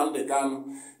bete Nnamdi Kanu.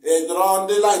 Dọrọ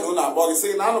ndị laịn ụlọ akpọ gị sị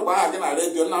gị na anụkwa aha gị na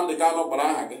redio Nnamdi Kanu kpọrọ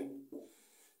aha gị.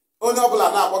 Onye ọbụla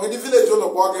na-akpọ gị ndị vileji ụlọ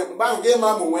kpọọ gị mgbe ahụ gị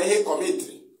mara ma nwee ihe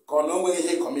kọmitiri ka ọ na onweghị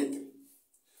ihe kọmitiri.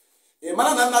 Ị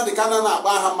mara na Nnamdi Kanu na-akpọ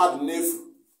aha mmadụ n'efu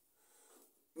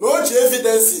na o ji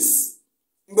evidences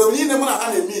mgbe niile mụ na ha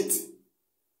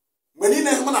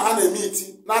na-emiti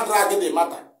na drag dị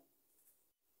mata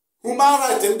human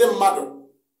right ndị mmadụ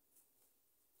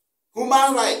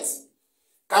human rights.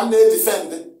 Come they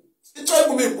defend.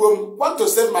 Want to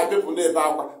save my people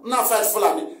neighbor. Not fight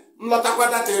Fulani. Not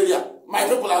that area. My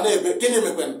people are neighbor.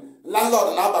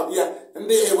 Landlord na Ababuya. And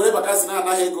they whatever Casina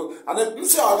Nahego. And then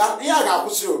say, I got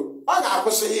push you. I got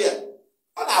push here.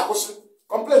 I got push.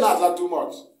 Complain not too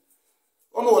much.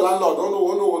 Oh no landlord. Oh no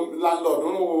landlord.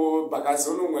 Oh no Bacas.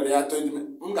 Oh no where they are told me.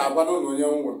 No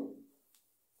young one.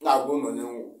 Now go no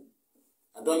young.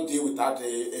 I don't deal with that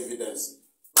evidence.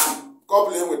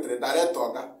 Couple with the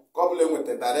director. Couple with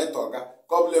the director,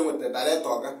 couple with the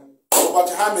director. But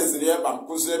ham is the air,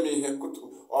 Kuzemi, Hekut,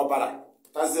 or Barak,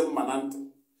 Tazim Manant.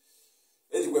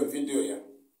 Educate video here.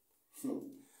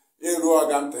 In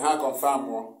Ruagam to have confirm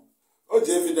more. Oh,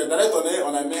 Jeff, the director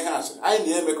on a may hash. I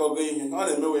near make or going on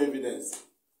a no evidence.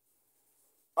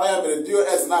 I am a deal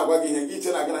as now wagging each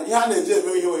and again. He had a Jeff,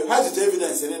 you had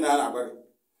evidence in another.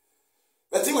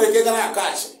 The thing we get a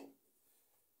cash.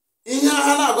 In your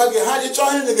hand, I had a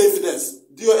choice in the evidence.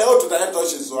 Dio to direct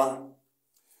touches one.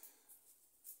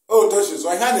 Oh, touches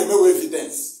one. Hand no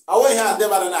evidence. I want hand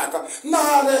them at an acre.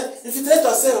 Nah, if you take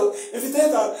yourself, if you take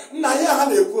a nah, you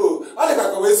have a pool. I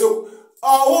like a way so.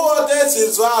 Oh, this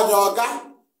is one, your guy.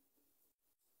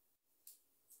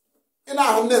 In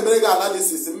our name,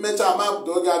 analysis, measure map,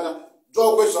 dog,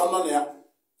 draw question on here.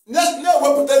 No, we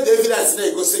put the evidence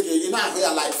they go seeking in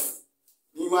our life.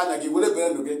 You want to give it a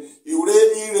pen, you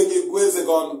really give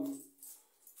gun.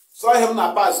 So I have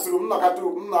not passed through. I'm not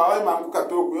going to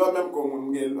your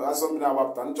mem as something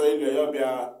about enjoy your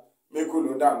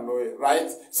mekulo down low,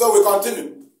 right? So we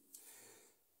continue.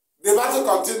 The battle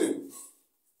continue.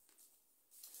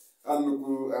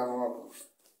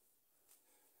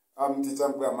 I'm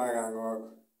teaching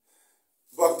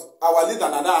but our leader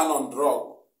Nada on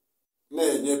drug.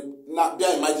 Not be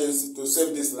emergency to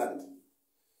save this land.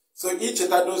 So each of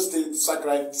those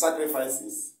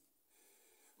sacrifices.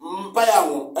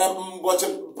 Mpayangu,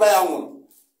 mpayangu,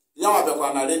 yawa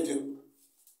bekwa na radio.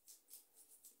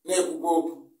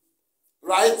 Na-ekwukwu,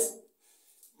 right?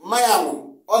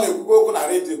 Mayangu, ọ na-ekwukwu okwu na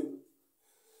radio.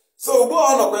 So ugbu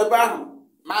ọ nọkwa ebe ahụ,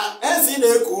 ma ezi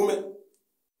na-eku ume.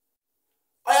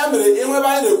 Ọ ya mere ihe ebe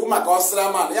anyị na-ekwu maka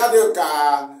ọsịra man, ya dị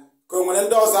ka o nwere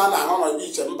ndị ọzọ a na-ahụ nọ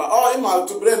iche mba. Ọ ịma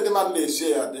tụbere ndị mmadụ na-eche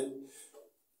ya dị.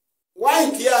 Why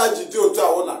nke ya ji dị otu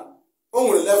ahụ na o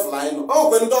nwere level anyị nọ. O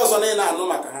nwere ndị ọzọ na-anụ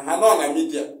maka ha nọ na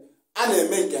media. A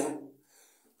na-eme nke ha.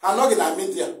 Ha nọghị na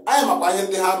media. Anyị makwa ihe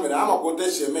ndị ha mere, amakwa otu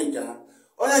esi eme nke ha.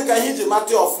 Onye nke ihe iji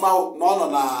mata ọfụma na ọ nọ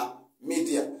na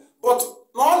media. But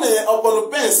na ọ na-ọpọnụ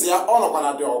pens ya, ọ nọkwa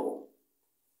na dị ọgwụ.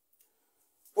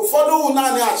 Ụfọdụ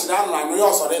naanị achịrị anụ anụ ya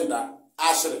ọsọrọ nda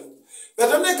ashịrị. But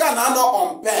ndị ka na-anọ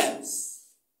on pens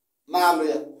na-alụ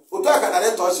ya. Otu a ka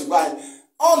director ọchị gwa anyị.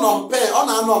 Ọ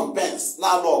na-anọ on pens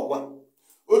na-alụ ọgwa.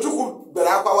 Ojukwu bere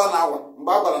akwa 1 hour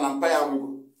mgbe a gbara na mpa ya ngwụ.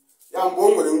 Ya mgbe o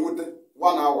nwere mwute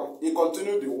 1 hour. He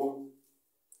continued the war.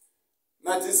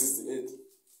 1968.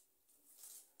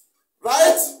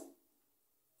 Right?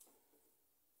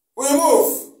 We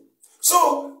move.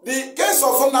 So, the case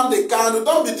of Nnamdi Kanu,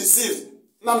 don't be deceived.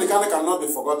 Nnamdi Kanu cannot be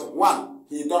forgotten. 1,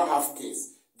 he don't have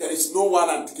case. There is no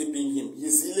warrant keeping him. He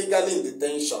is illegally in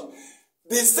detention.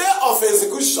 The stay of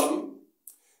execution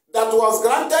that was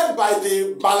granted by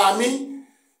the Balami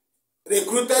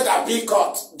recruited appeal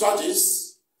court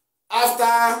judges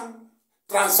after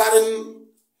transferring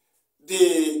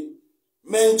the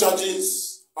main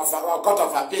judges of our court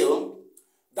of appeal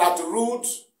that ruled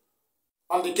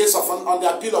on the case of on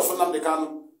the appeal of Nnamdi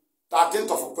Kanu,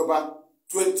 13th of October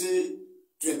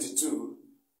 2022.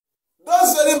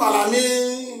 Those very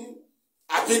Malami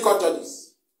appeal court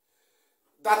judges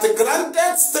that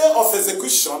granted stay of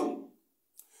execution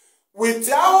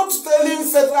without telling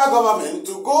federal government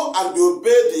to go and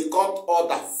obey the court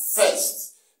order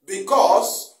first,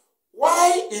 because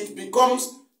why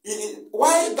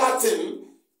that thing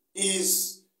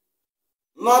is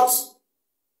not,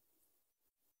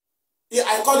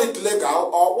 I call it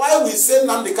legal, or why we say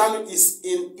Nnamdi Kanu is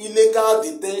in illegal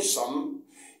detention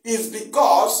is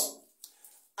because,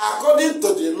 according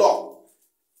to the law,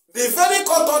 the very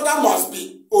court order must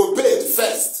be obeyed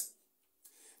first.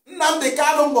 Nnamdi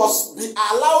Kanu must be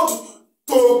allowed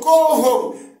to go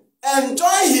home,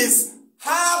 enjoy his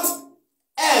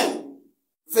hard-earned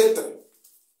victory.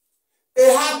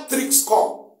 A hard-trick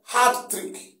score,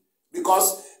 hard-trick,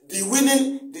 because the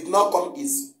winning did not come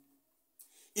easy.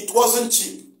 It wasn't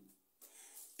cheap.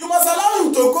 You must allow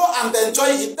him to go and enjoy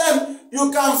it. Then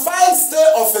you can file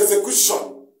stay of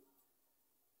execution,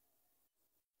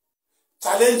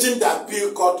 challenging the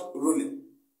appeal court ruling.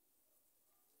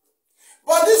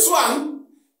 But this one,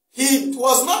 he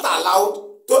was not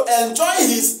allowed to enjoy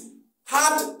his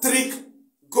hard-trick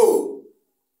goal.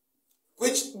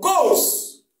 which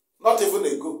goes, not even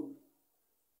a go,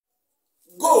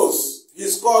 goes,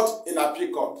 he's caught in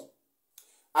appeal court.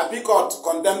 Appeal court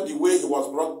condemned the way he was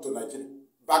brought to Nigeria,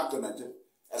 back to Nigeria.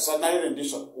 Extraordinary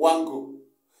rendition, 1 go.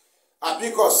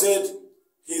 Appeal court said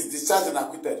he's discharged and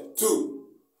acquitted, 2.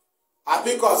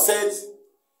 Appeal court said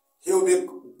he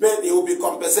will be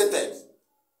compensated.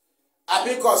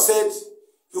 Appeal court said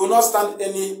he will not stand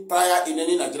any trial in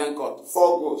any Nigerian court,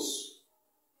 4 goes.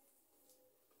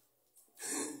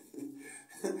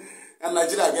 And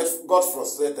Nigeria got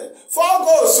frustrated. 4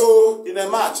 goals, so in a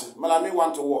match, Malami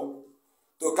went to war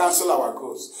to cancel our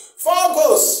goals. 4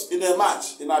 goals in a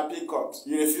match in appeal court.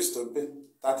 You refused to pay.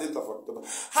 13th of October.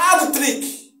 Hard trick,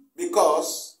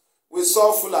 because we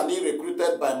saw Fulani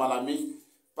recruited by Malami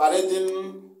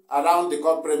parading around the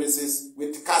court premises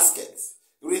with caskets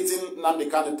written Nnamdi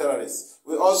Kanu terrorists.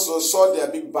 We also saw their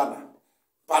big banner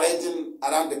parading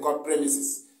around the court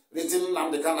premises written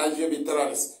Nnamdi Kanu IPOB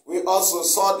terrorists. We also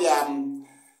saw their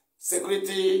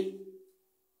security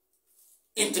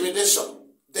intimidation.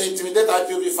 They intimidate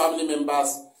IPOB family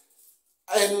members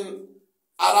and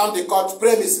around the court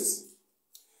premises.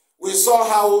 We saw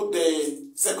how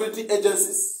the security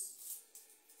agencies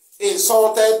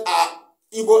insulted our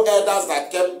Igbo elders that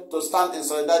came to stand in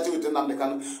solidarity with Nnamdi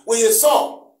Kanu. We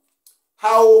saw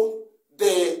how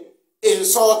they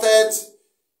insulted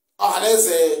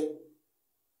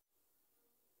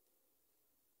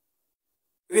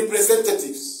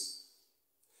representatives.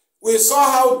 We saw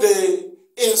how they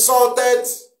insulted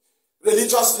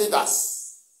religious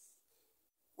leaders.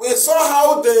 We saw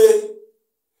how they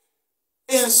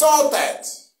insulted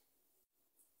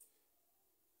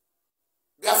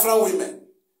Biafran women.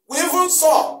 We even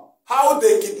saw how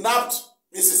they kidnapped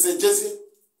Mrs. Ejesi,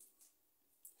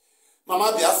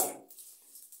 Mama Biafra,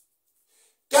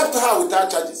 kept her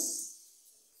without charges.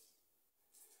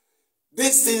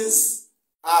 These things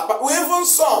are, but we even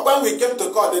saw when we came to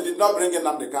court, they did not bring in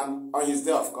Nnamdi Kanu on his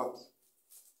day of court.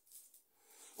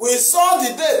 We saw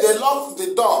the day they locked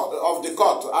the door of the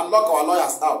court and locked our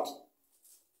lawyers out.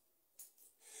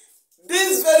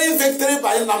 This very victory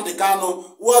by Nnamdi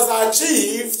Kanu was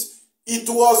achieved. It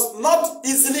was not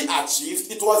easily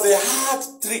achieved. It was a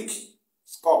hard trick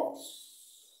scores.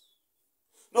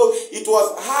 No, it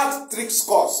was hard trick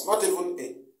scores, not even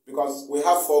A, because we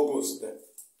have 4 goals there.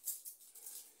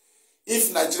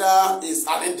 If Nigeria is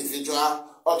an individual,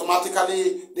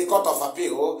 automatically the Court of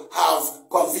Appeal have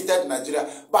convicted Nigeria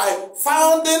by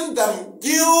finding them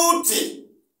guilty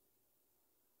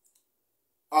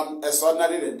on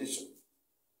extraordinary rendition.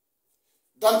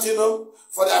 Don't you know?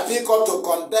 For the appeal court to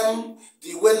condemn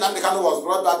the way Nnamdi Kanu was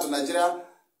brought back to Nigeria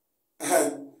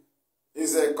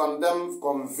is a condemned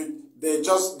convict.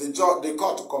 The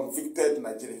court convicted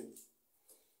Nigeria.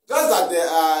 Just that they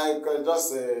are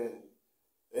just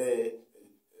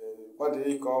what do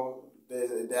you call?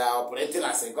 They are operating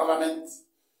as a government,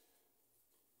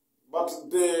 but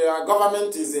the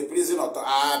government is a prison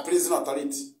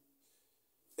authority.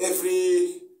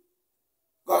 Every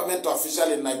government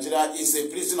official in Nigeria is a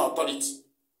prison authority.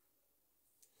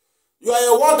 You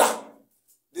are a warder.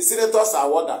 The senators are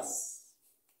warders.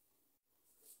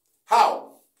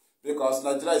 How? Because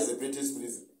Nigeria is a British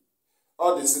prison.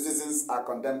 All the citizens are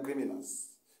condemned criminals.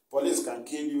 Police can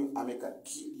kill you, army can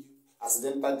kill you,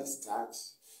 accidental discharge.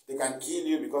 They can kill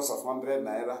you because of 100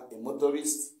 naira. A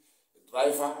motorist, a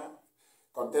driver,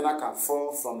 container can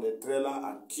fall from the trailer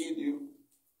and kill you.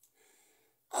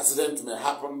 Accident may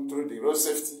happen through the road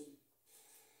safety.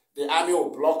 The army will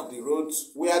block the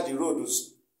roads where the road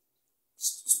is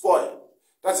spoiled.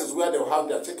 That is where they will have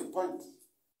their checking point.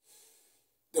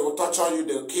 They will torture you,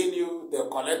 they will kill you, they will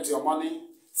collect your money.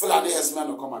 Fulani herdsmen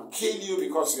will come and kill you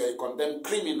because you are a condemned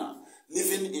criminal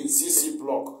living in CC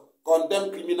block,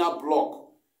 condemned criminal block.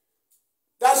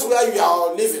 That's where you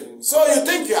are living. So you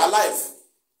think you are alive.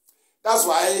 That's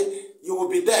why you will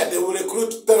be there. They will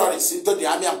recruit terrorists into the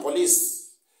army and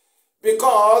police,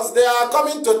 because they are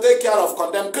coming to take care of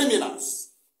condemned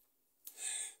criminals.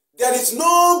 There is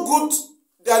no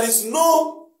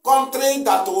country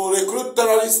that will recruit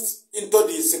terrorists into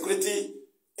the security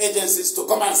agencies to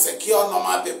come and secure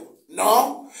normal people.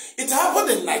 No. It happened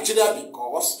in Nigeria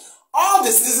because all the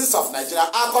citizens of Nigeria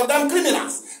are condemned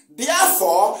criminals.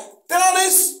 Therefore,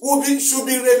 terrorists should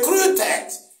be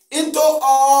recruited into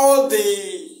all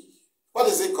the, what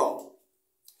is it called?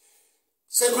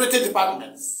 Security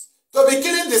departments, to be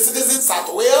killing the citizens at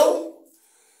will,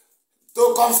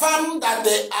 to confirm that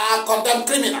they are condemned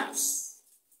criminals.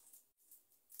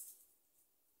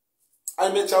 I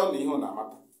may tell you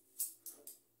now,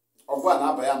 of one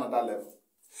up by another level.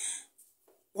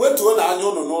 Wait to an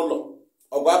annual no law,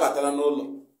 or Babatana no law,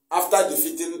 after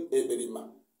defeating Eberima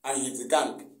and his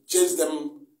gang, chased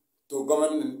them to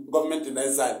government in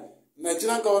exile.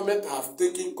 Nigerian government have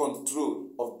taken control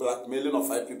of blackmailing of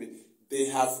IPB. They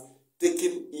have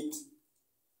taken it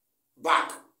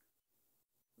back.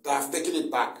 They have taken it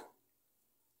back.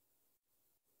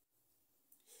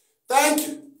 Thank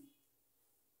you.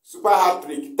 Super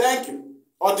heartbreak. Thank you.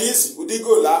 Or this,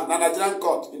 Udigo la na Nigerian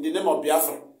court in the name of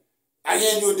Biafra. I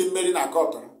hear you the marry na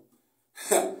court.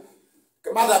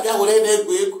 Commander Bia will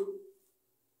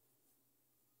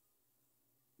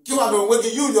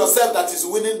you yourself that is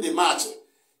winning the match.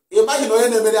 Imagine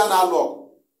law.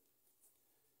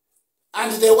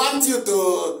 And they want you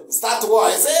to start war.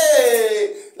 I say,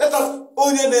 hey, let us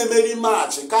only name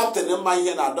match. Captain and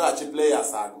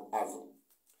players.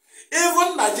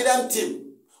 Even Nigerian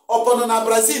team, upon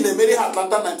Brazil, they made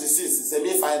Atlanta 96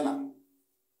 semi-final.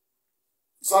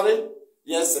 Sorry?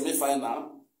 Yes, semi-final.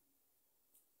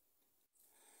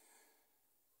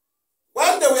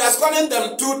 When they were scoring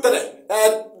them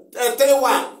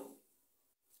 3-1,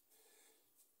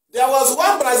 there was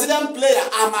one Brazilian player,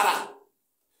 Amara,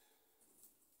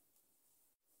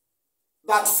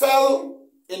 that fell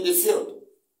in the field.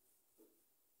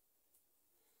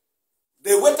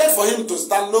 They waited for him to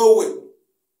stand, no way.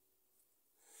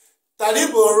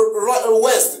 Taribo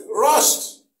West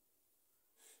rushed.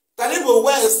 Taribo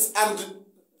West and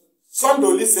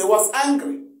Sondolise was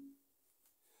angry.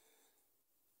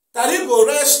 Taribo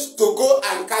rushed to go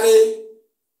and carry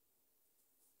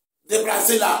the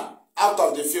Brazilian out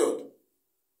of the field.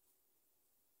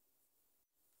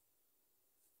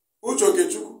 Ucho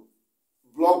Kechuku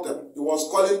blocked them. He was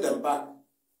calling them back.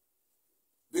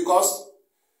 Because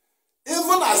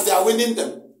even as they are winning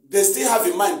them, they still have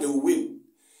in mind they will win.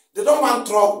 They don't want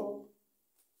trouble.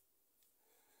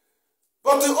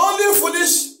 But the only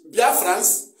foolish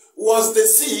Biafrans was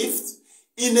deceived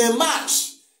in a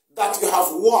match that you have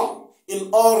won in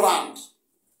all rounds.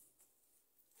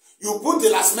 You put the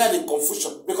last man in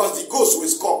confusion because the goals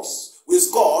we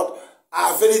scored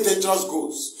are very dangerous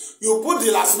goals. You put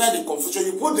the last man in confusion.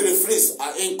 You put the referees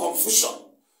in confusion.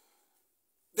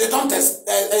 They can't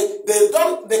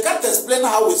explain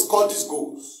how we scored these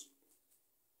goals.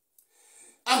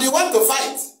 And they want to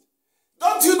fight.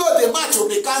 Don't you know the match will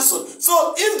be cancelled?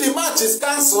 So if the match is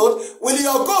cancelled, will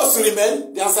your goals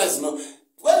remain? The answer is no.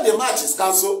 When the match is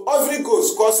cancelled, every goal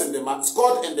scored in the match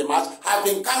have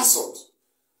been cancelled.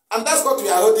 And that's what we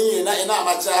are holding in our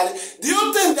match. Do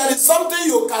you think there is something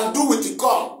you can do with the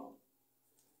gun?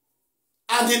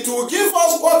 And it will give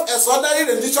us what a ordinary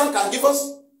rendition can give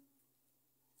us?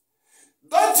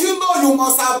 Don't you know you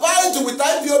must abide with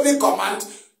IPOB command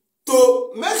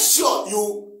to make sure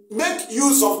you make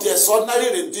use of the extraordinary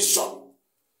rendition?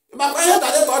 You are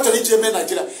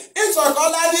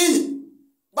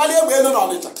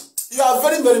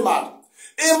very, very mad.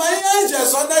 In my age,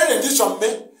 extraordinary rendition,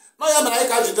 no, I am a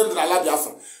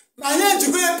Biafra. Now, I am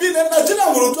to go a Nigeria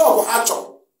will do a hatcho.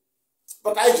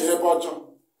 But I do a bodge.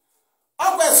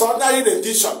 Up extraordinary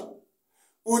rendition.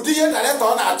 Would you let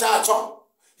on a chacho?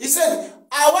 He said,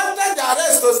 I wanted the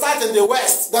arrest to start in the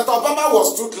West, that Obama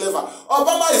was too clever.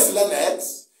 Obama is learned.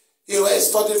 He was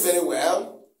studied very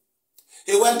well.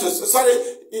 He went to,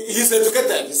 he's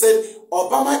educated. He said,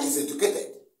 Obama is educated.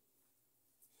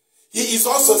 He is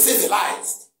also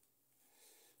civilized.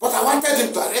 But I wanted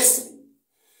him to arrest me.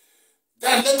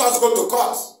 Then let us go to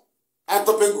court. I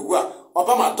told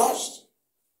Obama dodged.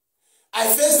 I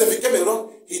faced the Cameroon.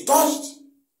 He dodged.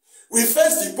 We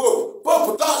faced the Pope.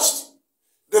 Pope dodged.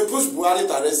 They pushed Buhari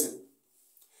to arrest him.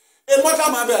 In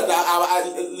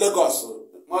Lagos,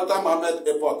 Mohammed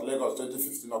Airport, Lagos,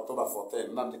 2015, October 14,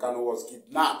 Nnamdi Kanu was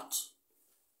kidnapped.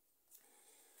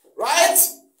 Right?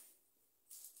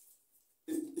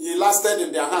 He lasted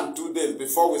in their hand 2 days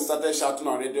before we started shouting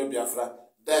on Radio Biafra.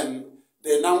 Then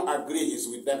they now agree he's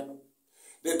with them.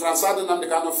 They transferred Nnamdi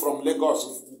Kanu from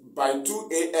Lagos by 2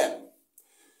 a.m.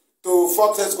 to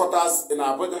Fort Headquarters in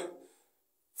Abuja.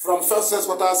 From first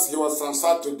headquarters, he was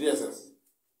transferred to DSS.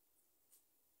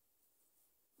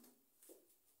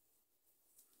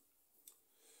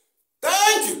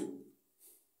 Thank you.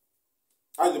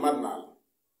 I'm the man now.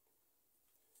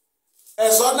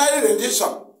 Extraordinary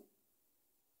rendition.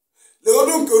 The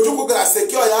Odun Kojuku got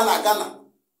secure Yana Ghana.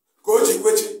 Koji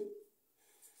Kwechi.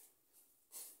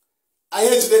 I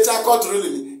hate the court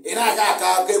ruling. In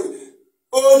Agaka.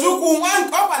 Ojuku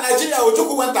went up in Nigeria.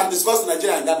 Ojuku went and discussed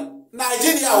Nigeria and Ghana.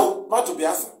 Nigeria, not to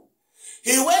Biafra.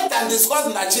 He went and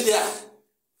discussed Nigeria.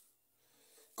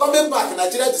 Coming back,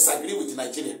 Nigeria disagree with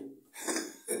Nigeria.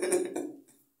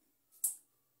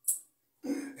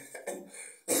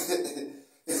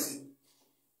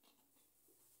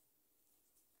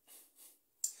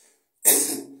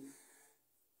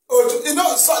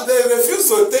 so they refuse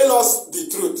to tell us the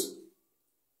truth.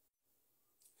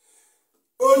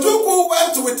 Ojukwu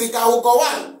went with the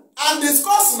Gawugowan and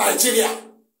discussed Nigeria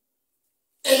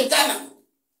in Ghana,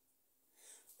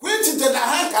 which General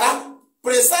Ankara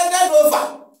presided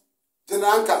over.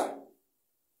 General Ankara.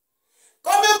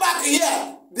 Coming back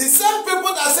here, the same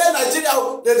people that say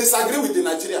Nigeria, they disagree with the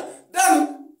Nigeria.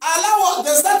 Then allow us,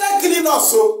 they started killing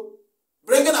us, so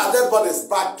bringing our dead bodies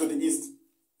back to the east.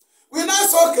 We now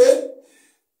say, okay,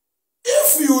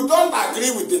 if you don't agree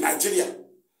with the Nigeria,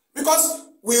 because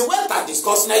we went and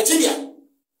discussed Nigeria.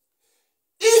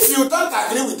 If you don't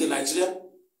agree with the Nigeria,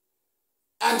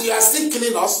 and you are still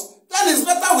killing us, then it's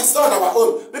better we start our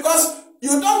own. Because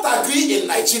you don't agree in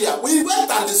Nigeria. We went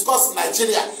and discussed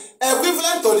Nigeria,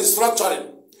 equivalent to restructuring.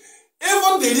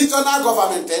 Even the regional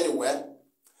government anywhere,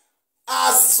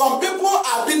 as some people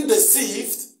have been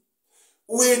deceived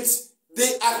with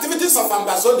the activities of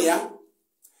Ambazonia,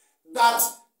 that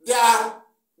their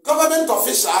government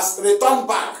officials return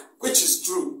back, which is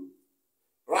true,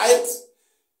 right?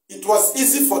 It was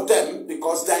easy for them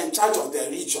because they are in charge of their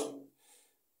region.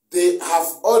 They have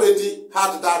already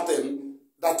had that thing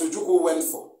that Ojukwu went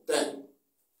for then.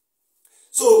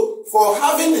 So, for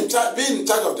having being in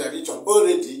charge of their region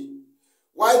already,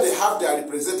 why they have their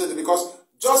representative, because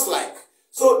just like,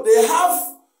 so they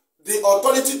have the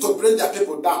authority to bring their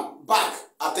people down, back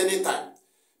at any time.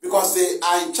 Because they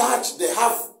are in charge, they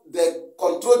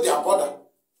control their border.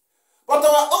 But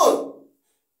our own,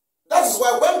 that is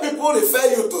why when people refer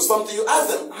you to something, you ask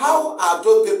them, how are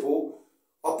those people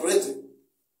operating?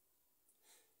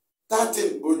 That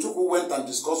thing, Ojukwu went and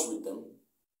discussed with them,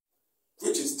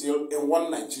 which is still in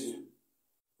one Nigeria,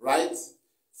 right?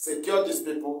 Secure these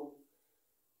people,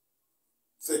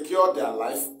 secure their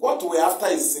life. What we're after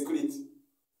is security.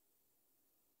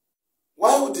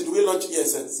 Why did we launch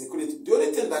ESN? Security. The only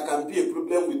thing that can be a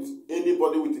problem with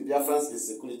anybody with the Biafrans is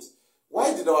security.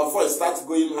 Why did our voice start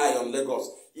going high on Lagos?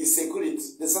 Is security.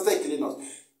 They started killing us.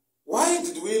 Why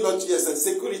did we launch ESN?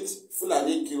 Security.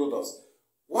 Fulani killed us.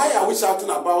 Why are we shouting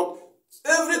about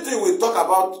everything we talk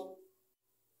about?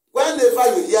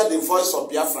 Whenever you hear the voice of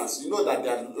Biafrans, you know that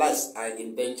their lives are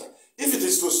in danger. If it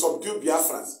is to subdue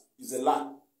Biafrans, it's a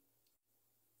lie.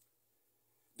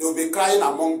 They will be crying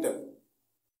among them.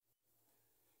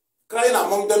 Crying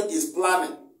among them is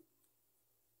planning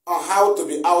on how to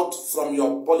be out from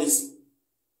your policy,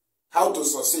 how to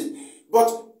succeed.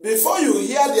 But before you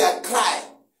hear their cry,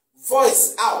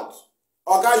 voice out,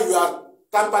 okay, you are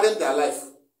tampering their life.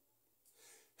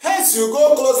 Hence, you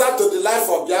go closer to the life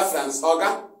of Biafrans,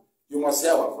 okay, you must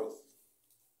hear our voice.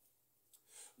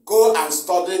 Go and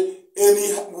study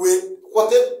any way,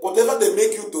 whatever they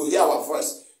make you to hear our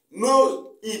voice.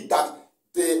 Know it that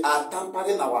they are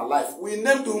tampering our life. We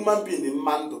named the human being in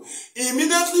Mando.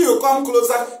 Immediately you come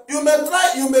closer, you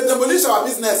may demolish our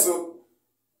business. So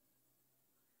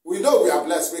we know we are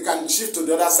blessed. We can shift to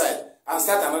the other side and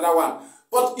start another one.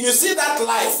 But you see that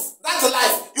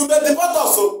life, you may deport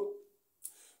us. So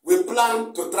we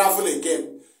plan to travel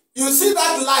again. You see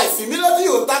that life, immediately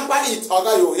you tamper it, or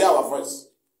you hear our voice.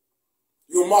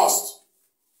 You must.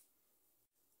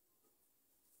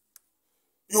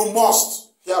 You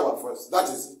must hear our voice. That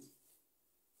is it.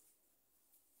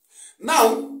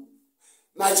 Now,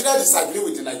 Nigeria disagree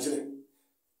with Nigeria.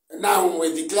 Now,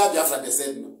 we declare Biafra, they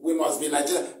said, no, we must be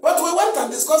Nigeria. But we went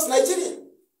and discussed Nigeria.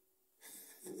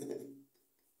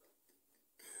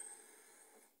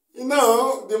 You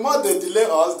know, the more they delay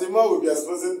us, the more we'll be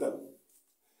exposing them.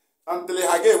 Until they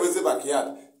haggle with the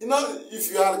backyard. You know,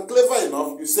 if you are clever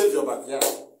enough, you save your backyard.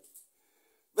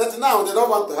 But now they don't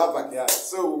want to have backyard.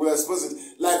 So we will expose it.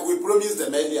 Like we promised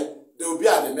them earlier, they will be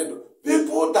at the middle.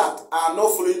 People that are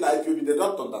not following Ipob, they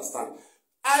don't understand.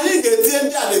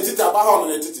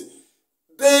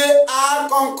 They are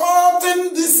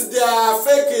concocting this their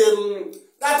fake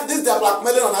this their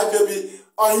blackmailing on Ipob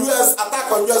on US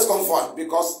attack on US convoy,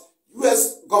 because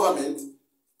US government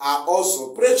are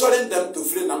also pressuring them to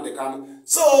free Nnamdi Kanu.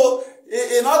 So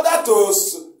in order to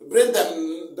bring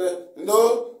them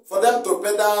for them to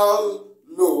pedal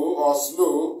low or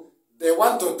slow, they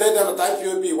want to tell them that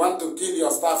IPOB want to kill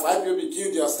your staff. IPOB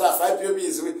killed your staff. IPOB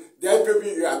is the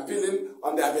IPOB you are appealing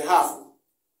on their behalf.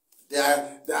 They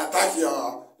attack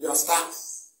your staff.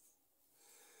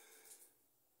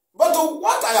 But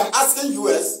what I am asking you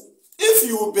is, if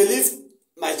you believe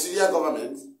Nigeria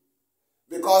government,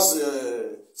 because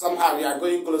somehow we are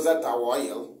going closer to our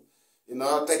oil,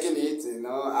 taking it,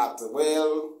 at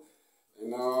well,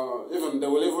 even they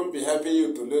will even be helping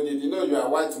you to load it. You are a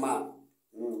white man.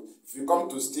 If you come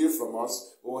to steal from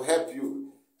us, we'll help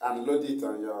you and load it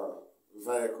on your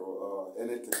vehicle or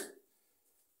anything.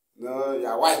 You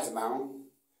are white now.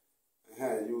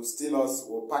 You steal us,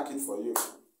 we'll pack it for you.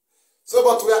 So,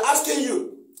 but we are asking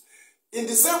you, in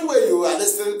the same way you are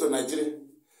listening to Nigeria,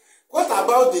 what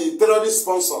about the terrorist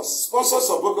sponsors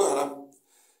of Boko Haram?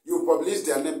 You publish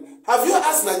their name. Have you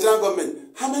asked Nigerian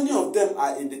government, how many of them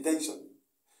are in detention?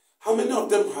 How many of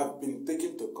them have been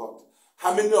taken to court?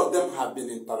 How many of them have been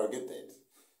interrogated?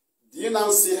 Do you now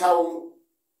see how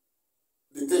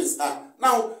the things are?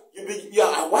 Now,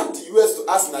 I want the US to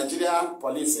ask Nigerian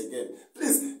police again.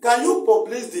 Please, can you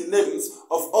publish the names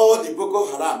of all the Boko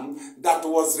Haram that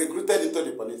was recruited into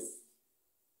the police?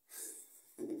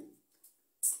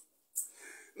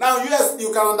 Now, yes,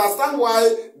 you can understand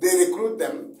why they recruit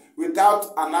them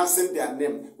without announcing their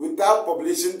name, without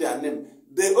publishing their name.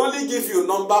 They only give you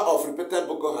number of repeated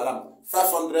Boko Haram.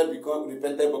 500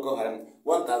 repeated Boko Haram,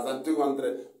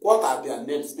 1,200. What are their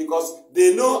names? Because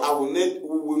they know we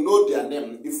will know their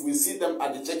name if we see them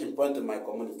at the checking point in my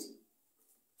community.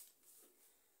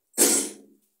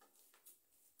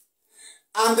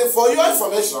 And for your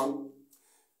information,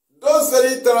 those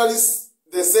very terrorists,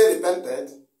 they say repented,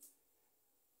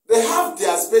 they have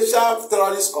their special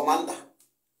terrorist commander.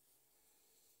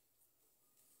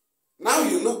 Now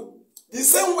you know. The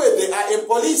same way they are in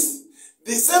police,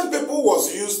 the same people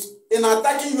was used in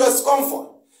attacking US convoy.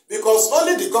 Because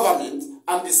only the government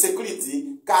and the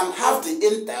security can have the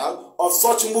intel of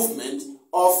such movement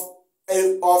of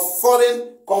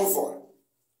foreign convoy.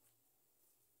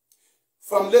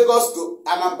 From Lagos to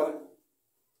Anambra.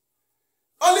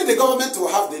 Only the government will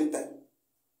have the intel.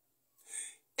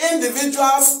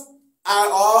 Individuals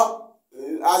or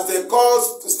as they call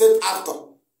state actor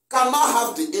cannot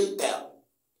have the intel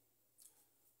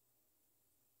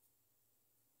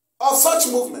of such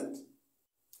movement.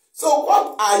 So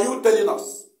what are you telling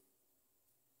us?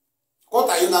 What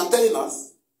are you now telling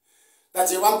us?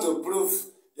 That you want to prove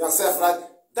yourself right?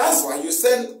 That's why you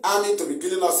send army to be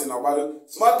killing us in Obaru.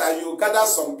 Smart that you gather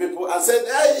some people and said,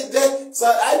 hey, so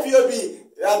IPOB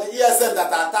and the ESN that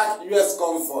attacked US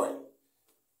convoy.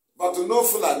 But no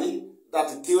Fulani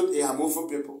that killed Ihamufu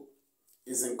people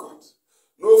is in court.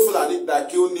 No Fulani that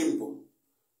killed Nimbo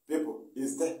people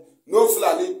is there. No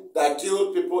Fulani that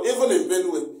killed people, even in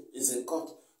Benue, is in court.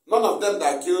 None of them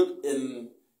that killed in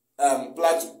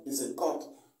Plateau is in court.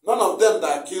 None of them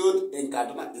that killed in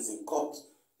Kaduna is in court.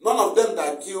 None of them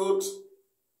that killed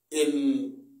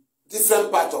in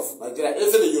different parts of Nigeria,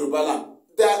 even in Yoruba land,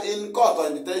 they are in court or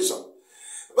in detention.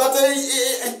 But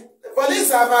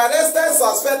police have arrested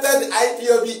suspected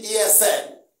IPOB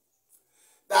ESN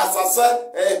that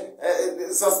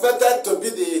suspected to be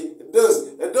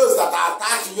those that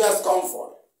attacked US convoy.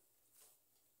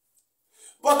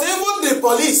 But even the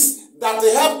police that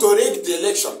they helped to rig the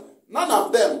election, none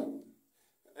of them,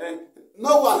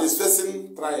 no one is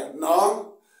facing trial. No.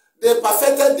 They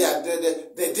perfected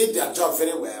they did their job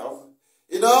very well.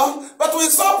 You know, but we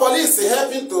saw police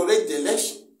helping to rig the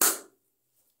election.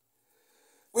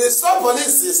 We saw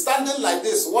police standing like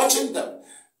this, watching them.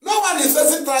 No one is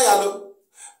facing trial.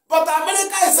 But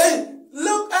America is saying,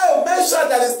 look, make sure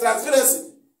there is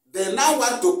transparency. They now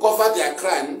want to cover their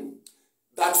crime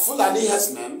that Fulani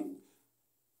herdsmen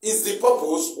is the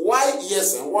purpose why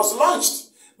ESN was launched.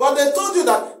 But they told you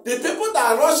that the people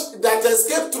that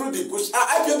escaped through the bush are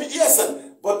IPOB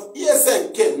ESN. But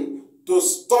ESN came to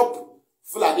stop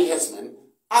Fulani herdsmen,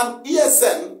 and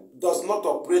ESN does not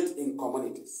operate in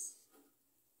communities.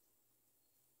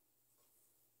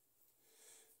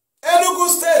 Enugu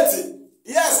State,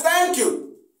 yes, thank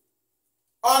you.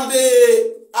 On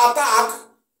the attack,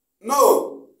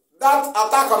 no, that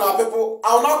attack on our people,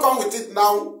 I will not come with it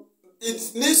now.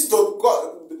 It needs to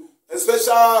go. A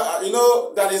special, you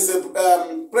know, there is a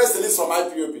press release from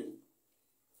IPOB.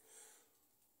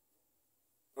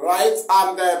 Right?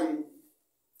 And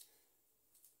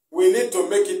we need to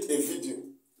make it a video.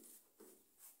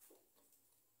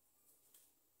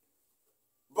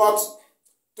 But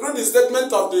through the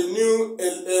statement of the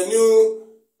new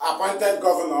appointed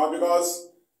governor, because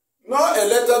no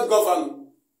elected governor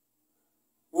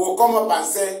will come up and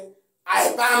say,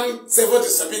 I ban civil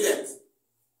disobedience.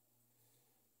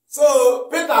 So,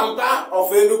 Peter Mpa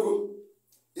of Enugu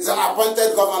is an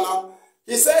appointed governor.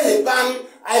 He said he banned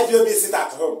IPOB sit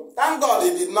at home. Thank God he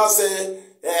did not say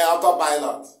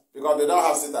autopilot, because they don't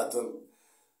have sit at home.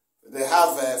 They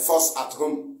have force at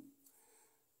home.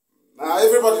 Now,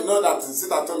 everybody knows that sit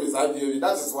at home is IPOB.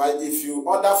 That is why if you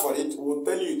order for it, we will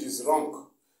tell you it is wrong,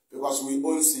 because we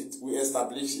own it, we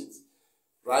establish it.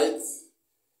 Right?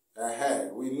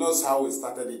 We know how we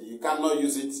started it. You cannot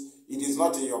use it. It is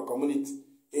not in your community.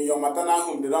 In your maternal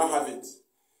home, they don't have it.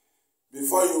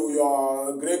 Before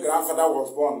your great-grandfather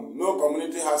was born, no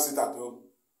community has it at home.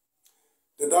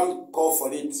 They don't call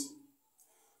for it.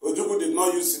 Ojukwu did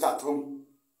not use sit at home.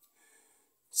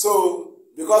 So,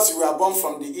 because you were born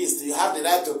from the East, you have the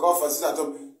right to call for sit at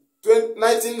home.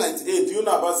 1998, do you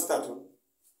know about sit at home?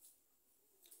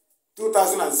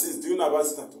 2006, do you know about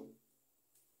sit at home?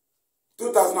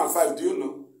 2005, do you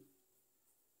know?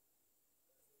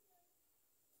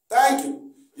 Thank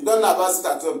you. You don't know about sit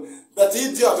at home. But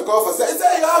idiot to call for sit. He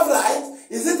said, you have right.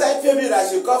 Is it IPOB that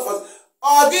should call for?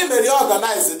 Or did you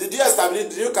organize it? Did you establish?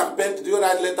 Did you campaign? Did you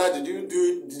write letter? Did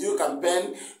you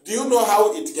campaign? Do you know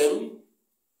how it came?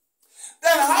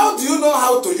 Then how do you know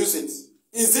how to use it?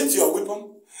 Is it your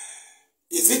weapon?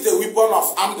 Is it a weapon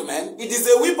of armed men? It is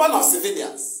a weapon of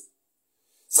civilians.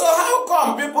 So how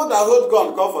come people that hold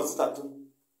gun call for sit at home?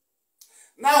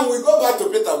 Now we go back to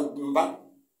Peter Mba.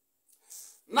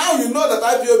 Now you know that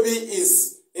IPOB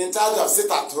is in charge of sit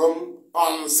at home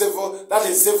on civil, that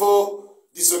is civil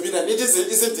disobedience. It is,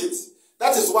 isn't it?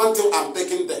 That is one thing I'm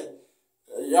taking there.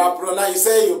 You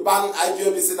say you ban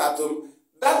IPOB sit at home.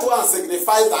 That one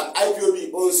signifies that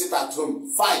IPOB owns sit at home.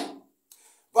 Fine.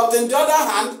 But on the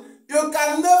other hand, you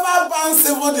can never ban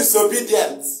civil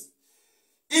disobedience.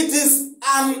 It is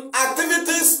an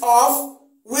activity of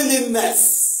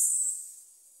willingness.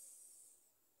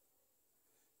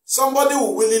 Somebody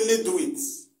will willingly do it.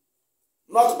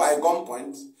 Not by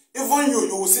gunpoint. Even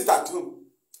you will sit at home.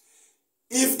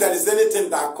 If there is anything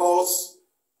that calls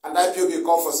and IPOB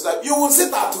call for sit, you will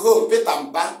sit at home, Peter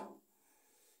Mba.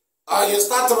 Or you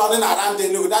start running around the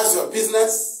new, that's your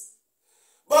business.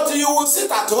 But you will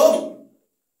sit at home.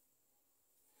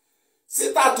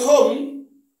 Sit at home.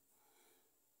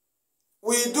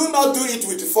 We do not do it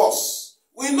with force.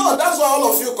 We know that's why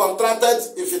all of you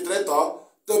contracted infiltrator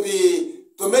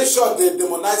to make sure they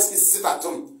demonize sit at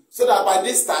home. So that by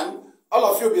this time, all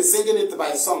of you will be singing it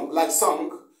by song, like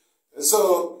song.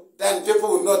 So then people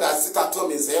will know that sit at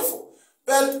home is helpful.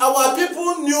 But our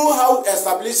people knew how to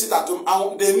establish sit at home,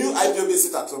 and they knew IPOB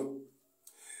sit at home.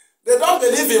 They don't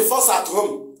believe in force at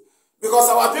home because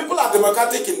our people are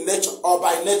democratic in nature or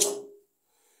by nature.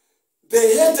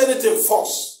 They hate anything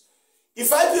force. If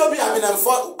IPOB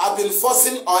have been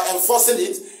forcing or enforcing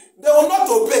it, they will not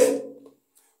obey.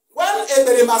 When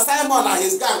Eberima Simon and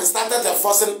his gang started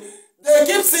enforcing, they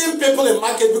keep seeing people in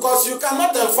market because you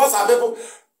cannot enforce our people.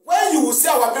 When you will see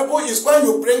our people is when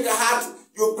you bring hard,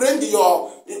 you bring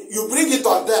it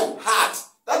on them hard.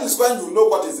 That is when you know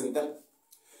what is in them.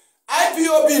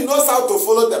 IPOB knows how to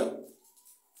follow them.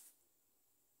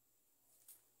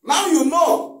 Now you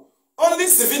know only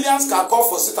civilians can call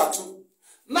for sit at home.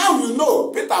 Now you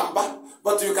know Peter Mba,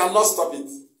 but you cannot stop it.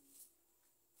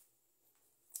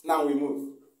 Now we move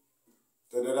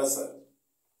to the other side.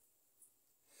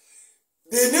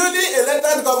 The newly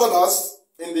elected governors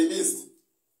in the East.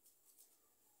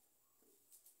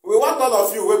 We want all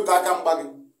of you web back.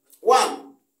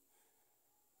 One,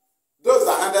 those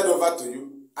that handed over to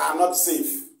you are not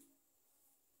safe.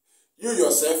 You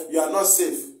yourself, you are not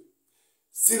safe.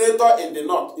 Senator in the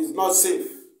north is not safe.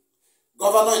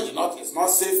 Governor in the north is not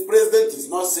safe. President is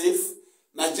not safe.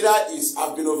 Nigeria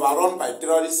have been overrun by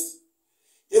terrorists.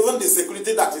 Even the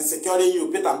security that is securing you,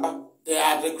 Peter Mba, they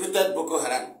have recruited Boko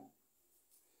Haram.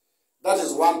 That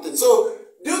is one thing. So,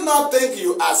 do not think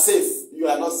you are safe. You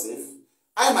are not safe.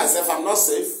 I myself am not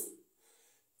safe.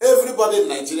 Everybody in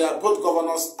Nigeria, both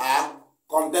governors are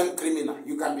condemned criminal.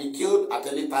 You can be killed at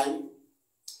any time.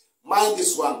 Mind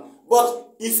this one.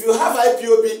 But if you have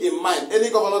IPOB in mind, any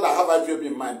governor that have IPOB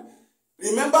in mind,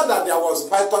 remember that there was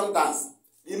Python dance.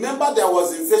 Remember there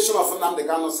was invasion of Nnamdi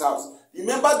Kanu's house.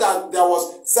 Remember that there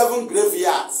was 7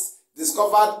 graveyards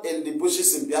discovered in the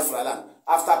bushes in Biafra land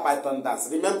after Python dance.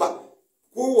 Remember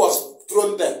who was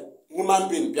thrown there? Human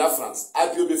being, Biafrans,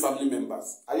 IPOB family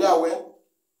members. Are you aware?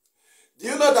 Do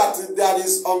you know that there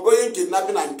is ongoing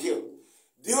kidnapping and kill?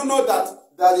 Do you know that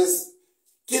there is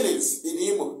killings in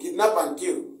Imo, kidnap and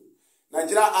kill?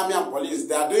 Nigerian army and police,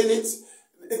 they are doing it.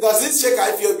 Does it shake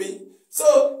IPOB?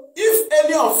 So, if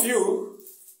any of you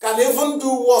can even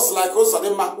do worse like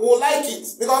Osadema, we will like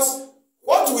it. Because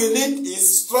what we need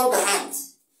is strong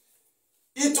hands.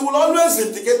 It will always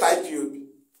vindicate IPOB.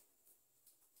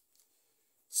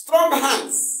 Strong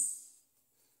hands.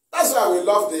 That's why we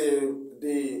love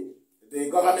the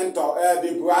government of the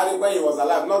Buhari when he was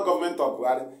alive, not government of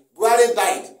Buhari. Buhari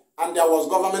died, and there was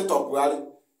government of Buhari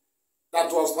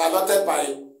that was piloted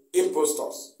by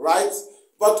impostors, right?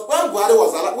 But when Buhari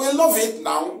was alive, we love it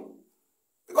now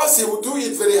because he would do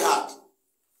it very hard.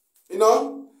 You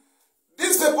know,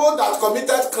 these people that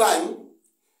committed crime,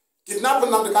 kidnapped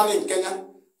Nnamdi Kanu in Kenya,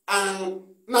 and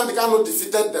Nnamdi Kanu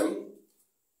defeated them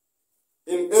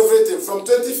in everything from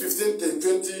 2015 to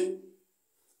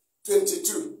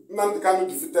 2022. Nnamdi Kanu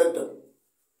defeated them.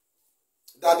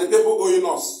 that the people owing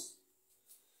us.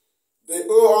 They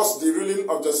owe us the ruling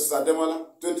of Justice Ademola,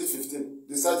 2015,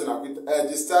 discharge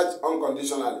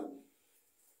unconditionally.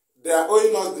 They are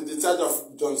owing us the discharge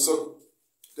of Johnson,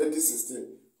 2016,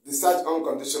 discharge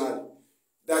unconditionally.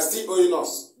 They are still owing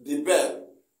us the bail.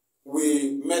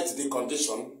 We met the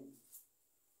condition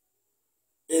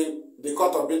in the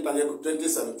court of Bintanyeku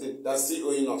 2017. They are still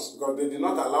owing us because they did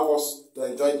not allow us to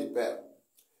enjoy the bail.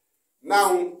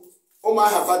 Now,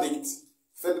 Omar verdict,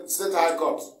 State High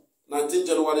Court, 19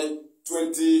 January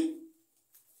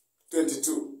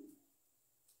 2022.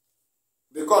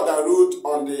 The court that ruled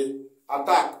on the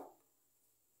attack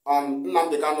on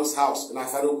Nnamdi Kanu's house in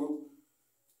Afarugu,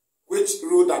 which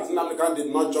ruled that Nnamdi Kanu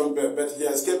did not jump bail, but he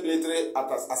escaped military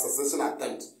assassination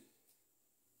attempt.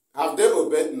 Have they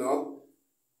obeyed? No.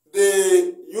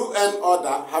 The UN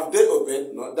order, have they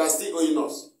obeyed? No. They are still owing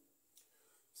us.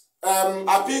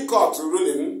 Appeal court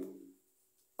ruling,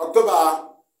 October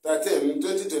 13,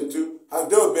 2022, have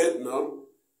they obeyed? No.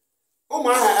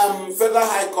 Federal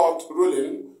High Court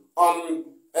ruling on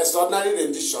extraordinary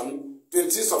rendition,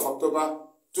 26th of October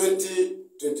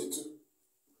 2022.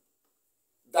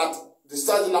 That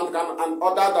discharge Nnamdi Kanu and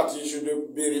order that he should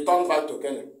be returned back to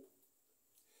Kenya.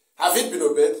 Have it been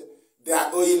obeyed? They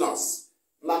are owing us.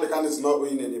 Nnamdi Kanu is not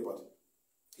owing anybody.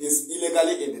 He is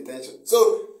illegally in detention.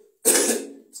 So,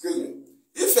 excuse me,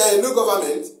 if a new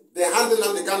government, they hand the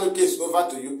Nnamdi Kanu case over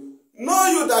to you, know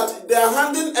you that they are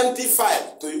handing empty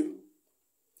file to you.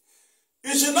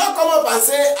 You should not come up and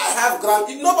say, I have grant.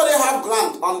 If nobody have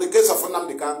grant on the case of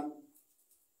Nnamdi Kanu.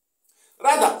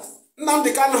 Rather,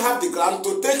 Nnamdi Kanu have the grant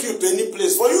to take you to any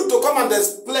place for you to come and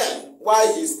explain why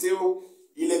he is still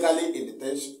illegally in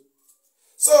detention.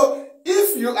 So,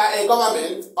 if you are a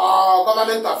government or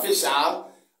government official,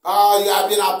 you have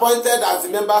been appointed as the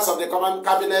members of the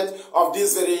cabinet of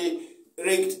this very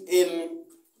rigged in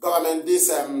government,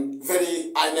 this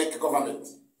very INEC government,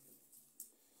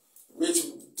 which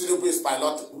Tinubu is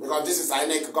piloting, because this is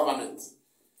INEC government,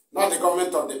 not the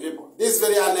government of the people. This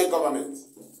very INEC government.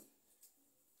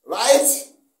 Right?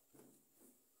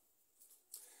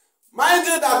 Mind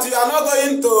you that you are not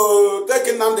going to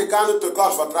take Nnamdi Kanu to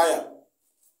court for trial.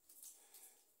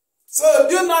 So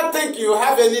do you not think you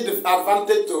have any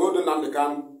advantage to hold Nnamdi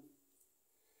Kanu?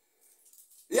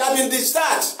 You have been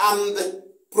discharged and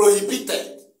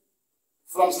prohibited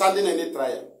from standing any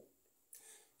trial.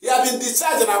 You have been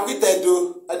discharged and acquitted,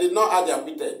 though I did not add the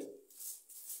acquitted.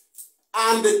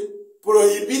 And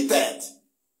prohibited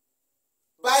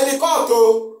by the court,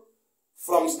 though,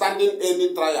 from standing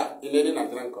any trial in any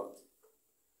Nigerian court.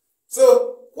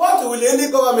 So, what will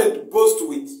any government boast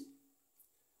with?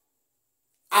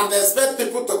 And expect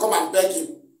people to come and beg him?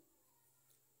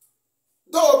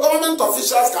 Though government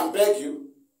officials can beg you,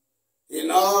 you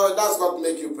know, that's what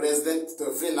make you president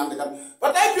to free Nnamdi Kanu.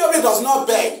 But Ipob does not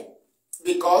beg,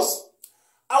 because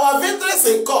our victories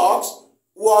in court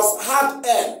was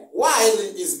hard-earned. Why?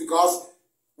 Is because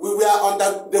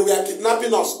they were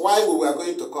kidnapping us while we were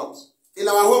going to court. In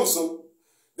our homes, so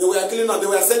they were killing us. They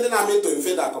were sending army to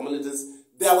invade our communities.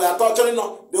 They were torturing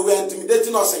us. They were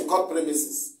intimidating us in court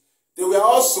premises. They were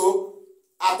also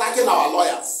attacking our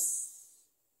lawyers.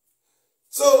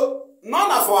 So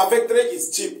none of our victory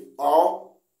is cheap,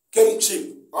 or came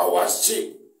cheap, or was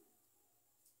cheap.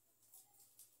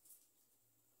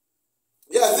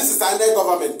 Yes, this is INEC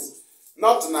government,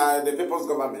 not the people's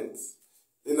government.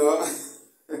 You know.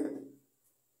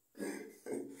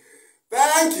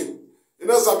 Thank you. You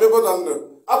know, some people don't know.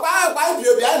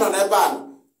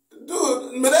 Dude,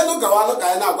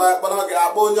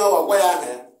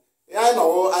 I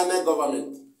know INEC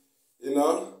government. You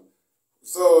know.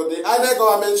 So the INEC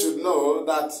government should know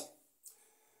that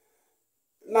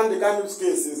Nnamdi Kanu's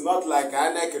case is not like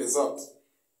INEC result.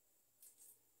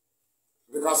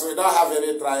 Because we don't have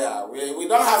any trial. We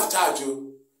don't have charge.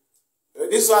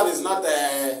 This one is not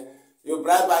you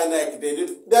bribe INEC.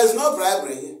 There's no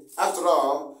bribery. After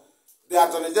all, the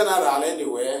Attorney General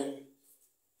anyway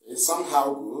is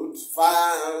somehow good.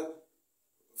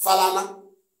 Falana.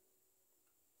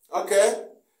 Okay?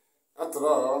 After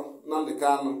all, Nnamdi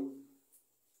Kanu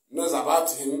knows about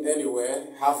him anyway,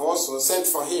 have also sent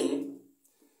for him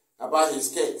about his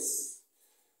case.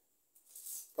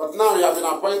 But now he has been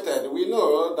appointed. We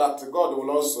know that God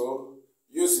will also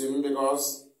use him,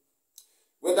 because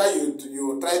whether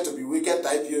you try to be wicked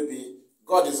type Ipob,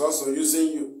 God is also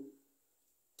using you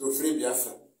to free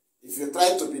Biafra. If you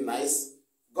try to be nice,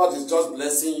 God is just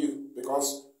blessing you,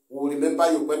 because we will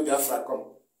remember you when Biafra come.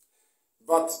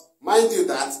 But mind you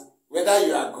that whether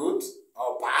you are good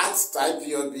or bad type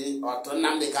Ipob or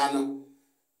Nnamdi Kanu,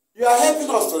 you are helping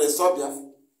us to restore Biafra.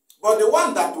 But the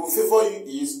one that will favor you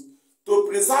is to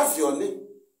preserve your name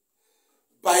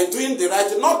by doing the right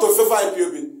thing, not to favor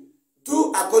IPOB.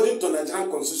 Do according to Nigerian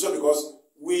constitution, because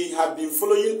we have been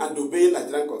following and obeying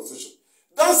Nigerian constitution.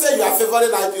 Don't say you are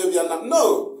favoring IPOB.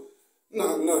 No.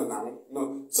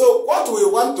 So what we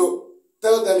want to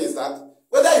tell them is that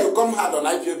whether you come hard on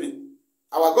IPOB,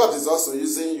 our God is also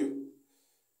using you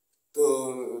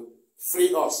to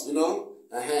free us, you know.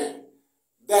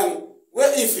 Then,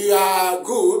 well, if you are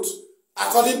good,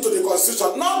 according to the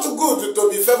constitution, not good to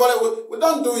be favorable, we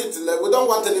don't do it. We don't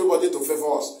want anybody to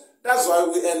favor us. That's why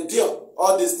we endure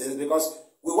all these things, because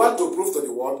we want to prove to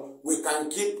the world we can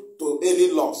keep to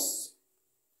any laws.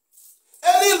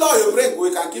 Any law you break,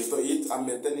 we can keep to it and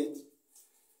maintain it.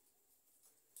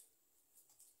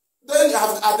 Then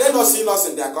are they not seeing us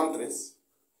in their countries?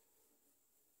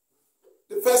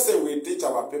 The first thing we teach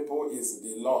our people is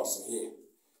the laws here.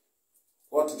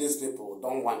 What these people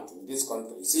don't want in this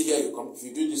country. See here, you come. If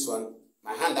you do this one,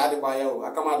 my hand at the choir,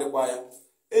 I come at the choir.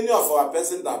 Any of our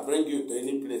person that bring you to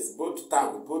any place, both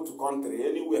town, both country,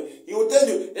 anywhere, he will tell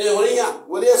you, hey,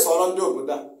 what is Sorondo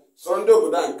Buddha? Sorondo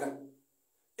Buddha.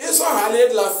 It's so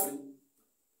highly laughing.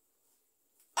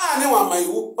 I know my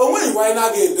you. Only why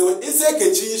not get do it? It's a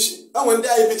kechish. And when they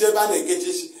are picture ban a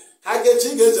kechish, I get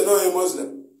you get to know a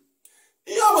Muslim.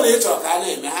 You believe your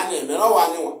name, no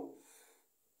one.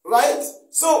 Right?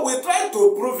 So we try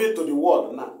to prove it to the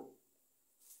world now.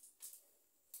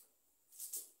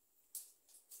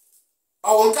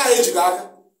 Our age gaga,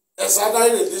 a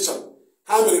southern edition,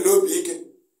 how many no big,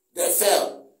 they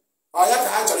fell. Or you can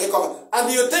actually come.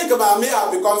 And you think about me,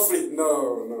 I've become free.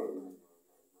 No.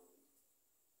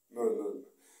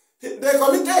 They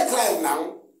committed crime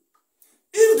now.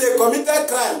 If they committed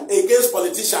crime against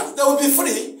politicians, they will be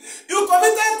free. You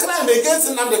committed crime against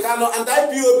Nnamdi Kanu and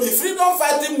IPOB, freedom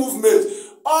fighting movement.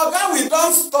 Organ, we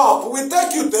don't stop. We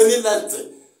take you to any length.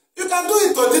 You can do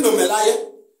it to Dino Melaye.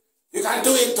 You can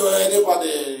do it to anybody.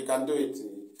 You can do it.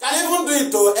 You can even do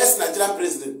it to ex-Nigerian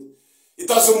president. It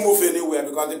doesn't move anywhere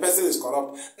because the person is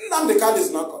corrupt. Nnamdi Kanu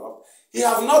is not corrupt. He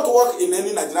have not worked in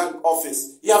any Nigerian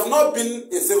office. He have not been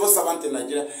a civil servant in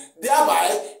Nigeria.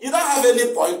 Thereby, you don't have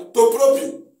any point to probe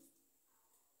him.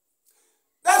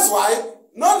 That's why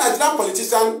no Nigerian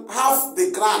politician have the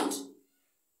grant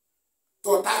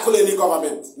to tackle any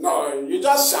government. No, you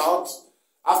just shout.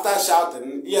 After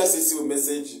shouting, EFCC will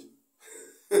message you.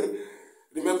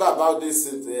 Remember about this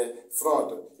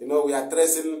fraud. You know, we are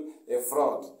tracing a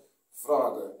fraud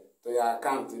to your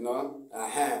account, you know.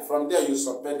 From there, you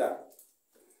submit.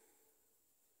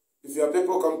 If your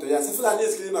people come to you and say, Fulani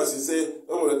is killing us, you say,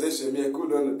 oh, rotation me,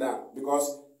 cool on down.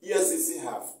 Because EFCC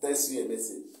have text you a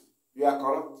message. You are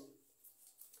corrupt.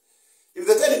 If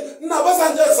they tell you, no,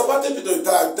 Obasanjo is supporting people, you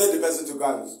tell the person to go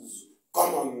and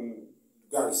come on,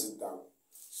 go and sit down.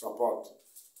 Support.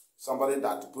 Somebody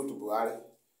that put Buhari.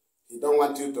 He don't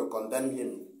want you to condemn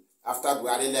him. After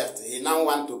Buhari left, he now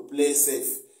want to play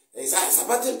safe. He said,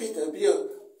 supporting people.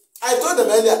 I told them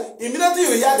earlier, immediately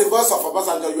you hear the voice of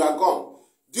Obasanjo, you are gone.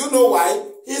 Do you know why?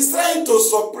 He's trying to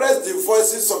suppress the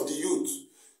voices of the youth.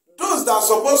 Those that are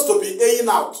supposed to be aying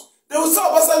out. They will say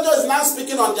Obasanjo is now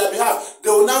speaking on their behalf. They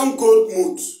will now go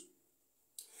mute.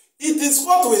 It is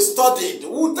what we studied. We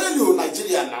will tell you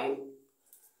Nigeria now.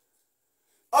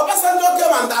 Obasanjo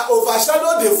came and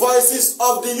overshadowed the voices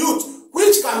of the youth,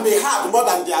 which can be heard more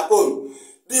than their own.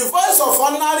 The voice of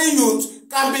ordinary youth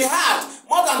can be heard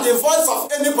more than the voice of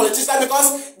any politician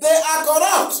because they are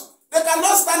corrupt. They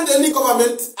cannot stand any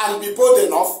government and be bold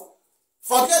enough.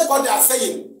 Forget what they are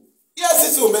saying.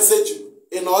 Yes, it will message you.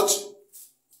 In Oji.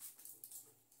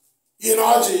 In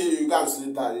Oji, you can't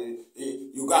sleep.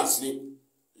 You can't sleep.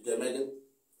 You can make it.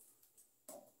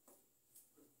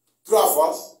 True or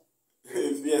false?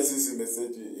 If PSCC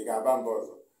message you can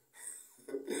bamboo.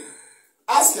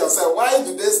 Ask yourself, why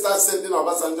do they start sending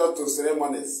Obasanjo to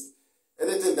ceremonies?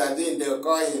 Anything they're doing, they'll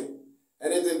call him.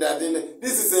 Anything they're doing.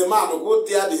 This is a man who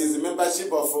teared his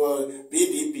membership of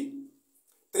PDP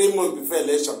 3 months before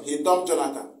election. He dumped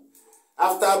Jonathan.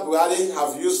 After Buhari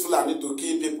have used Fulani to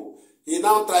kill people, he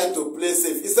now tried to play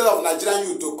safe. Instead of Nigerian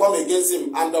youth to come against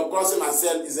him and cross him and say,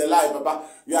 it's a lie, Papa.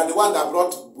 You are the one that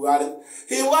brought Buhari.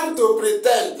 He want to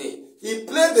pretend. He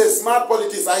played the smart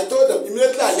politics. I told them,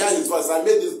 immediately I heard his voice, I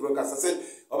made this broadcast. I said,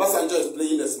 Obasanjo is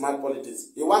playing the smart politics.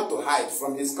 He want to hide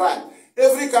from his crime.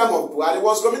 Every crime of Buhari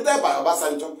was committed by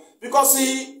Obasanjo because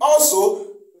he also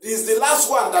is the last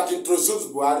one that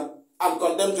introduced Buhari and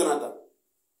condemned Jonathan.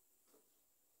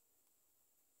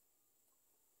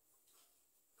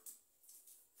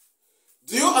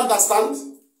 Do you understand?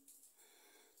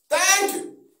 Thank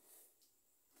you.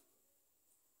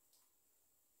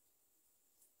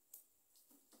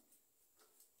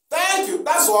 Thank you.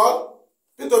 That's what.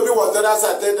 P2B was the other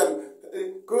side. Tell them,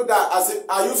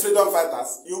 are you freedom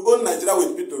fighters? You own Nigeria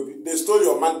with P2B. They stole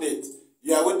your mandate.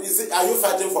 Are you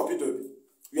fighting for P2B?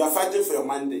 You are fighting for your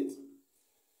mandate.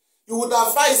 You would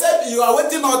have fight. Said you are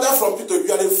waiting order from P2B.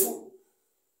 You are a fool.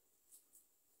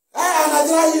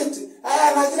 Nigeria youth.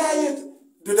 Nigeria youth.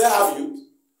 Do they have youth?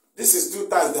 This is 2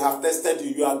 times they have tested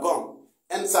you. You are gone.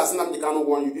 And Nnamdi Kanu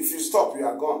warn you. If you stop, you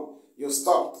are gone. You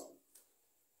stopped.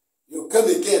 You come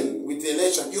again with the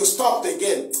election. You stopped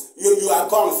again. You are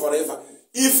gone forever.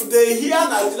 If they hear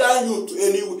Nigerian youth,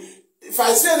 if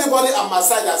I see anybody on my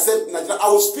side that said Nigeria, I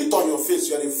will spit on your face.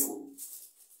 You are a fool.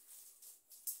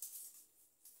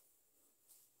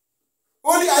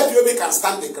 Only IPOB can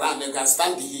stand the ground. They can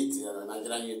stand the heat.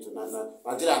 Nigerian youth,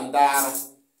 Nigerian Dara.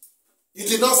 You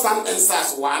did not stand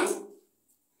NSAS 1.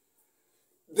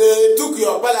 They took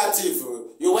your palliative.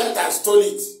 You went and stole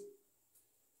it.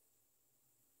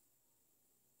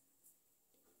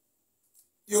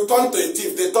 You turned to a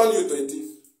thief. They turned you to a thief.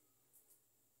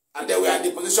 And they were in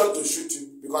the position to shoot you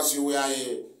because you were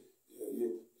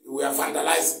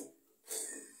vandalizing.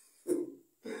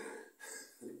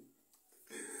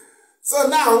 So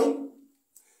now,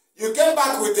 you came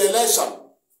back with the election.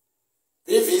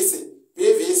 PVC.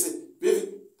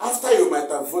 After you might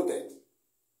have voted.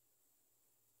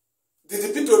 Did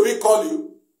the P2B call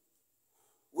you?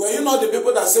 Were you not the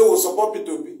people that say we'll support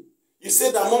P2B? You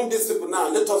said among these people now,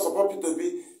 let us support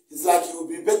P2B. It's like he will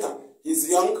be better. He's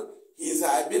young. He's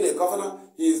been a governor.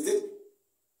 He is this.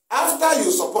 After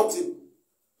you support him,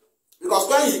 because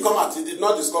when he come out, he did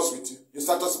not discuss with you. You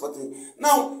started supporting him.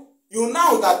 Now you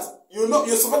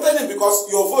supported him because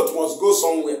your vote must go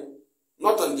somewhere,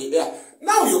 not on the air.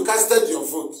 Now you casted your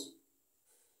vote.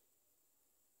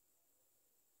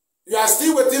 You are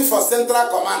still waiting for central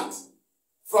command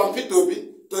from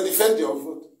P2B to defend your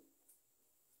vote.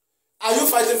 Are you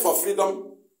fighting for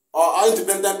freedom or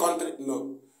independent country?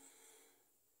 No.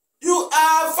 You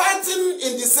are fighting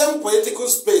in the same political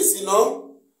space, you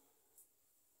know.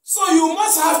 So you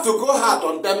must have to go hard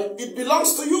on them. It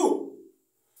belongs to you.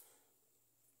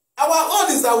 Our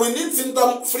own is that we need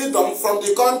freedom from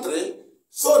the country.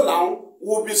 So now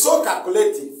we'll be so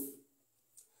calculative.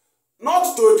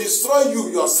 Not to destroy you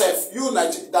yourself. You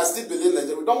that still believe in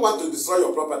Nigeria. We don't want to destroy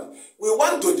your property. We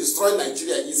want to destroy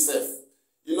Nigeria itself.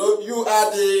 You know, you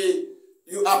are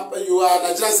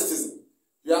Nigerian citizen.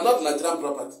 You are not Nigerian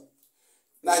property.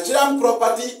 Nigerian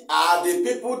property are the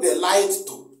people they lied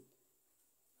to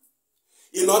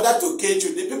in order to cage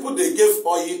you. The people they gave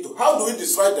oil to. How do we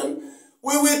destroy them?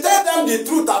 We will tell them the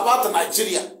truth about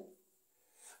Nigeria.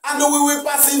 And we will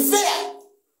persevere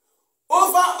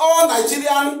over all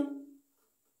Nigerian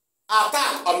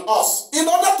attack on us in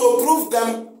order to prove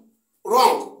them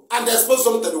wrong and expose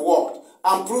them to the world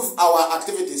and prove our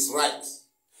activities right.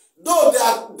 Though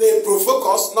they provoke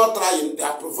us, not trying, they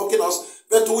are provoking us,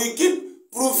 but we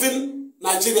keep proving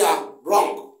Nigeria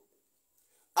wrong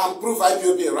and prove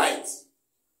IPOB right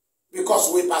because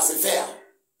we persevere,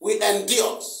 we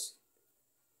endure.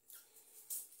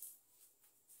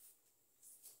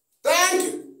 Thank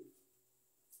you.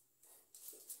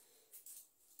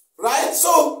 Right?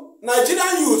 So,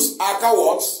 Nigerian youths are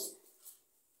cowards.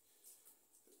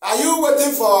 Are you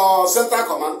waiting for central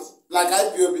command like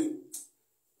IPOB?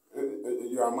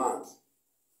 You are mad.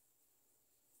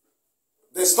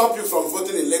 They stop you from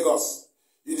voting in Lagos.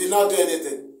 You did not do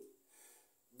anything.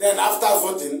 Then after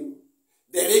voting,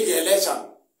 they rig the election.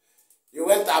 You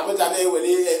went to Abuja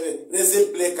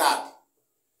raising placard.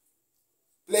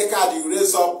 Placard you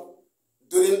raise up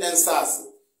during NSAS.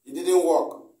 It didn't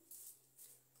work.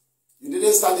 You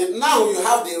didn't stand it. Now you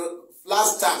have the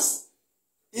last chance.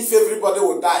 If everybody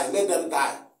will die, let them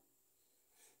die.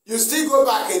 You still go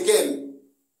back again.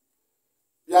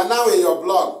 You are now in your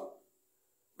blog.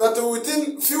 But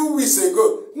within few weeks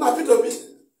ago, now P2B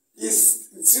is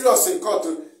serious in court.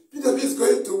 P2B is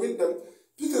going to win them.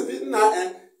 P2B now,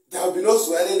 there will be no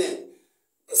swearing in.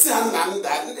 See,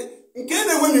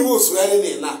 when you will swearing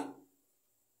in now.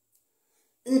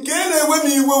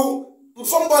 When you will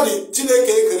somebody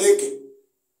Chineke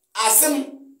asim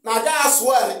na ga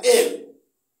swear in.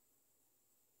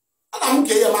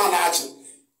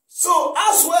 So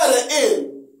I swear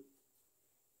in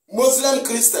Muslim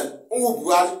Christian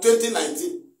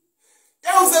 2019.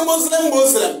 There was a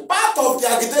Muslim, part of the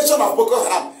agitation of Boko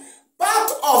Haram.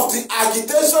 Part of the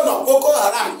agitation of Boko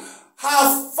Haram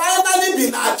have finally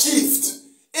been achieved.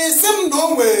 In some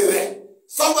nowhere,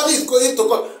 somebody is going to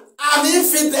go an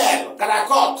infidel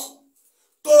Karakot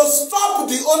to stop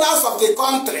the owners of the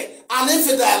country. An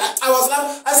infidel.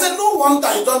 I said, no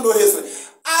wonder you don't know history.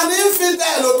 An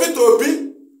infidel P2B.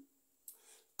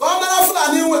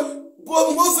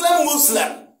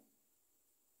 Muslim.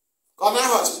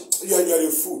 You're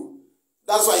a fool.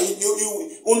 That's why you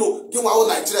give my own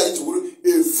Nigeria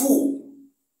a fool.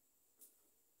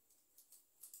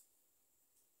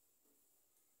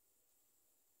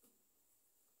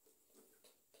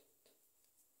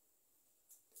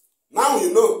 Now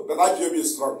you know that IPOB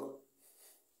is strong.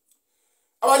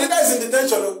 Our leader is in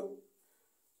detention.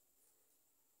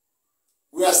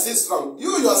 We are still strong.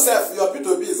 You yourself, your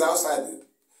P2B is outside.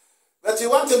 But you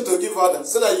want him to give order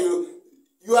so that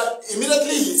you are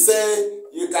immediately he say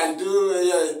you can do.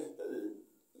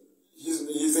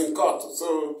 He's in court.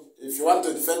 So if you want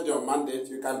to defend your mandate,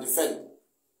 you can defend.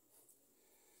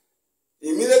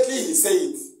 Immediately he say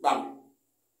it, bam.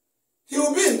 He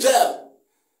will be in jail.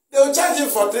 They will charge him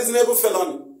for treasonable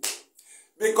felony.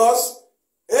 Because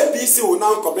APC will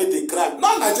now commit the crime.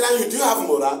 Not Nigerian, you do have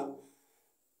moral.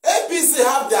 APC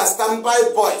have their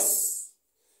standby boys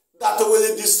that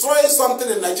will destroy something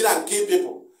in Nigeria and kill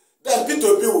people. Then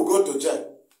P2B will go to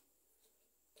jail.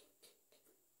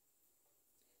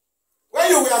 When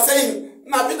you were saying,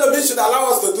 now P2B should allow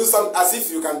us to do something as if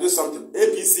you can do something.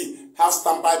 APC have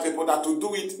standby people that will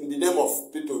do it in the name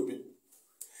of P2B.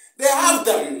 They have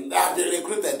them. They have been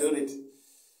recruited already.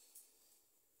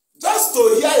 Just to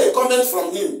hear a comment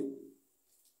from him,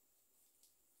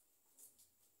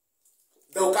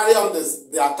 they will carry on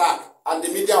the attack, and the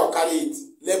media will carry it.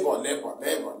 Labor,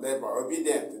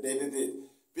 obedient.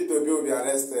 P2B will be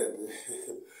arrested.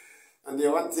 And they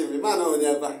want him, you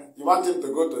want him to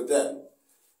go to jail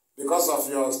because of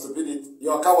your stupidity,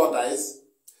 your cowardice.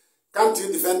 Can't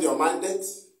you defend your mandate?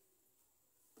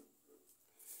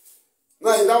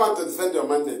 No, you don't want to defend your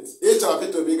mandate. Each of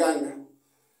it will be gang.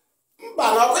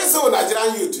 But now, when so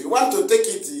Nigerian youth, you want to take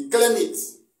it, you claim it.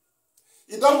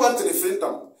 You don't want the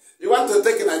freedom. You want to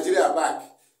take Nigeria back.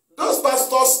 Those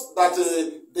pastors that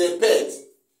they paid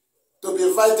to be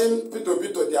inviting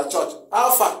P2B to their church,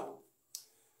 how far?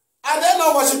 Are they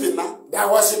not worshiping now? They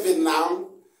are worshiping now.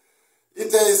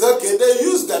 It is okay. They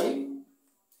use them.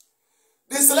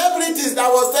 The celebrities that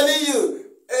was telling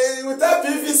you, without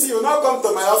PVC, you will not come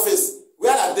to my office.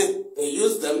 Where are they? They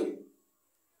use them.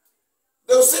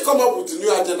 They will still come up with a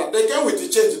new agenda. They came with the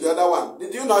change, the other one.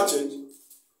 Did you not change?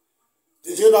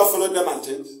 Did you not follow them and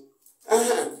change?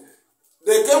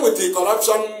 They came with the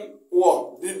corruption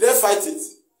war. Did they fight it?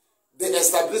 They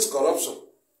established corruption.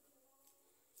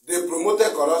 They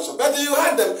promoted corruption. But you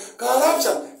had them.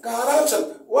 Corruption.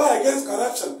 Why against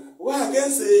corruption? Why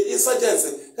against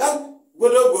insurgency?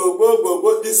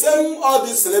 The same, all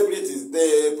these celebrities,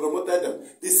 they promoted them.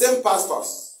 The same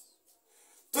pastors.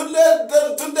 Tunde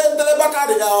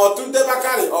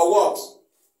Bakari or what?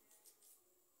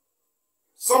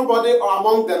 Somebody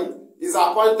among them is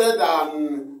appointed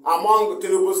among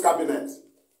Tinubu's cabinet.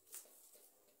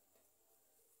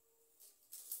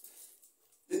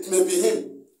 It may be him.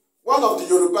 One of the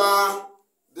Yoruba,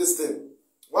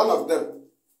 one of them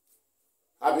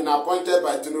have been appointed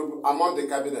by Tinubu among the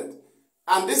cabinet.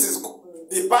 And this is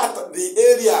the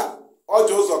area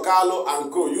Ojo Zokalo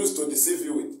and Co. used to deceive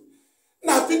you with.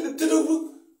 Now,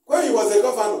 Tinubu, when he was a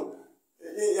governor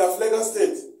of Lagos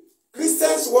State,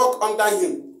 Christians work under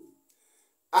him.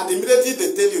 And immediately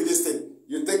they tell you this thing,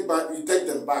 you take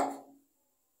them back.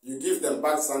 You give them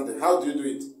back Sunday. How do you do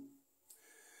it?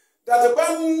 That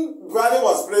when Buhari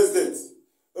was president,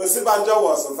 Osibanjo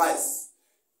was vice.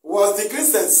 Was the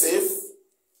Christians safe?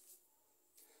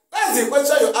 That's the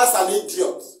question you ask an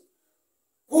idiot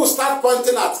who start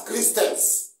pointing at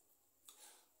Christians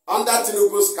under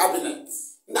Tinubu's cabinet.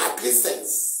 Now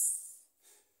Christians.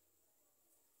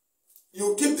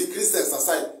 You keep the Christians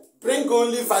aside. Bring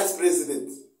only vice president.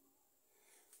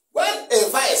 When a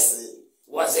vice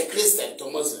was a Christian to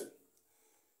Muslim,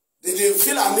 did you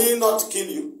feel Ami not kill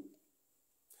you?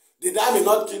 Did Ami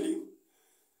not kill you?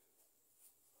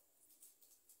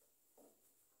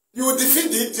 You will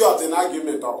defeat the idiot in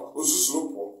argument of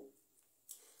Ozuzurupo.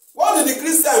 What did the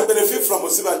Christian benefit from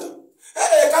Osibanjo?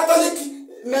 Hey, a Catholic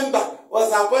member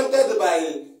was appointed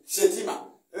by Shetima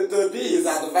to be his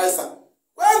advisor.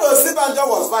 When Osibanjo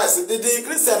was vice, did the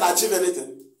Christian achieve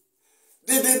anything?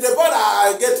 Did the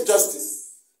brother get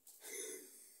justice?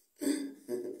 Did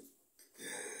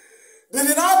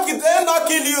they not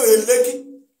kill you in Lekki?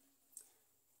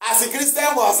 As a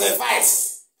Christian was a vice.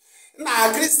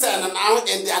 Now Christian now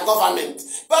in their government.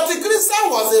 But the Christian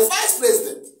was a vice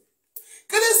president.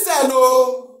 Christian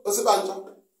Osibanjo.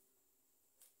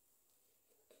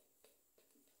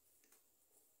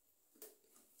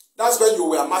 That's when you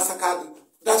were massacred.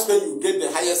 That's when you get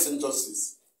the highest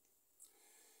injustice.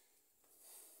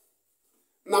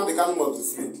 Nnamdi Kanu must be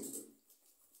freed.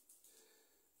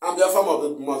 And Biafra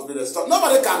must be restored.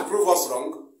 Nobody can prove us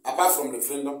wrong apart from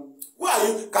referendum. Who are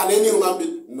you? Can any human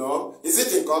being? No. Is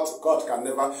it in court? God can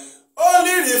never.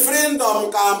 Only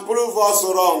referendum can prove us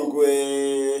wrong.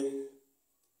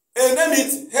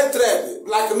 Enmity, hatred,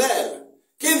 blackmail,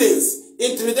 killings,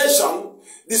 intimidation,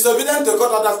 disobedience to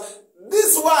God others.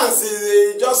 These ones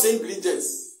is just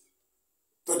ingredients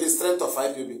to the strength of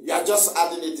IPOB. You are just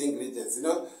adding it ingredients. You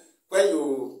know, when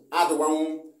you add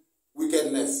one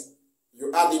wickedness,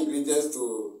 you add ingredients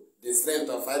to the strength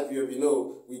of IPOB. You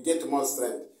know, we get more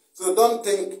strength. So don't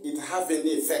think it have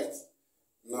any effect.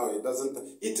 No, it doesn't.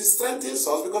 It strengthens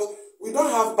us because we don't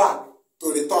have back to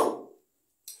return.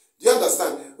 Do you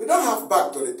understand? We don't have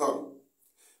back to return.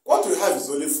 What we have is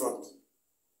only front.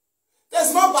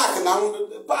 There's no back now.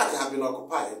 The back have been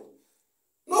occupied.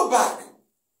 No back.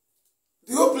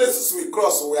 The whole places we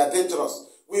cross were dangerous.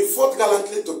 We fought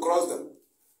gallantly to cross them.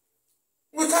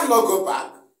 We cannot go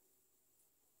back.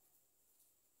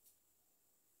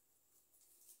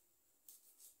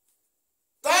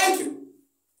 Thank you.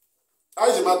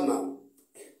 Mazi Maduabuchi.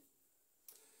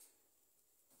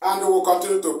 And we will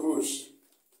continue to push.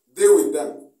 Deal with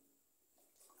them.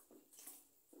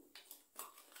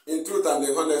 In truth and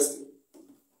in honesty.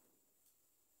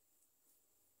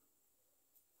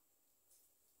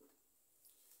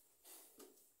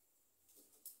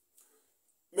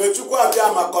 May Chukwu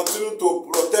Abiyama continue to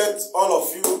protect all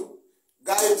of you,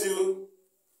 guide you,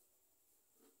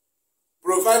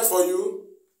 provide for you,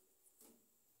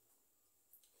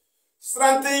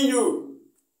 strengthen you,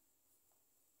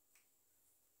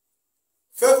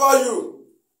 favor you,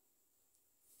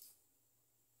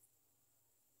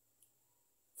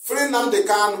 free Nnamdi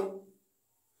Kanu,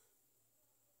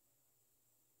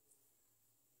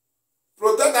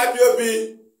 protect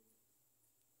IPOB,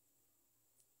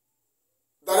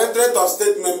 Directorate of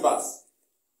State members,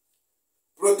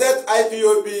 protect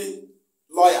IPOB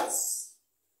lawyers,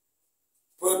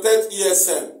 protect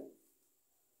ESN,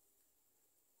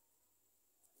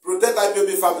 protect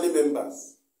IPOB family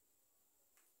members,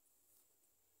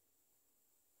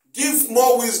 give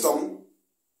more wisdom,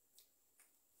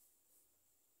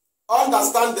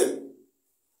 understanding,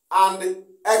 and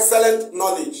excellent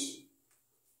knowledge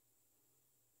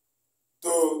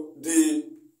to the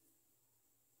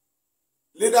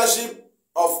leadership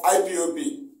of IPOB,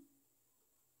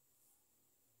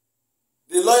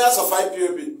 the lawyers of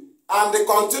IPOB, and they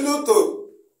continue to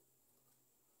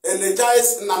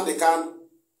energize Nnamdi Kanu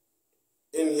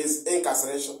in his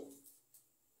incarceration.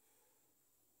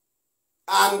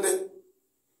 And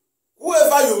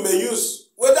whoever you may use,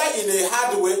 whether in a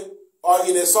hard way or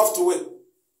in a soft way,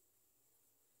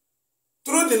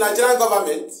 through the Nigerian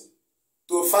government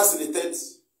to facilitate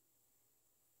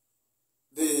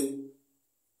the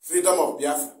freedom of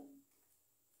Biafra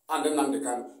and then Nnamdi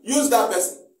Kanu. Use that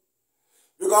person.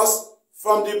 Because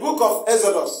from the book of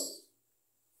Exodus,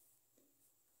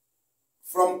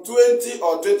 from 20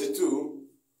 or 22,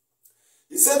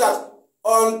 he said that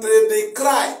until the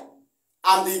cry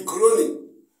and the groaning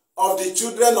of the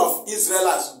children of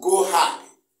Israelites go high.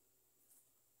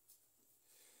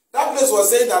 That place was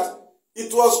saying that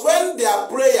it was when their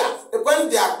prayer, when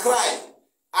their cry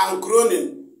and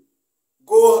groaning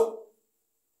go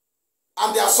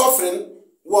and their suffering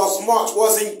was much,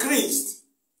 was increased.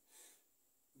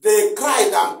 They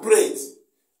cried and prayed,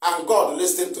 and God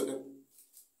listened to them.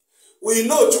 We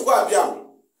know Chukwu Abiyama.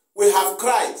 We have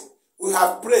cried, we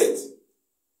have prayed.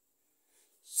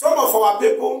 Some of our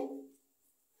people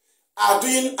are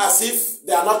doing as if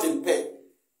they are not in pain.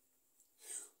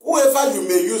 Whoever you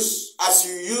may use, as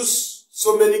you use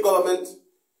so many government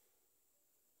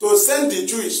to send the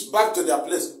Jewish back to their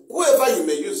place, whoever you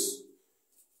may use,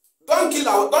 don't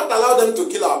allow them to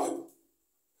kill our people.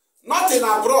 Not in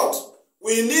abroad.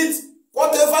 We need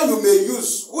whatever you may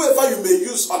use, whoever you may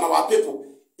use on our people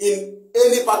in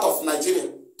any part of Nigeria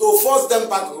to force them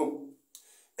back home.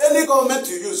 Any government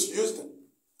you use them.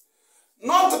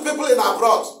 Not the people in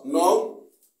abroad. No.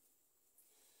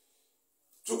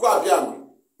 Chukwu Abiyama,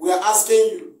 we are asking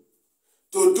you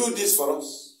to do this for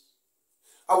us.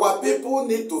 Our people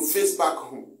need to face back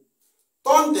home.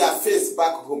 Turn their face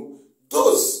back home.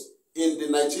 Those in the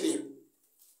Nigeria.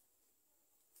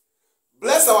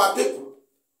 Bless our people.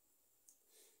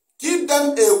 Keep them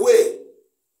away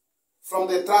from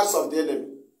the traps of the enemy.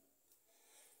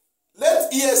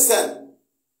 Let ESN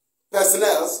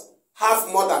personnel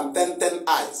have more than 10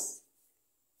 eyes.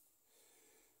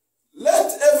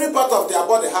 Let every part of their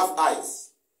body have eyes.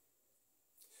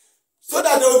 So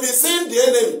that they will be seeing the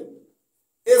enemy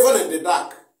even in the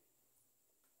dark.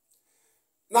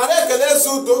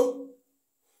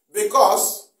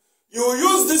 Because you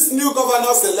use this new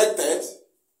governors elected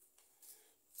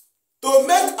to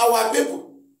make our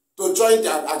people to join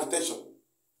their agitation.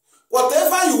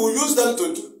 Whatever you will use them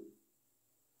to do,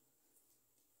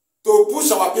 to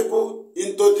push our people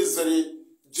into this very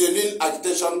genuine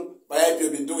agitation by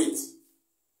IPOB, do it.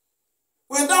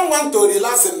 We don't want to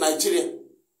relax in Nigeria.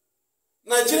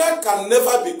 Nigeria can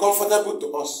never be comfortable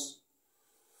to us.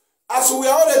 As we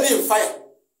are already in fire,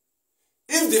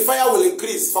 if the fire will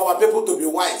increase for our people to be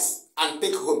wise and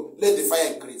take home, let the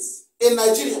fire increase. In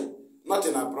Nigeria, not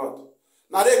in abroad.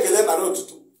 Narekele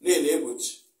narotutu,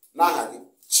 ne-ebochi, nahagi,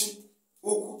 chi,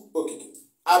 uku, okike,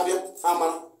 abia,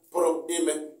 amara, poro,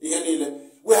 ime, ihe niile.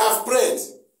 We have prayed.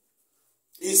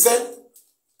 He said,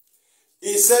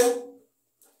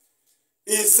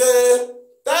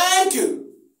 thank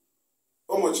you.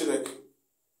 Omo Chineke.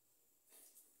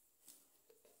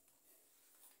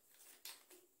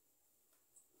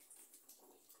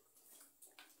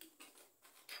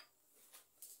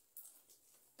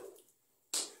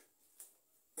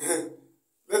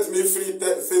 Let me free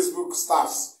Facebook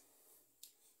stars.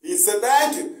 He said,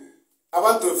 thank you. I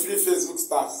want to free Facebook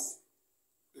stars.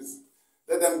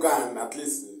 Let them go and at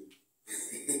least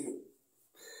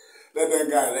let them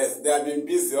go and rest. They have been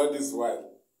busy all this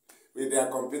while with their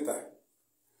computer.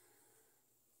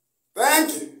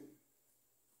 Thank you.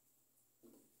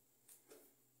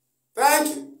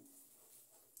 Thank you.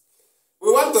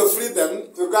 We want to free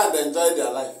them to go and enjoy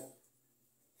their life.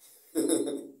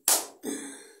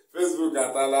 Facebook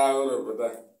atala all over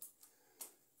there.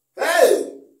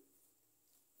 Hey!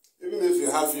 Even if you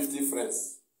have 50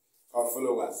 friends or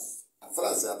followers, as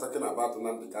far as you are talking about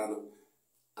Nnamdi Kanu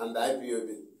and the IPOB,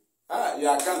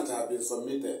 your account have been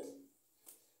submitted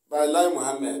by Lai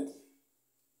Mohammed.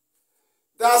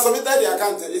 They have submitted the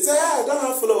account. He said, I don't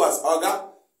have followers. Oga,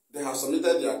 they have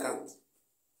submitted the account.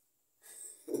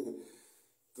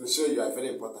 To show you are very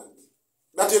important.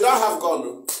 But you don't have gun,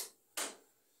 no?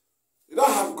 You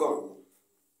don't have gun.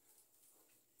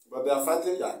 But they are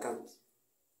fighting your account.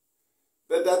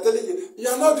 But they are telling you, you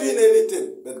are not doing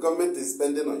anything. But government is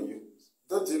spending on you.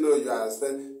 Don't you know you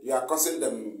are costing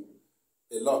them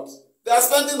a lot? They are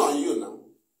spending on you now.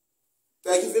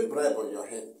 They are giving bribe on your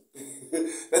head.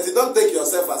 That you don't take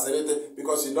yourself as anything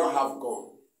because you don't have gun.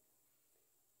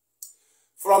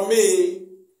 From me,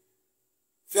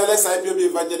 fearless IPOB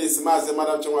evangelist Mazi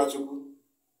Maduabuchi,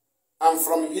 and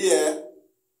from here,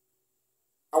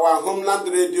 our homeland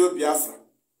radio Biafra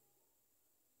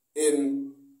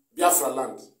in Biafra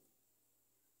land.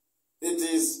 It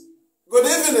is